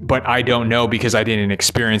 but I don't know because I didn't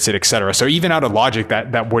experience it, etc. So even out of logic,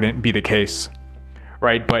 that wouldn't be the case,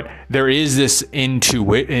 right? But there is this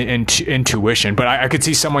intuition. But I could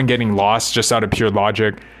see someone getting lost just out of pure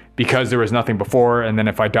logic because there was nothing before, and then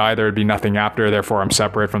if I die, there would be nothing after. Therefore, I'm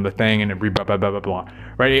separate from the thing, and blah blah blah blah blah.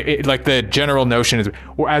 Right? Like the general notion is,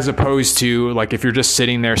 as opposed to like if you're just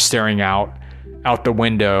sitting there staring out the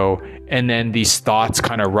window, and then these thoughts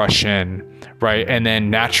kind of rush in, right? And then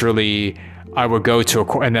naturally, I would go to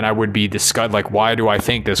and then I would be discussed, like, why do I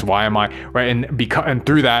think this? Why am I right? And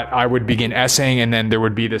through that, I would begin essaying, and then there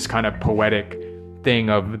would be this kind of poetic thing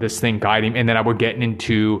of this thing guiding, and then I would get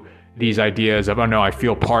into these ideas of, oh no, I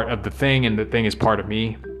feel part of the thing, and the thing is part of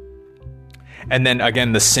me. And then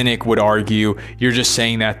again, the cynic would argue, you're just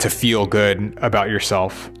saying that to feel good about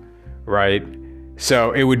yourself, right?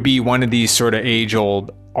 So it would be one of these sort of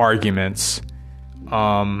age-old arguments.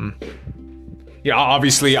 Yeah,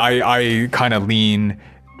 obviously I kind of lean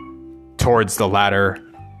towards the latter,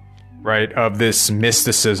 right, of this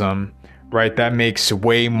mysticism, right? That makes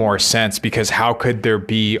way more sense, because how could there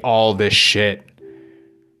be all this shit,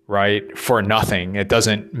 right, for nothing? It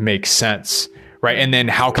doesn't make sense, right? And then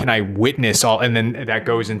how can I witness all, and then that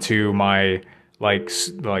goes into my like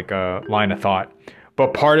a line of thought.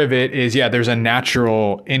 But part of it is, yeah, there's a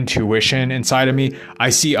natural intuition inside of me. I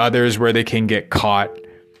see others where they can get caught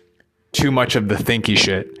too much of the thinky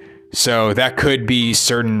shit. So that could be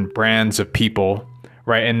certain brands of people,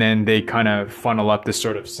 right? And then they kind of funnel up this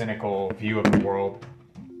sort of cynical view of the world.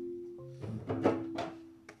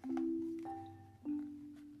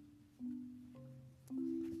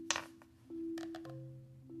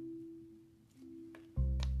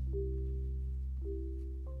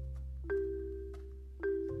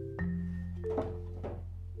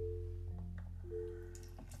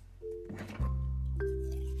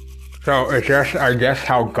 So it's just, I guess,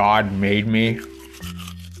 how God made me.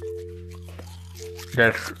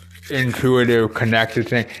 This intuitive, connected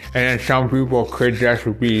thing. And then some people could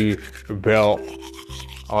just be built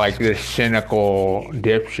like this cynical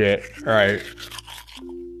dipshit, right?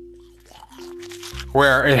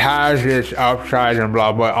 Where it has its upsides and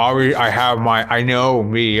blah, but always I have my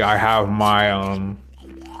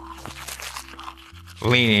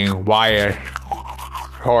leaning bias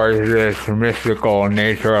towards this mystical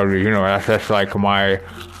nature of the universe. That's just like my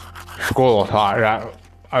school of thought that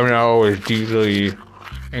I know is deeply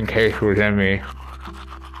encased within me.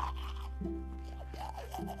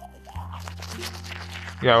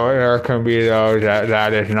 Yeah, there can be those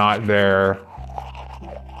that is not their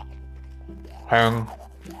thing.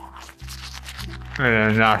 And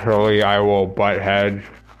then naturally I will butt heads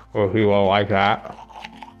with people like that.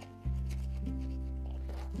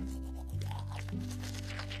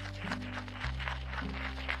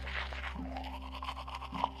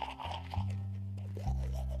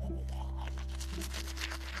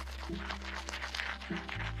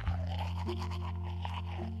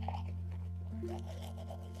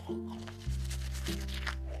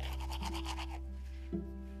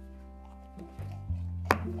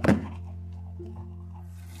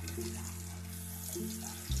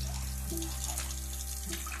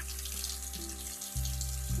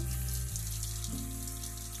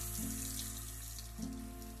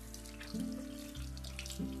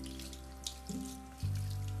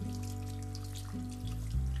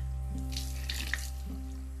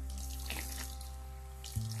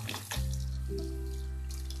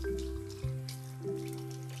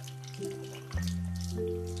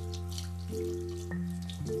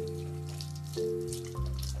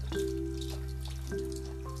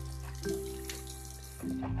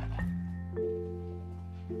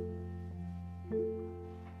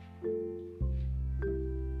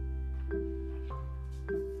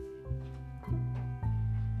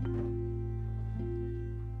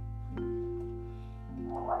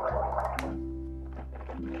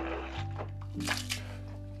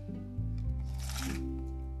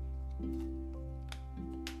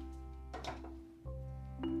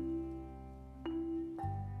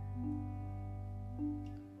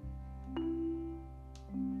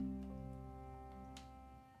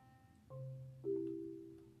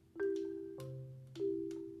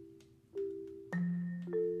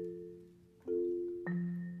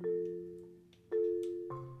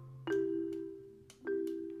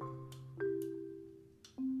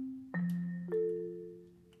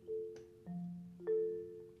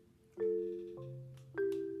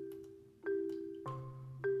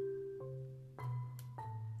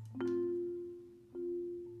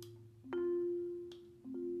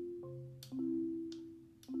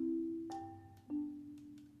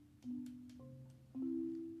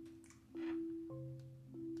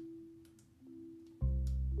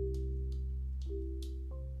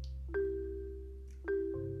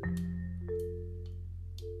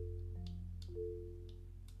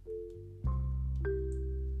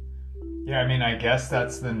 Yeah, I mean, I guess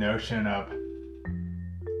that's the notion of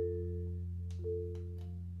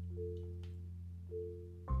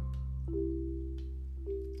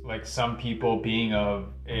like some people being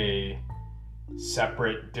of a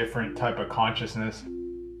separate, different type of consciousness.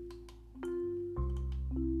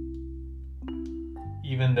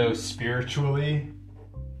 even though spiritually,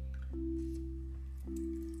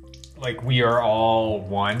 like, we are all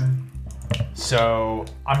one. So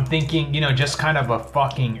I'm thinking, just kind of a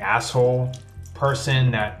fucking asshole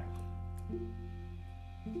person that,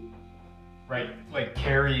 right, like,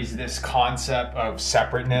 carries this concept of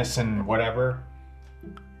separateness and whatever,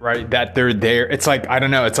 right? That they're there. It's like, I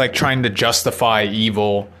don't know, it's like trying to justify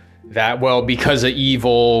evil. That, well, because of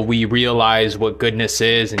evil, we realize what goodness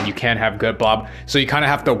is, and you can't have good, blah. So you kind of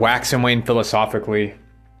have to wax and wane philosophically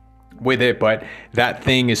with it, but that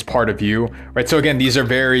thing is part of you, right? So again, these are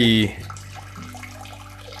very,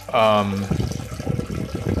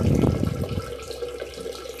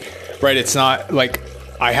 right? It's not like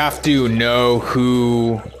I have to know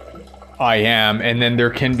who I am, and then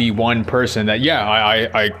there can be one person that, yeah,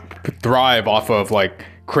 I thrive off of, like,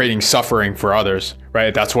 creating suffering for others,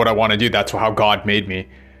 right? That's what I want to do. That's how God made me,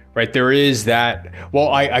 right? There is that. Well,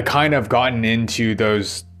 I kind of gotten into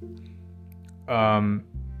those, I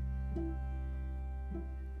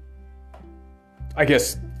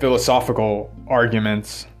guess, philosophical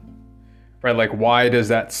arguments, right? Like, why does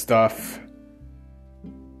that stuff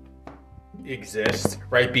exist,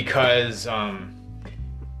 right? Because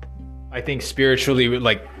I think spiritually,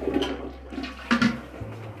 like,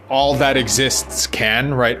 all that exists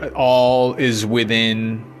can, right? All is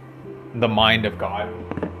within the mind of God,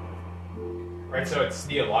 right? So it's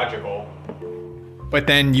theological. But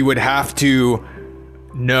then you would have to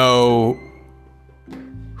know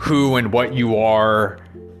who and what you are,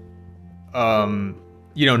 know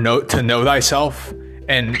thyself.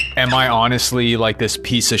 And am I honestly, like, this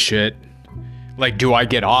piece of shit? Like, do I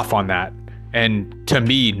get off on that? And to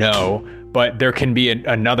me, no. But there can be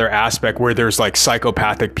another aspect where there's, like,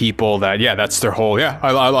 psychopathic people that, yeah, that's their whole, yeah,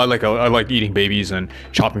 I like eating babies and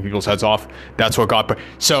chopping people's heads off. That's what God.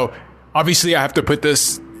 So obviously I have to put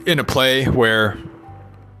this in a play where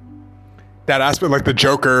that aspect, like the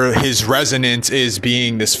Joker, his resonance is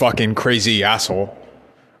being this fucking crazy asshole,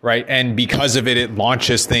 right? And because of it, it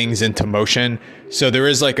launches things into motion. So there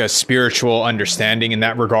is, like, a spiritual understanding in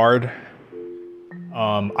that regard.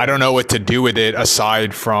 I don't know what to do with it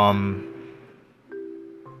aside from,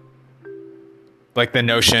 like, the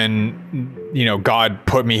notion, God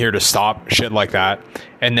put me here to stop shit like that.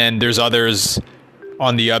 And then there's others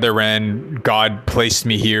on the other end. God placed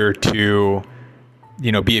me here to,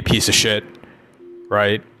 be a piece of shit,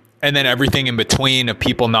 right? And then everything in between of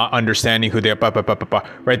people not understanding who they are,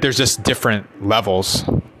 right? There's just different levels.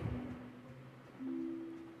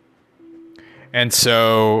 And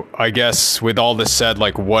so I guess with all this said,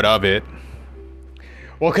 like, what of it?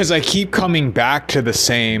 Well, because I keep coming back to the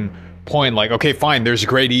same point, like, okay, fine, there's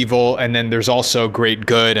great evil, and then there's also great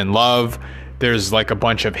good and love. There's, like, a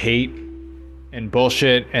bunch of hate and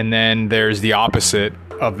bullshit, and then there's the opposite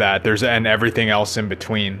of that. And everything else in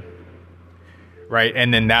between, right?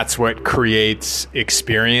 And then that's what creates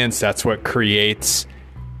experience. That's what creates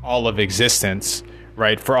all of existence,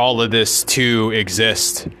 right? For all of this to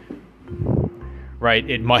exist, right,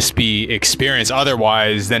 it must be experience.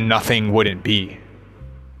 Otherwise, then nothing wouldn't be.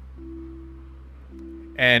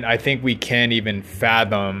 And I think we can't even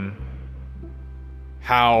fathom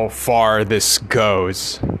how far this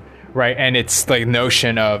goes, right? And it's the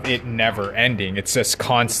notion of it never ending. It's this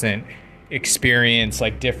constant experience,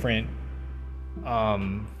 like, different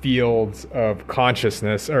fields of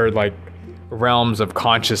consciousness, or, like, realms of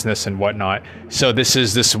consciousness and whatnot. So this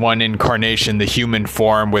is this one incarnation, the human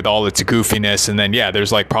form with all its goofiness. And then, yeah,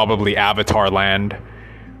 there's, like, probably Avatar land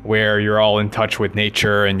where you're all in touch with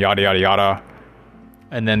nature and yada, yada, yada.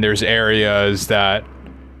 And then there's areas that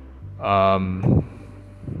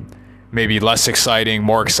maybe less exciting,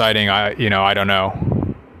 more exciting. I don't know.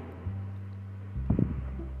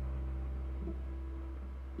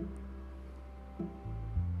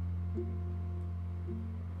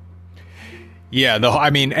 Yeah,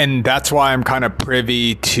 and that's why I'm kind of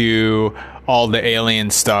privy to all the alien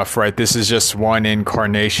stuff, right? This is just one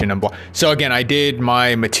incarnation. So again, I did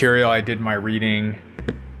my material, I did my reading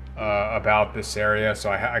about this area,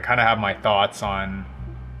 so I kind of have my thoughts on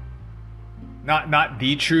not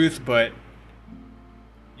the truth, but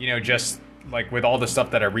just, like, with all the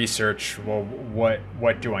stuff that I research, well,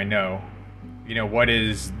 what do I know? What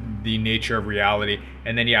is the nature of reality?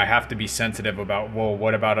 And then, yeah, I have to be sensitive about, well,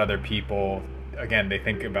 what about other people? Again, they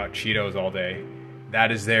think about Cheetos all day.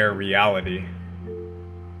 That is their reality.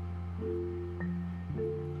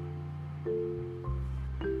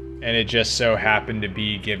 And it just so happened to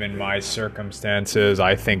be, given my circumstances,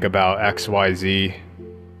 I think about XYZ.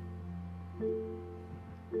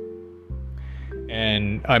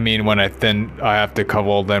 And when I have to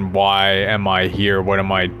cover, then why am I here? What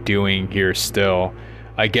am I doing here still?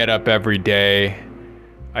 I get up every day.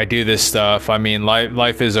 I do this stuff. I mean,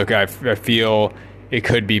 life is okay. I feel it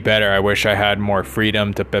could be better. I wish I had more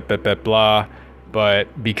freedom to blah.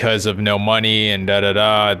 But because of no money and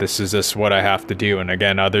this is just what I have to do. And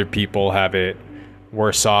again, other people have it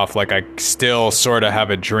worse off. Like, I still sort of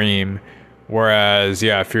have a dream. Whereas,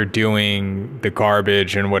 yeah, if you're doing the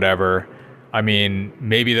garbage and whatever, I mean,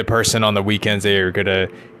 maybe the person on the weekends, they are going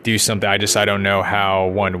to do something. I don't know how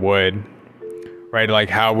one would, right? Like,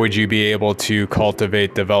 how would you be able to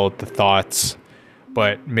develop the thoughts?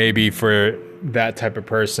 But maybe for that type of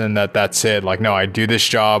person, that's it. Like, no, I do this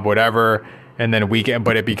job, whatever, and then weekend,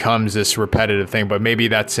 but it becomes this repetitive thing. But maybe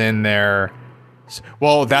that's in there.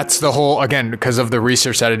 Well, that's the whole, again, because of the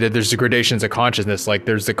research that I did, there's the gradations of consciousness. Like,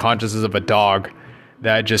 there's the consciousness of a dog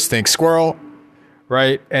that just thinks squirrel,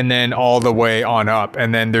 right? And then all the way on up.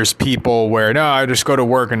 And then there's people where, no, I just go to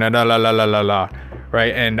work and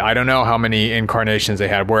right? And I don't know how many incarnations they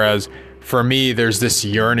had. Whereas for me, there's this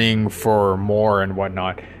yearning for more and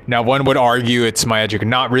whatnot. Now, one would argue it's my education.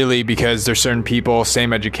 Not really, because there's certain people,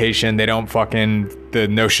 same education, they don't the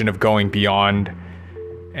notion of going beyond.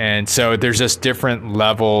 And so there's just different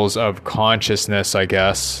levels of consciousness, I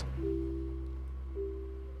guess.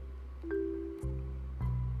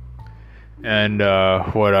 And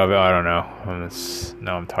whatever, I don't know.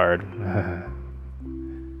 Now I'm tired.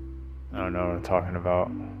 I don't know what I'm talking about.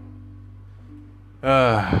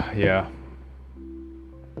 Yeah.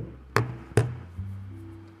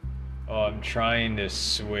 Oh, I'm trying to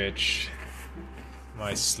switch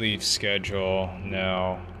my sleep schedule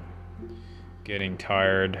now. Getting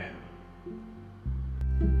tired.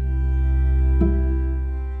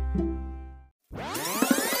 This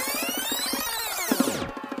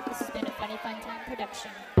has been a Funny Fun Time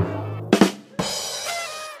production.